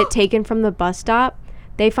daughter get taken from the bus stop.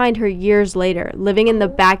 They find her years later, living in the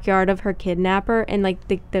backyard of her kidnapper, and like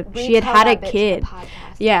she had a kid.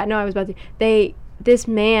 Yeah, no, I was about to. This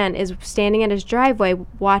man is standing at his driveway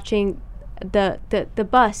watching the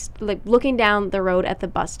bus, like looking down the road at the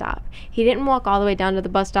bus stop. He didn't walk all the way down to the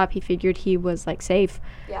bus stop. He figured he was like safe.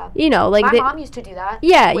 Yeah. You know, like my mom used to do that.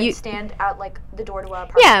 Yeah, you stand at like the door to our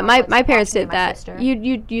apartment. Yeah, my parents did that.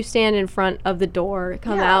 You stand in front of the door,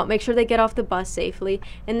 come out, make sure they get off the bus safely,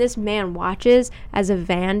 and this man watches as a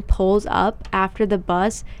van pulls up after the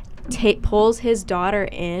bus, pulls his daughter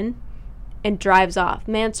in, and drives off.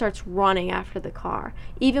 Man starts running after the car.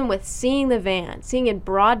 Even with seeing the van, seeing in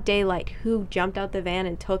broad daylight who jumped out the van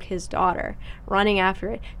and took his daughter, running after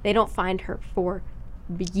it, they don't find her for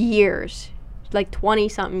years. Like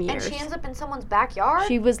 20-something years. And she ends up in someone's backyard?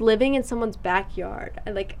 She was living in someone's backyard.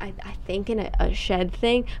 Like, I think in a shed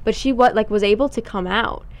thing. But she was able to come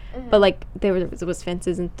out. Mm-hmm. But, like, there was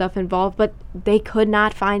fences and stuff involved. But they could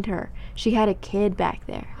not find her. She had a kid back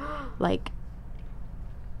there. Like.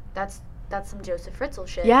 That's some Joseph Fritzl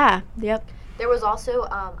shit. Yeah. Yep. There was also,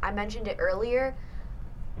 I mentioned it earlier.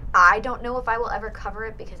 I don't know if I will ever cover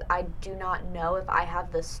it because I do not know if I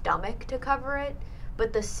have the stomach to cover it.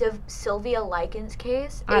 but the Sylvia Likens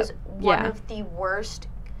case is one of the worst.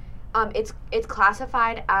 It's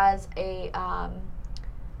classified as a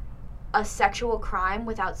sexual crime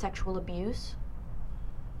without sexual abuse.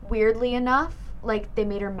 Weirdly enough, like, they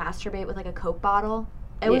made her masturbate with, like, a Coke bottle.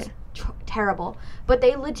 It was terrible. But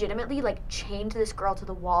they legitimately, like, chained this girl to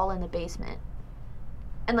the wall in the basement.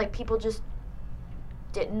 And, like, people just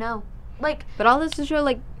didn't know. Like, but all this to show,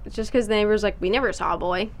 like, just because the neighbors, like, we never saw a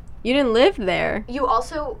boy. You didn't live there. You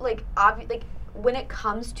also, like, when it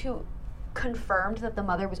comes to confirmed that the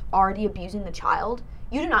mother was already abusing the child,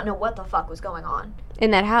 you do not know what the fuck was going on.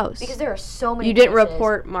 In that house. Because there are so many You didn't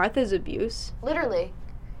report Martha's abuse. Literally.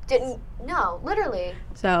 Literally.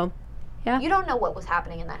 So, yeah. You don't know what was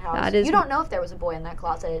happening in that house. You don't know if there was a boy in that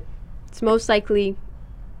closet. It's most likely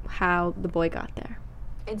how the boy got there.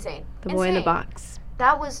 Insane. The boy in the box.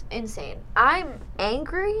 That was insane. I'm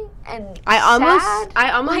angry and sad.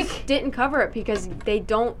 I almost didn't cover it because they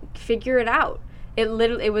don't figure it out. It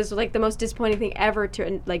was like the most disappointing thing ever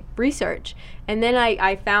to, like, research. And then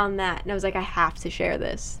I found that and I was like, I have to share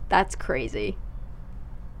this. That's crazy.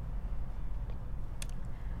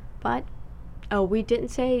 But, we didn't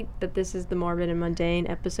say that this is the Morbid and Mundane,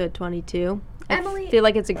 episode 22. Emily, I feel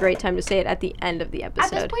like it's a great time to say it at the end of the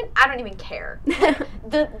episode. At this point, I don't even care.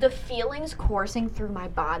 Like, the feelings coursing through my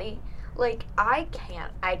body, like, I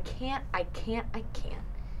can't.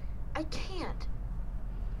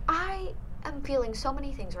 I am feeling so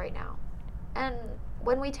many things right now. And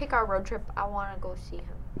when we take our road trip, I want to go see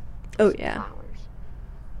him. Oh, yeah. Flowers.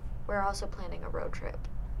 We're also planning a road trip.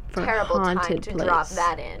 For terrible time to drop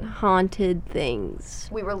that in. Haunted things.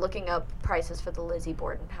 We were looking up prices for the Lizzie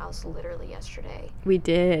Borden house literally yesterday. We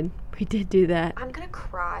did do that. I'm gonna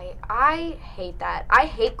cry. I hate that. I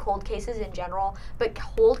hate cold cases in general, but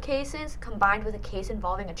cold cases combined with a case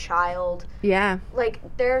involving a child. Yeah. Like,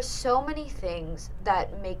 there's so many things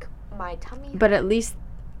that make my tummy hurt. But at least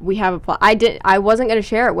we have a plot. I wasn't going to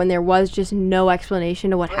share it when there was just no explanation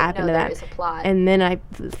to what happened to that. There is a plot. And then I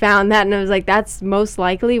found that and I was like, that's most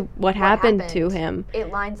likely what happened to him. It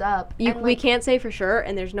lines up. We can't say for sure,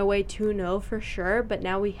 and there's no way to know for sure, but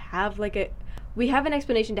now we have an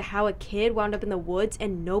explanation to how a kid wound up in the woods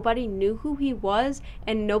and nobody knew who he was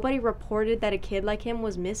and nobody reported that a kid like him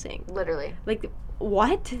was missing. Literally. Like,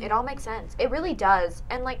 what? It all makes sense. It really does.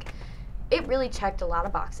 And, like, it really checked a lot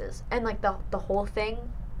of boxes. And, like, the whole thing,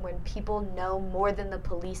 when people know more than the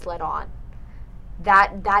police let on,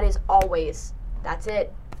 that is always, that's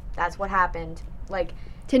it. That's what happened. Like,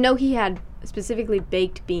 to know he had specifically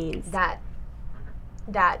baked beans. That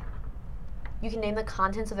you can name the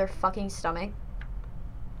contents of their fucking stomach.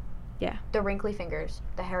 Yeah. The wrinkly fingers,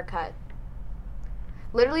 the haircut.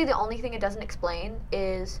 Literally the only thing it doesn't explain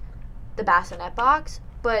is the bassinet box,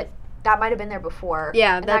 but that might have been there before.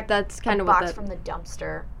 Yeah, that's kind of what box from the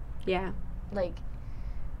dumpster. Yeah. Like,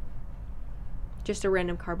 just a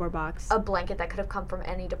random cardboard box. A blanket that could have come from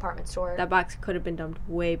any department store. That box could have been dumped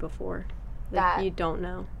way before. Like, you don't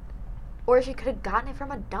know. Or she could have gotten it from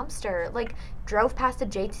a dumpster. Like, drove past a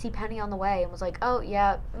JCPenney on the way and was like, oh,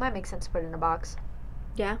 yeah, it might make sense to put it in a box.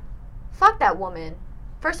 Yeah. Fuck that woman.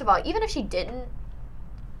 First of all, even if she didn't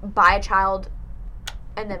buy a child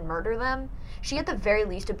and then murder them, she at the very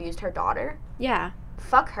least abused her daughter. Yeah.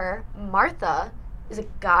 Fuck her. Martha is a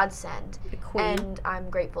godsend. The queen. And I'm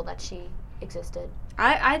grateful that she existed.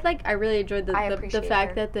 I really enjoyed the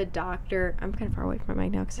fact that the doctor, I'm kind of far away from my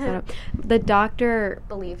mic now because the doctor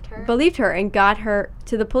believed her and got her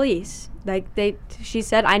to the police. Like, she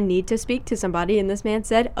said, I need to speak to somebody, and this man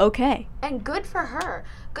said, okay. And good for her.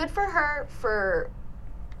 Good for her for,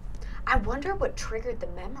 I wonder what triggered the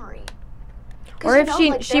memory. Or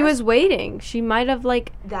if she was waiting. She might have,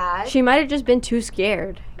 like, that. She might have just been too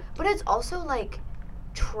scared. But it's also, like,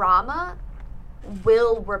 trauma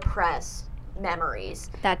will repress memories.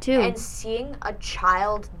 That too. And seeing a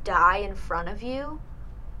child die in front of you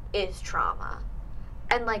is trauma.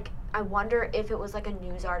 And, like, I wonder if it was, like, a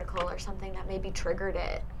news article or something that maybe triggered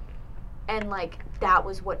it. And, like, that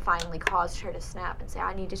was what finally caused her to snap and say,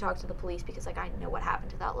 I need to talk to the police because, like, I know what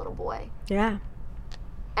happened to that little boy. Yeah.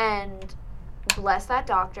 And bless that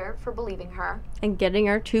doctor for believing her. And getting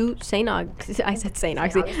her to St. Augustine. I said St.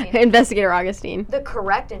 Augustine. Investigator Augustine. The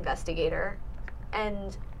correct investigator.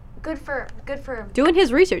 And good for doing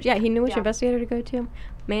his research. Yeah, he knew which investigator to go to.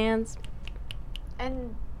 Mans.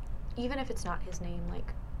 And even if it's not his name,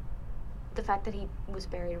 like, the fact that he was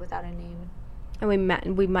buried without a name.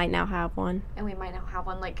 And we might now have one.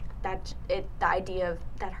 Like, the idea of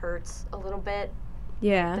that hurts a little bit.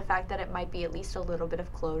 Yeah. The fact that it might be at least a little bit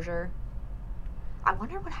of closure. I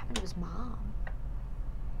wonder what happened to his mom.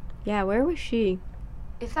 Yeah, where was she?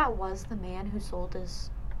 If that was the man who sold his...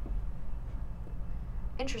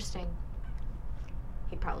 Interesting.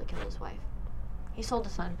 He probably killed his wife. He sold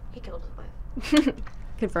his son. He killed his wife.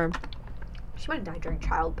 Confirmed. She might have died during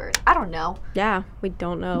childbirth. I don't know. Yeah, we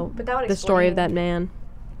don't know but that would the story of that man.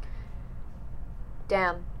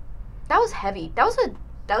 Damn. That was heavy. That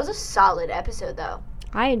was a solid episode, though.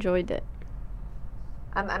 I enjoyed it.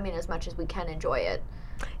 I mean, as much as we can enjoy it.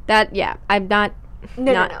 I'm not...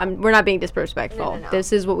 No. we're not being disrespectful. No.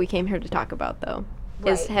 This is what we came here to talk about, though.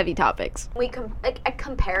 Right. Is heavy topics. We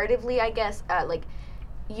comparatively, I guess,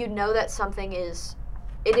 you know that something is...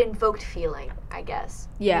 It invoked feeling, I guess.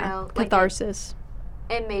 Yeah, you know? catharsis.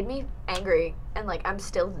 It made me angry, and, I'm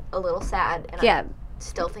still a little sad. And I'm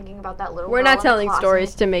still thinking about that little We're girl not telling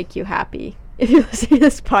stories to make you happy. If you listen to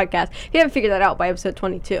this podcast, if you haven't figured that out by episode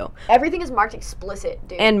 22. Everything is marked explicit,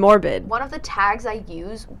 dude. And morbid. One of the tags I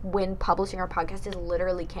use when publishing our podcast is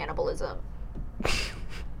literally cannibalism.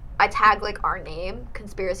 I tag, our name,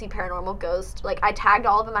 Conspiracy Paranormal Ghost. I tagged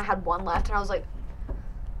all of them. I had one left, and I was like,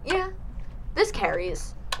 yeah, this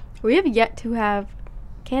carries. We have yet to have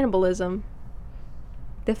cannibalism.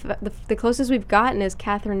 The closest we've gotten is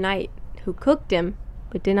Catherine Knight, who cooked him,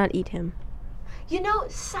 but did not eat him. You know,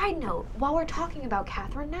 side note, while we're talking about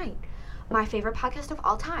Catherine Knight, my favorite podcast of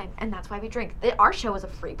all time, and that's why we drink. Our show is a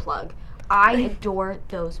free plug. I adore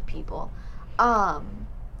those people.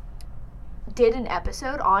 Did an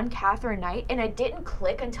episode on Catherine Knight, and I didn't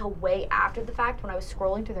click until way after the fact when I was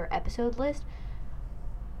scrolling through their episode list.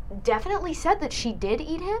 Definitely said that she did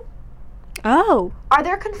eat him. Oh. Are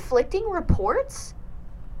there conflicting reports?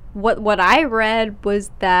 What I read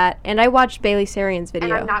was that, and I watched Bailey Sarian's video.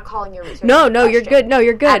 And I'm not calling your research. No, you're good. No,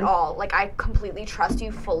 you're good. At all. I completely trust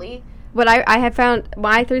you fully. What I had found,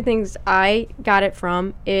 my 3 things I got it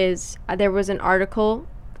from is there was an article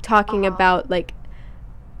talking about,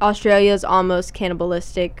 Australia's almost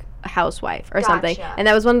cannibalistic housewife or something. And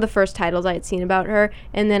that was one of the first titles I had seen about her.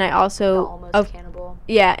 And then I also... The almost cannibal.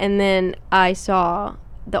 Yeah, and then I saw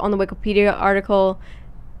on the Wikipedia article,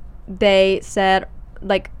 they said,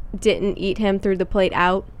 didn't eat him, threw the plate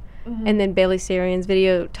out. Mm-hmm. And then Bailey Sarian's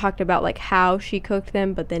video talked about how she cooked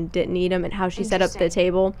them but then didn't eat them and how she set up the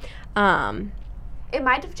table. It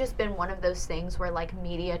might have just been one of those things where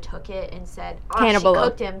media took it and said, Cannibal. She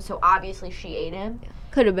cooked him, so obviously she ate him.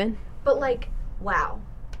 Could have been. But wow.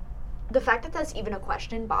 The fact that that's even a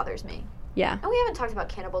question bothers me. Yeah. And we haven't talked about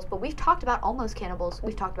cannibals, but we've talked about almost cannibals.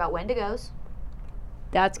 We've talked about Wendigos.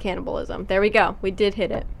 That's cannibalism. There we go. We did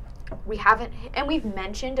hit it. We haven't, and we've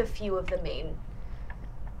mentioned a few of the main.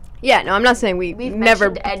 Yeah, no, I'm not saying we've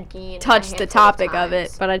never Ed Gein touched the topic of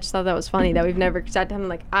it, but I just thought that was funny that we've never sat down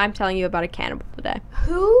and I'm telling you about a cannibal today.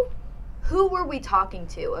 Who were we talking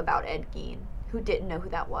to about Ed Gein? Who didn't know who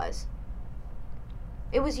that was?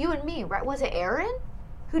 It was you and me, right? Was it Aaron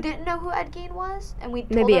who didn't know who Ed Gein was? And we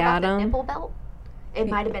told him about the nipple belt? It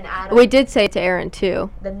might have been Adam. We did say it to Aaron,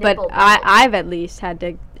 too. But I've at least had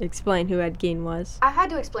to explain who Ed Gein was. I've had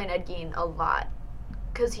to explain Ed Gein a lot.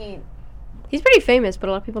 Because he's pretty famous, but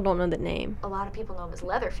a lot of people don't know the name. A lot of people know him as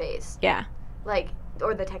Leatherface. Yeah.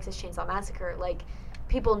 Or the Texas Chainsaw Massacre.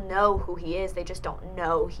 People know who he is. They just don't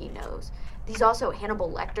know he knows. He's also Hannibal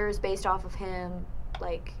Lecter is based off of him.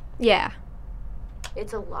 Yeah.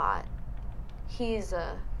 It's a lot. He's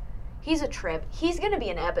a trip. He's going to be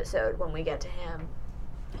an episode when we get to him.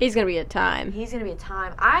 He's going to be a time. He's going to be a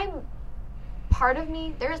time.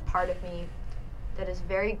 There is part of me that is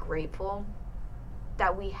very grateful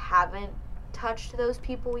that we haven't touched those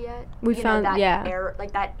people yet. We found,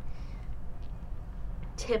 that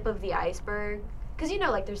tip of the iceberg. Because,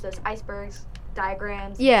 there's those icebergs,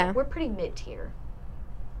 diagrams. Yeah. We're pretty mid-tier.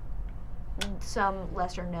 Some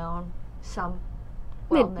lesser known, some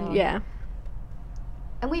well-known. Yeah.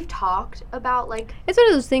 And we've talked about, It's one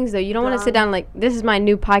of those things, though. You don't want to sit down this is my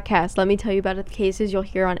new podcast. Let me tell you about the cases you'll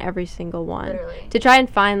hear on every single one. Literally. To try and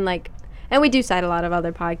find, and we do cite a lot of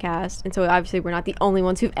other podcasts. And so, obviously, we're not the only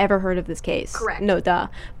ones who've ever heard of this case. Correct. No, duh.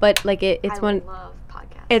 But, it's I love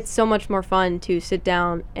podcasts. It's so much more fun to sit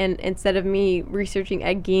down and instead of me researching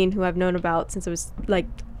Ed Gein, who I've known about since I was,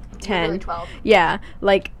 10. Really 12. Yeah.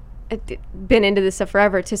 Been into this stuff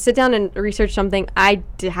forever. To sit down and research something I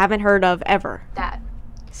haven't heard of ever. That.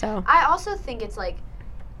 So I also think it's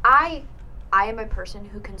I am a person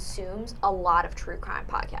who consumes a lot of true crime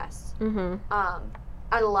podcasts. Mm-hmm.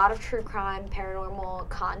 A lot of true crime paranormal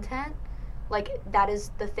content. That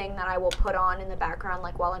is the thing that I will put on in the background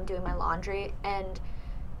while I'm doing my laundry. And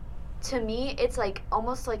to me, it's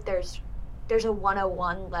almost there's a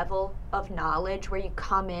 101 level of knowledge where you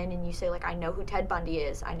come in and you say I know who Ted Bundy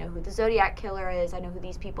is, I know who the Zodiac Killer is, I know who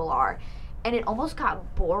these people are. and it almost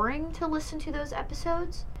got boring to listen to those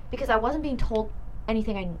episodes because I wasn't being told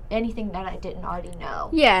anything that I didn't already know.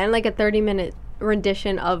 Yeah, and like a 30-minute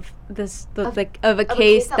rendition of this of a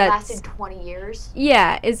case that lasted 20 years.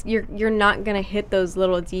 Yeah, is you're not gonna hit those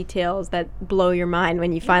little details that blow your mind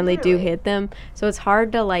when you finally do hit them. So it's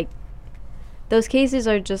hard to like. Those cases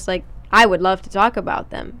are just like, I would love to talk about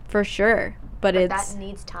them for sure, but it's that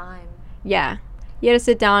needs time. Yeah. You gotta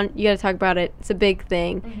sit down, you gotta talk about it. It's a big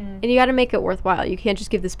thing. Mm-hmm. And you gotta make it worthwhile. You can't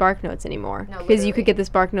just give the Spark Notes anymore. Because you could get the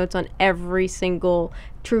Spark Notes on every single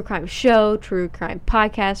true crime show, true crime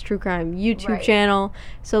podcast, true crime YouTube channel.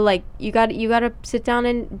 So like you gotta sit down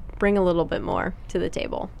and bring a little bit more to the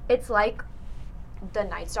table. It's like the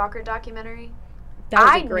Night Stalker documentary.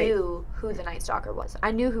 I knew who the Night Stalker was.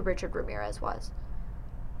 I knew who Richard Ramirez was.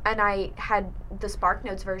 And I had the Spark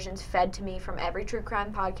Notes versions fed to me from every true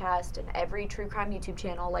crime podcast and every true crime YouTube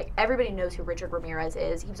channel. Like, everybody knows who Richard Ramirez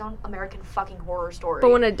is. He was on American fucking Horror Story. But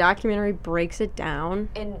when a documentary breaks it down...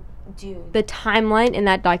 And, dude... The timeline in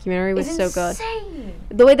that documentary was so good. Insane!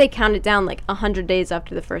 The way they count it down, like, 100 days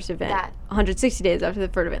after the first event. 160 days after the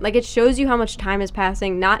first event. Like, it shows you how much time is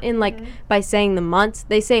passing, not in, like, by saying the months.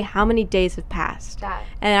 They say how many days have passed.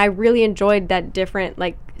 And I really enjoyed that different,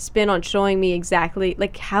 like, spin on showing me exactly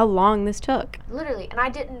like how long this took. Literally. And I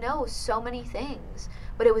didn't know so many things,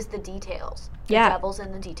 but it was the details. The devil's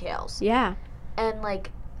in the details. Yeah. And like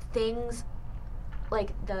things like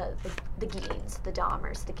the Geins, the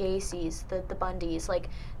Dahmers, the Gacy's, the Bundys, like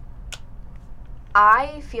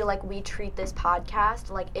I feel like we treat this podcast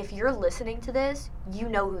like if you're listening to this, you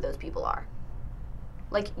know who those people are.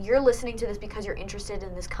 Like you're listening to this because you're interested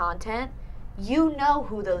in this content. You know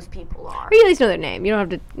who those people are. Or you at least know their name. You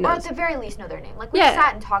don't have to know. Or at the very least know their name. Like, we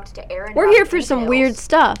sat and talked to Aaron. We're here for some weird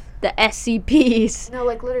stuff. The SCPs. No,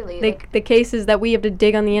 like, literally. The cases that we have to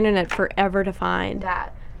dig on the internet forever to find.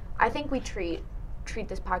 That. I think we treat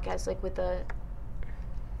this podcast, like, with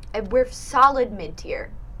we're solid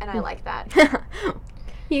mid-tier, and I like that.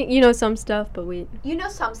 You know some stuff, but You know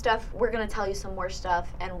some stuff. We're going to tell you some more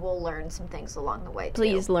stuff, and we'll learn some things along the way, too.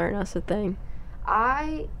 Please learn us a thing.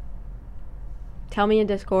 Tell me in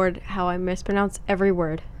Discord how I mispronounce every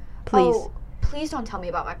word. Please. Oh, please don't tell me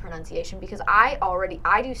about my pronunciation because I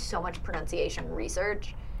do so much pronunciation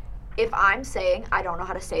research. If I'm saying I don't know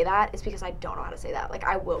how to say that, it's because I don't know how to say that. Like,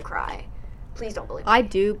 I will cry. Please don't believe me. I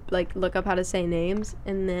do, like, look up how to say names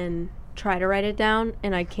and then try to write it down,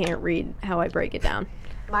 and I can't read how I break it down.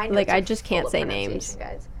 Like, I just can't say names.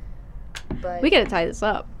 Guys. But we gotta tie this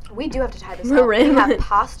up. We do have to tie this up. We have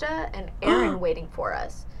Pasta and Aaron waiting for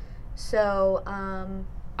us. So,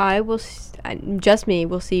 just me.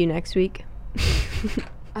 We'll see you next week.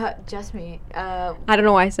 Just me. I don't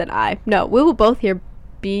know why I said I. No, we will both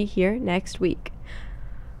be here next week.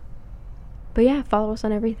 But yeah, follow us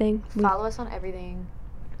on everything. Follow us on everything.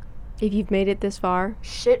 If you've made it this far.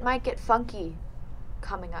 Shit might get funky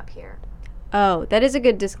coming up here. Oh, that is a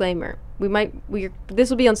good disclaimer. This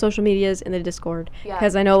will be on social medias in the Discord. Yeah.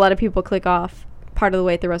 Because I know a lot of people click off part of the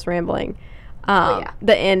way through us rambling.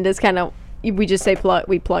 The end is kind of, we just say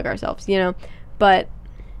we plug ourselves, you know. But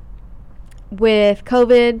with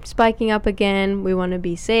COVID spiking up again, we want to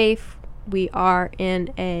be safe. We are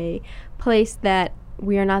in a place that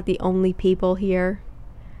we are not the only people here.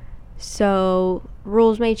 So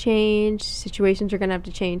rules may change. Situations are going to have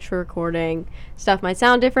to change for recording. Stuff might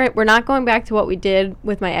sound different. We're not going back to what we did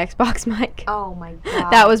with my Xbox mic. Oh my God.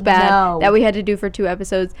 That was bad. No. That we had to do for 2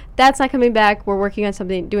 episodes. That's not coming back. We're working on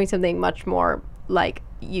doing something much more like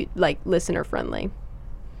listener friendly.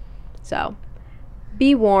 So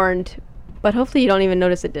be warned, but hopefully you don't even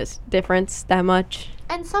notice a difference that much.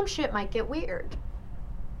 And some shit might get weird.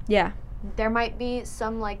 Yeah. There might be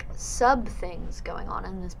some, like, sub things going on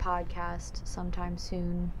in this podcast sometime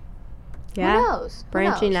soon. Yeah. Who knows?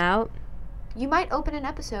 Branching out. You might open an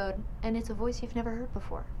episode and it's a voice you've never heard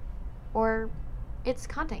before. Or it's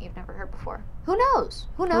content you've never heard before. Who knows?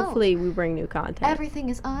 Who knows? Hopefully we bring new content. Everything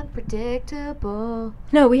is unpredictable.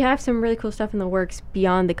 No, we have some really cool stuff in the works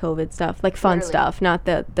beyond the COVID stuff. Like fun stuff. Not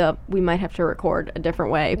the we might have to record a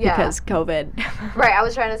different way because COVID. Right, I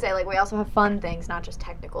was trying to say, like, we also have fun things, not just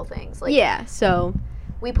technical things. Like, yeah, so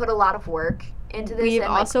we put a lot of work into this. We've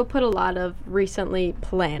also put a lot of recently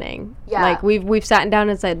planning. Yeah. Like, we've sat down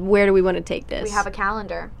and said, where do we want to take this? We have a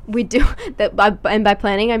calendar. We do. And by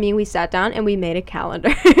planning, I mean we sat down and we made a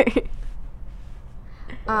calendar.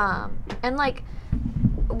 And, like,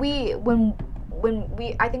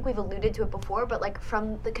 I think we've alluded to it before, but, like,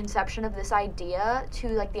 from the conception of this idea to,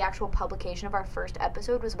 like, the actual publication of our first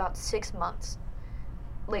episode was about 6 months,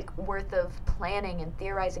 like, worth of planning and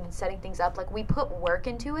theorizing and setting things up. Like, we put work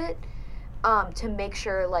into it to make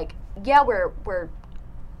sure, like, yeah, we're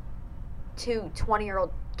two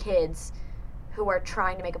 20-year-old kids who are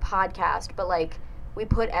trying to make a podcast, but, like, we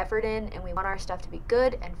put effort in, and we want our stuff to be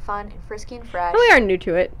good and fun and frisky and fresh. We are new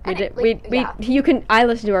to it. Yeah. I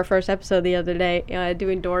listened to our first episode the other day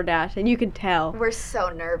doing DoorDash, and you can tell. We're so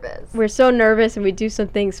nervous. We're so nervous, and we do some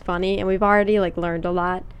things funny, and we've already, like, learned a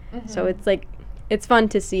lot. Mm-hmm. So it's, like, it's fun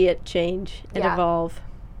to see it change and evolve.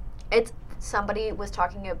 It's, somebody was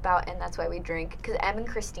talking about, and that's why we drink, because Em and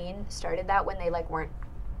Christine started that when they, like, weren't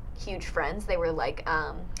huge friends. They were, like,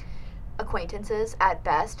 acquaintances at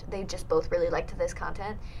best. They just both really liked this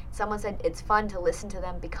content. Someone said it's fun to listen to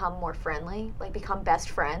them become more friendly, like become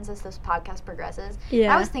best friends as this podcast progresses. Yeah.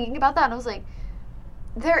 And I was thinking about that, and I was like,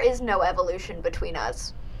 there is no evolution between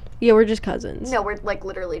us. Yeah, we're just cousins. No, we're, like,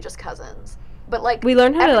 literally just cousins. But, like, we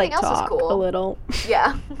learned how to, like, talk a little.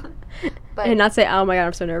 Yeah. But and not say, oh my god,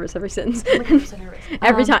 I'm so nervous every sentence. Oh my god, I'm so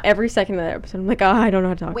nervous. Every second of that episode, I'm like, oh, I don't know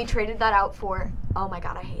how to talk. We traded that out for, oh my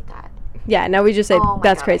god, I hate that. Yeah, now we just say,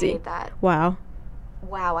 that's crazy. I hate that. Wow,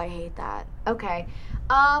 I hate that. Okay.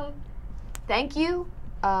 Thank you.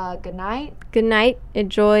 Good night. Good night.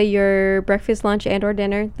 Enjoy your breakfast, lunch, and or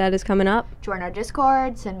dinner that is coming up. Join our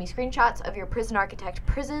Discord. Send me screenshots of your Prison Architect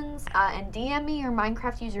prisons. And DM me your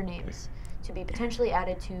Minecraft usernames to be potentially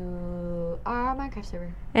added to our Minecraft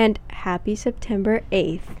server. And happy September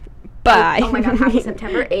 8th. Bye. Oh my god, happy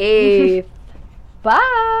September 8th.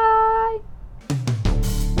 Bye.